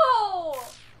tea? No!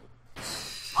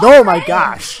 Oh my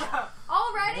gosh!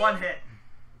 Already? One hit.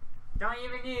 Don't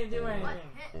even need to do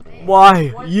anything.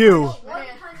 Why you?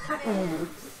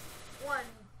 One.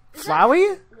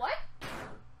 Flowey? What?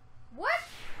 What?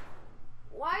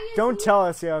 Why is Don't he... tell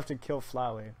us you have to kill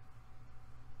Flowey.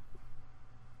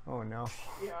 Oh no.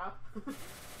 Yeah.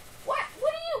 What?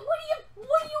 What are you?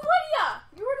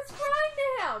 You were just crying to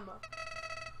him.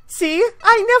 See?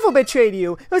 I never betrayed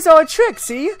you. It was all a trick,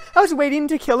 see? I was waiting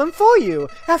to kill him for you.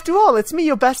 After all, it's me,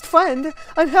 your best friend.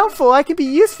 I'm helpful. I can be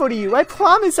useful to you. I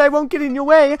promise I won't get in your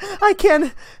way. I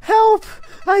can help.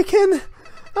 I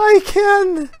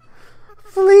can.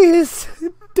 Please,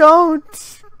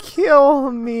 don't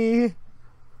kill me.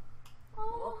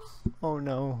 Oh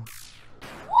no.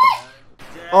 What?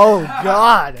 Oh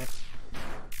god.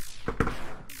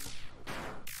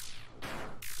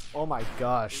 Oh my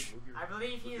gosh. I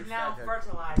believe he is now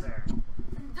fertilizer.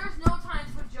 There's no time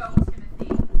for Joe,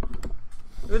 Timothy.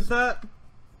 Who's that?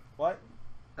 What?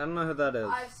 I don't know who that is.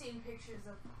 I've seen pictures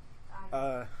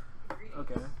of...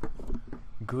 Okay.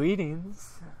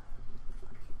 Greetings.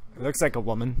 It looks like a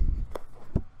woman.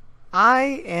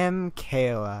 I am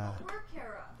Kara. We're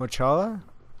Kara. Or Chara?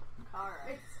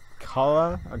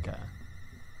 Kara? Okay.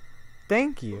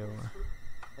 Thank you.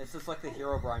 It's just like the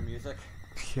Herobrine music.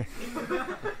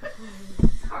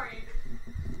 Sorry.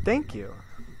 Thank you.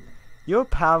 Your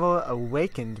power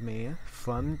awakened me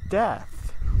from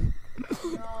death.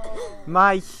 No.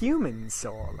 My human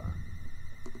soul.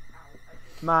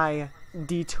 My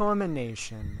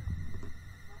determination.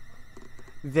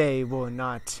 They were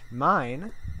not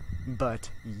mine,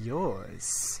 but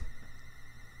yours.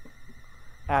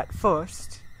 At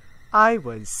first, I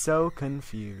was so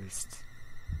confused.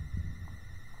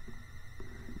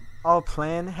 Our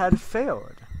plan had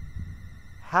failed,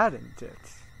 hadn't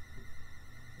it?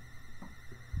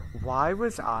 Why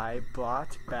was I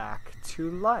brought back to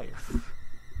life? ...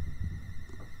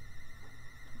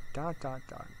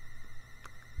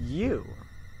 You,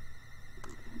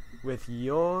 with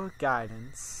your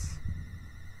guidance,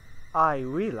 I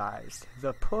realized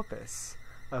the purpose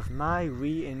of my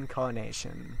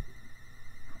reincarnation.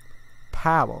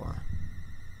 Power.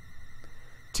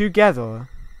 Together,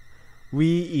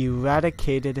 we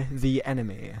eradicated the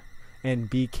enemy and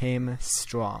became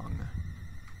strong.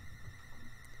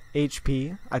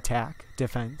 HP, attack,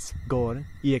 defense, gold,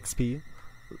 EXP,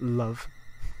 love.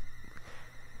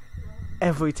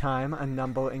 Every time a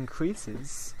number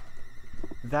increases,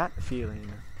 that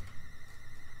feeling,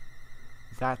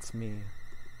 that's me.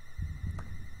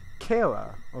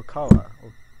 Kara, or Kara,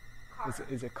 or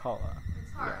is it Kara?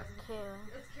 It's Kara. Kara.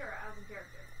 It's Kara as a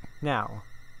character. Now,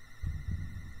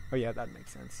 oh yeah, that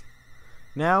makes sense.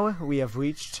 Now we have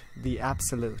reached the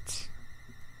absolute.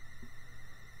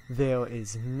 There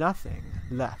is nothing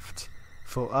left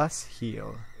for us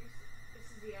here. This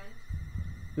is the end.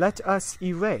 Let us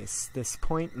erase this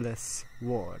pointless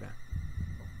word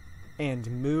and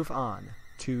move on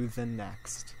to the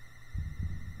next.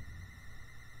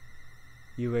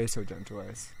 Erase or don't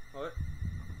erase? What?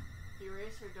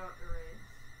 Erase or don't erase?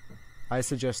 I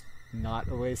suggest not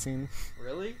erasing.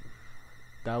 Really?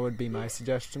 That would be my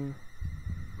suggestion.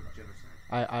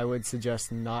 I would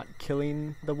suggest not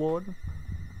killing the ward.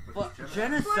 But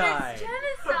genocide.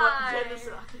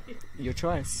 Genocide. Your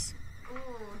choice. Ooh,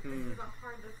 this is a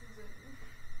hard decision.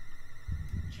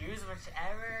 Choose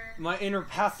whichever. My inner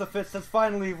pacifist has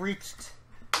finally reached.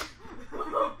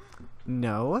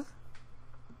 No.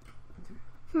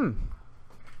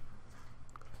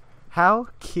 How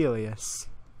curious.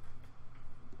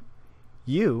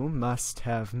 You must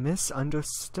have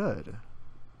misunderstood.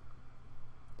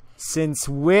 Since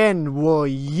when were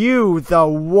you the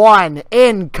one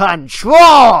in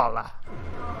control?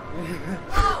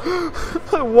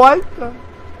 What?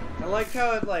 I like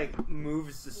how it like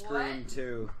moves the screen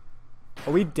too.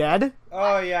 Are we dead?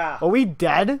 Oh yeah. Are we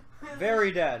dead?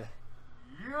 Very dead.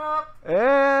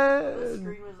 And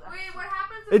Wait, what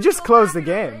happens if it just we go closed the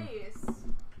back and game. erase?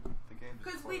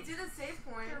 Because we did a save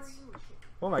point.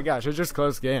 Oh my gosh, it just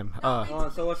closed the game.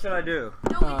 So what should I do?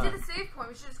 No, we did a save point.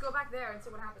 We should just go back there and see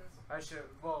what happens.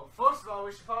 Well, first of all,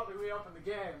 we should probably reopen the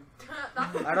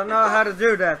game. I don't know how to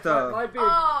do that though. Might be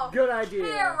Oh, a good idea.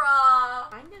 Kara!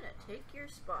 I'm gonna take your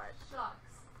spot.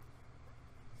 Shucks.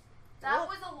 That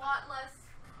was a lot less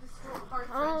hard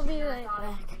I'll be than I right thought it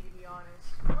would back. be, to be honest.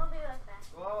 I'll be right back.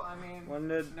 Well, I mean, When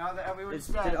did? now that everyone's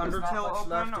Did dead, there's not Undertale much open,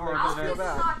 left to or make did us Alphys feel is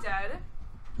bad. not dead.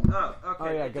 Oh, okay.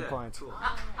 Oh yeah, it good did. point. Cool.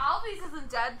 Alphys isn't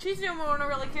dead. She's the only one I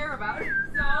really care about.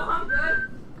 So I'm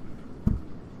good.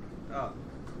 Oh.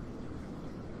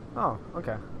 Oh,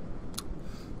 okay.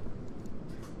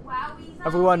 Wow,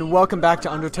 Everyone, welcome back to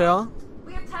Undertale.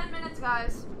 We have 10 minutes,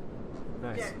 guys.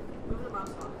 Nice. Move the mouse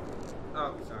off.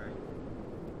 Oh, sorry.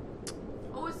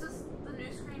 Oh, is this the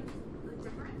new screen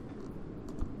different?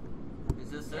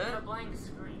 Is this It's it? a blank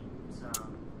screen, so.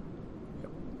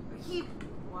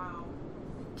 Wow.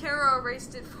 Kara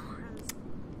erased it for us.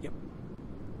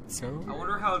 So, I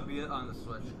wonder how it'd be on the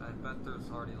Switch. I bet there's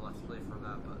already Let's Play for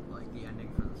that, but like the ending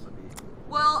for this would be.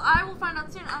 Well, I will find out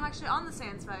soon. I'm actually on the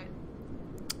Sans fight.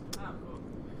 Oh,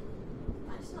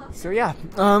 cool. so yeah,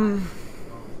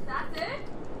 That's it?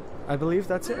 I believe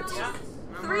that's it. Yeah.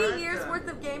 3 years worth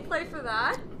of gameplay for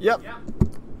that? Yep. Yeah.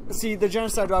 See, the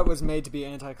genocide route was made to be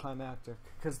anticlimactic,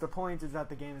 because the point is that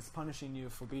the game is punishing you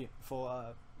for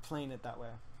playing it that way.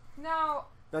 No.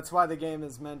 That's why the game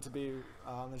is meant to be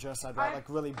on the genocide route, I- like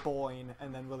really boring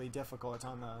and then really difficult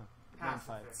on the main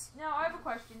fights. Now I have a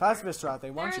question. Pacifist route,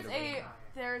 they want you to win.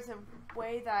 There's a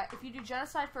way that if you do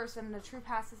genocide first and the true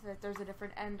pacifist, there's a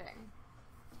different ending.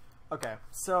 Okay,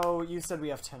 so you said we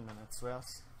have 10 minutes,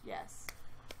 yes? Yes.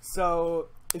 So,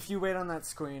 if you wait on that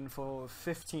screen for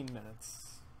 15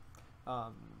 minutes,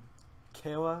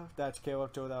 Kayla, that's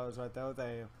Kayla that was right there,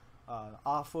 they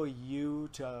offer you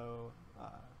to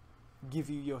give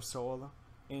you your soul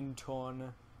in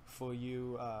turn for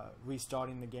you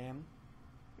restarting the game,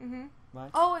 Mm-hmm.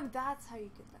 right? Oh, and that's how you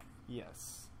get that.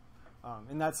 Yes.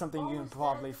 And that's something you can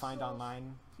probably find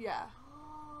online, Yeah.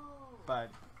 but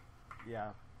yeah,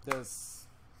 there's...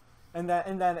 And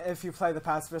then if you play the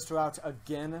pacifist route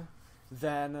again,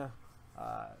 then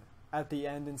at the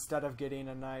end, instead of getting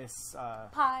a nice...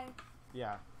 Pie.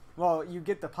 yeah. Well, you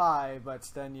get the pie, but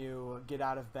then you get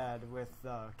out of bed with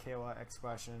the Kayla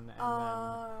expression,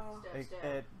 and then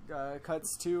it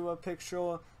cuts to a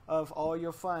picture of all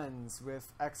your friends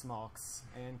with X marks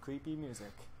and creepy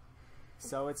music.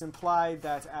 So it's implied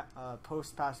that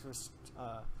post-pacifist,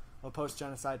 or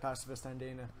post-genocide pacifist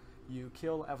ending, you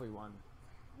kill everyone.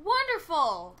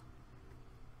 Wonderful.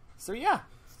 So yeah.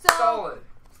 So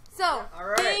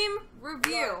Alright. game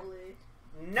review.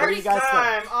 What do Next you guys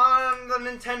time on the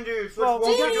TheNintenDudes, which Well,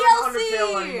 won't be doing DLC!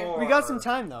 Undertale anymore. We got some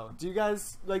time though. Do you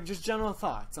guys like just general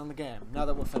thoughts on the game now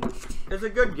that we're finished? It's a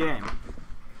good game.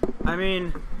 I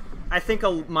mean, I think a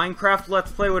Minecraft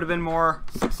Let's Play would have been more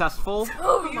successful.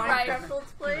 Oh, you're right.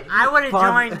 Let's play. I would have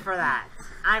Fun. joined for that.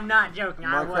 I'm not joking.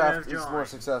 I would have Minecraft is more joined.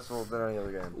 successful than any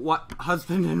other game. What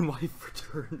husband and wife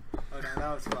return? Oh no,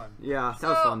 that was fun. Yeah, that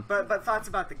was fun. But thoughts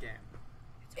about the game?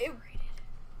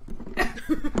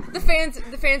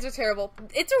 The fans are terrible.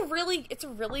 It's a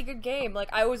really good game. Like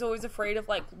I was always afraid of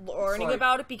like learning like-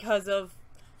 about it because of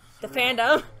the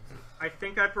fandom. I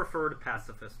think I preferred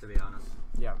Pacifist, to be honest.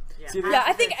 Yeah. Yeah. See, Yeah,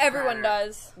 I think everyone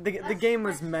does. the game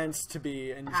was meant to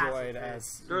be enjoyed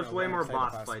as. There's way when I more played the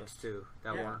boss pacifist. fights too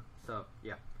that Yeah. weren't. So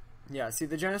yeah. Yeah. See,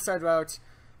 the genocide route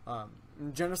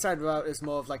is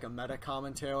more of like a meta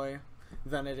commentary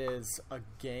than it is a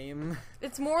game.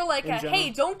 It's more like In a general. hey,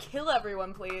 don't kill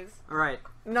everyone, please. All right.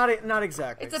 Not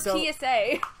exactly. It's a So,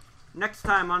 PSA. Next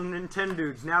time on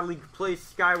TheNintenDudes, Natalie plays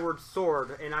Skyward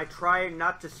Sword, and I try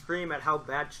not to scream at how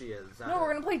bad she is. at No, it.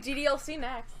 we're gonna play GDLC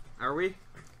next. Are we?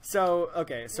 So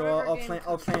okay, so Whatever I'll game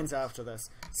I'll plans after this.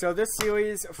 So this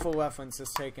series, for reference,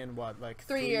 has taken what, like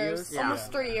 3 years. Yeah.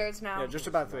 Almost 3 years now. Yeah, just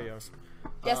about 3 years.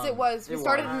 Yes, it was. We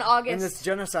started in And August. this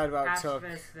genocide route took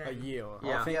Activist a thing. year.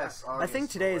 Yeah. I think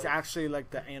today is actually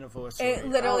like the anniversary. It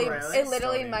literally, Oh, really? it literally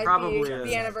Starting. might Probably be is.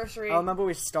 the anniversary. I remember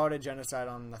we started genocide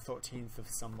on the 13th of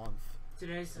some month.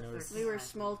 Today's the It was- 13th. We were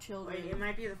small children. Wait, it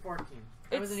might be the 14th.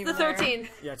 It's wasn't the even there. 13th.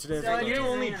 Yeah, today's So the you You 13th.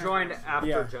 only joined after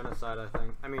Yeah. genocide, I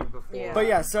think. I mean, before. Yeah. But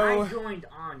yeah, so I joined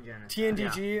on Genocide.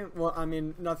 TNDG. Well, I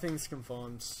mean, nothing's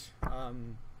confirmed.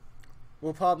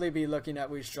 We'll probably be looking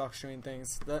at restructuring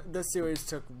things. This series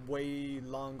took way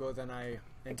longer than I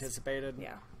anticipated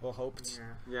Yeah. or hoped.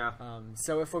 Yeah. Yeah.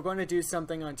 So if we're going to do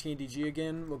something on TNDG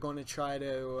again, we're going to try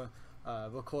to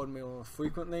record more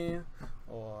frequently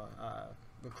or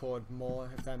record more,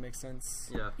 if that makes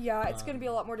sense. Yeah. Yeah, it's gonna be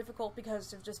a lot more difficult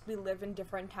because of just we live in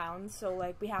different towns, so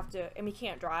like we have to, and we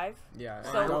can't drive. Yeah.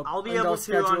 So- and I'll be and able our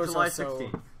to on schedules July are so-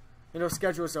 16th. You know,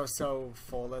 schedules are so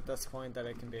full at this point that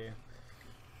it can be.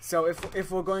 So if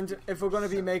we're going to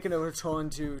be making a return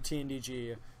to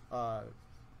TNDG,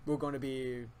 we're going to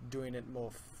be doing it more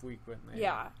frequently.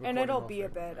 Yeah, and recording it'll more be a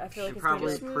frequently. bit. I feel like Should it's gonna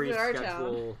probably just move to our town.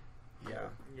 pre-schedule. Yeah.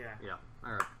 Yeah. Yeah.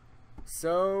 All right.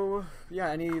 So yeah,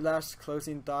 any last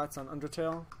closing thoughts on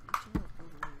Undertale?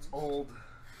 Old.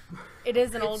 It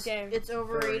is an old It's- game. It's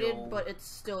overrated, old. but it's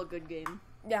still a good game.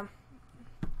 Yeah.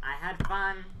 I had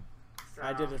fun. So.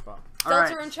 I did as well. All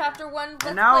Delta right. in Chapter 1. Let's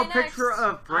And now a play picture next.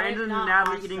 of Brandon and not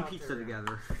Natalie watched eating Delta pizza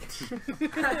yet.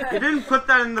 together. You didn't put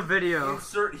that in the video.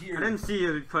 Insert here. I didn't see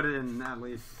you put it in,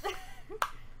 Natalie.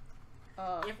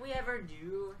 If we ever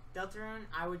do Deltarune,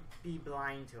 I would be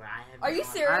blind to it. I have. Are you no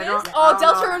idea. serious? don't- Oh, I don't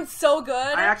know. Deltarune's so good.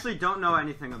 I actually don't know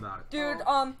anything about it. Dude,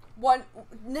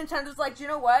 Nintendo's like, you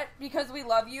know what? Because we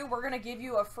love you, we're gonna give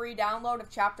you a free download of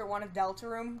Chapter 1 of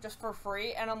Deltarune just for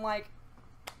free. And I'm like,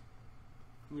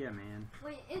 Yeah, man.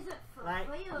 Wait, is it for Like-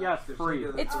 free? Yeah, it's free.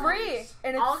 it's free,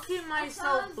 and I'll it's keep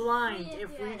myself sounds blind free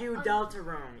if if we you're do on-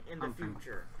 Deltarune in the Okay.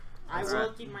 future. I Alright.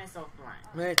 will keep myself blind.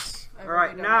 Right. I All right,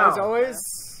 really don't now. As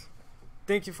always,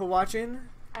 thank you for watching.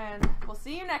 and we'll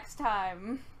see you next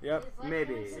time. Yep. It's like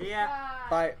Maybe. this, See ya.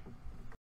 Bye.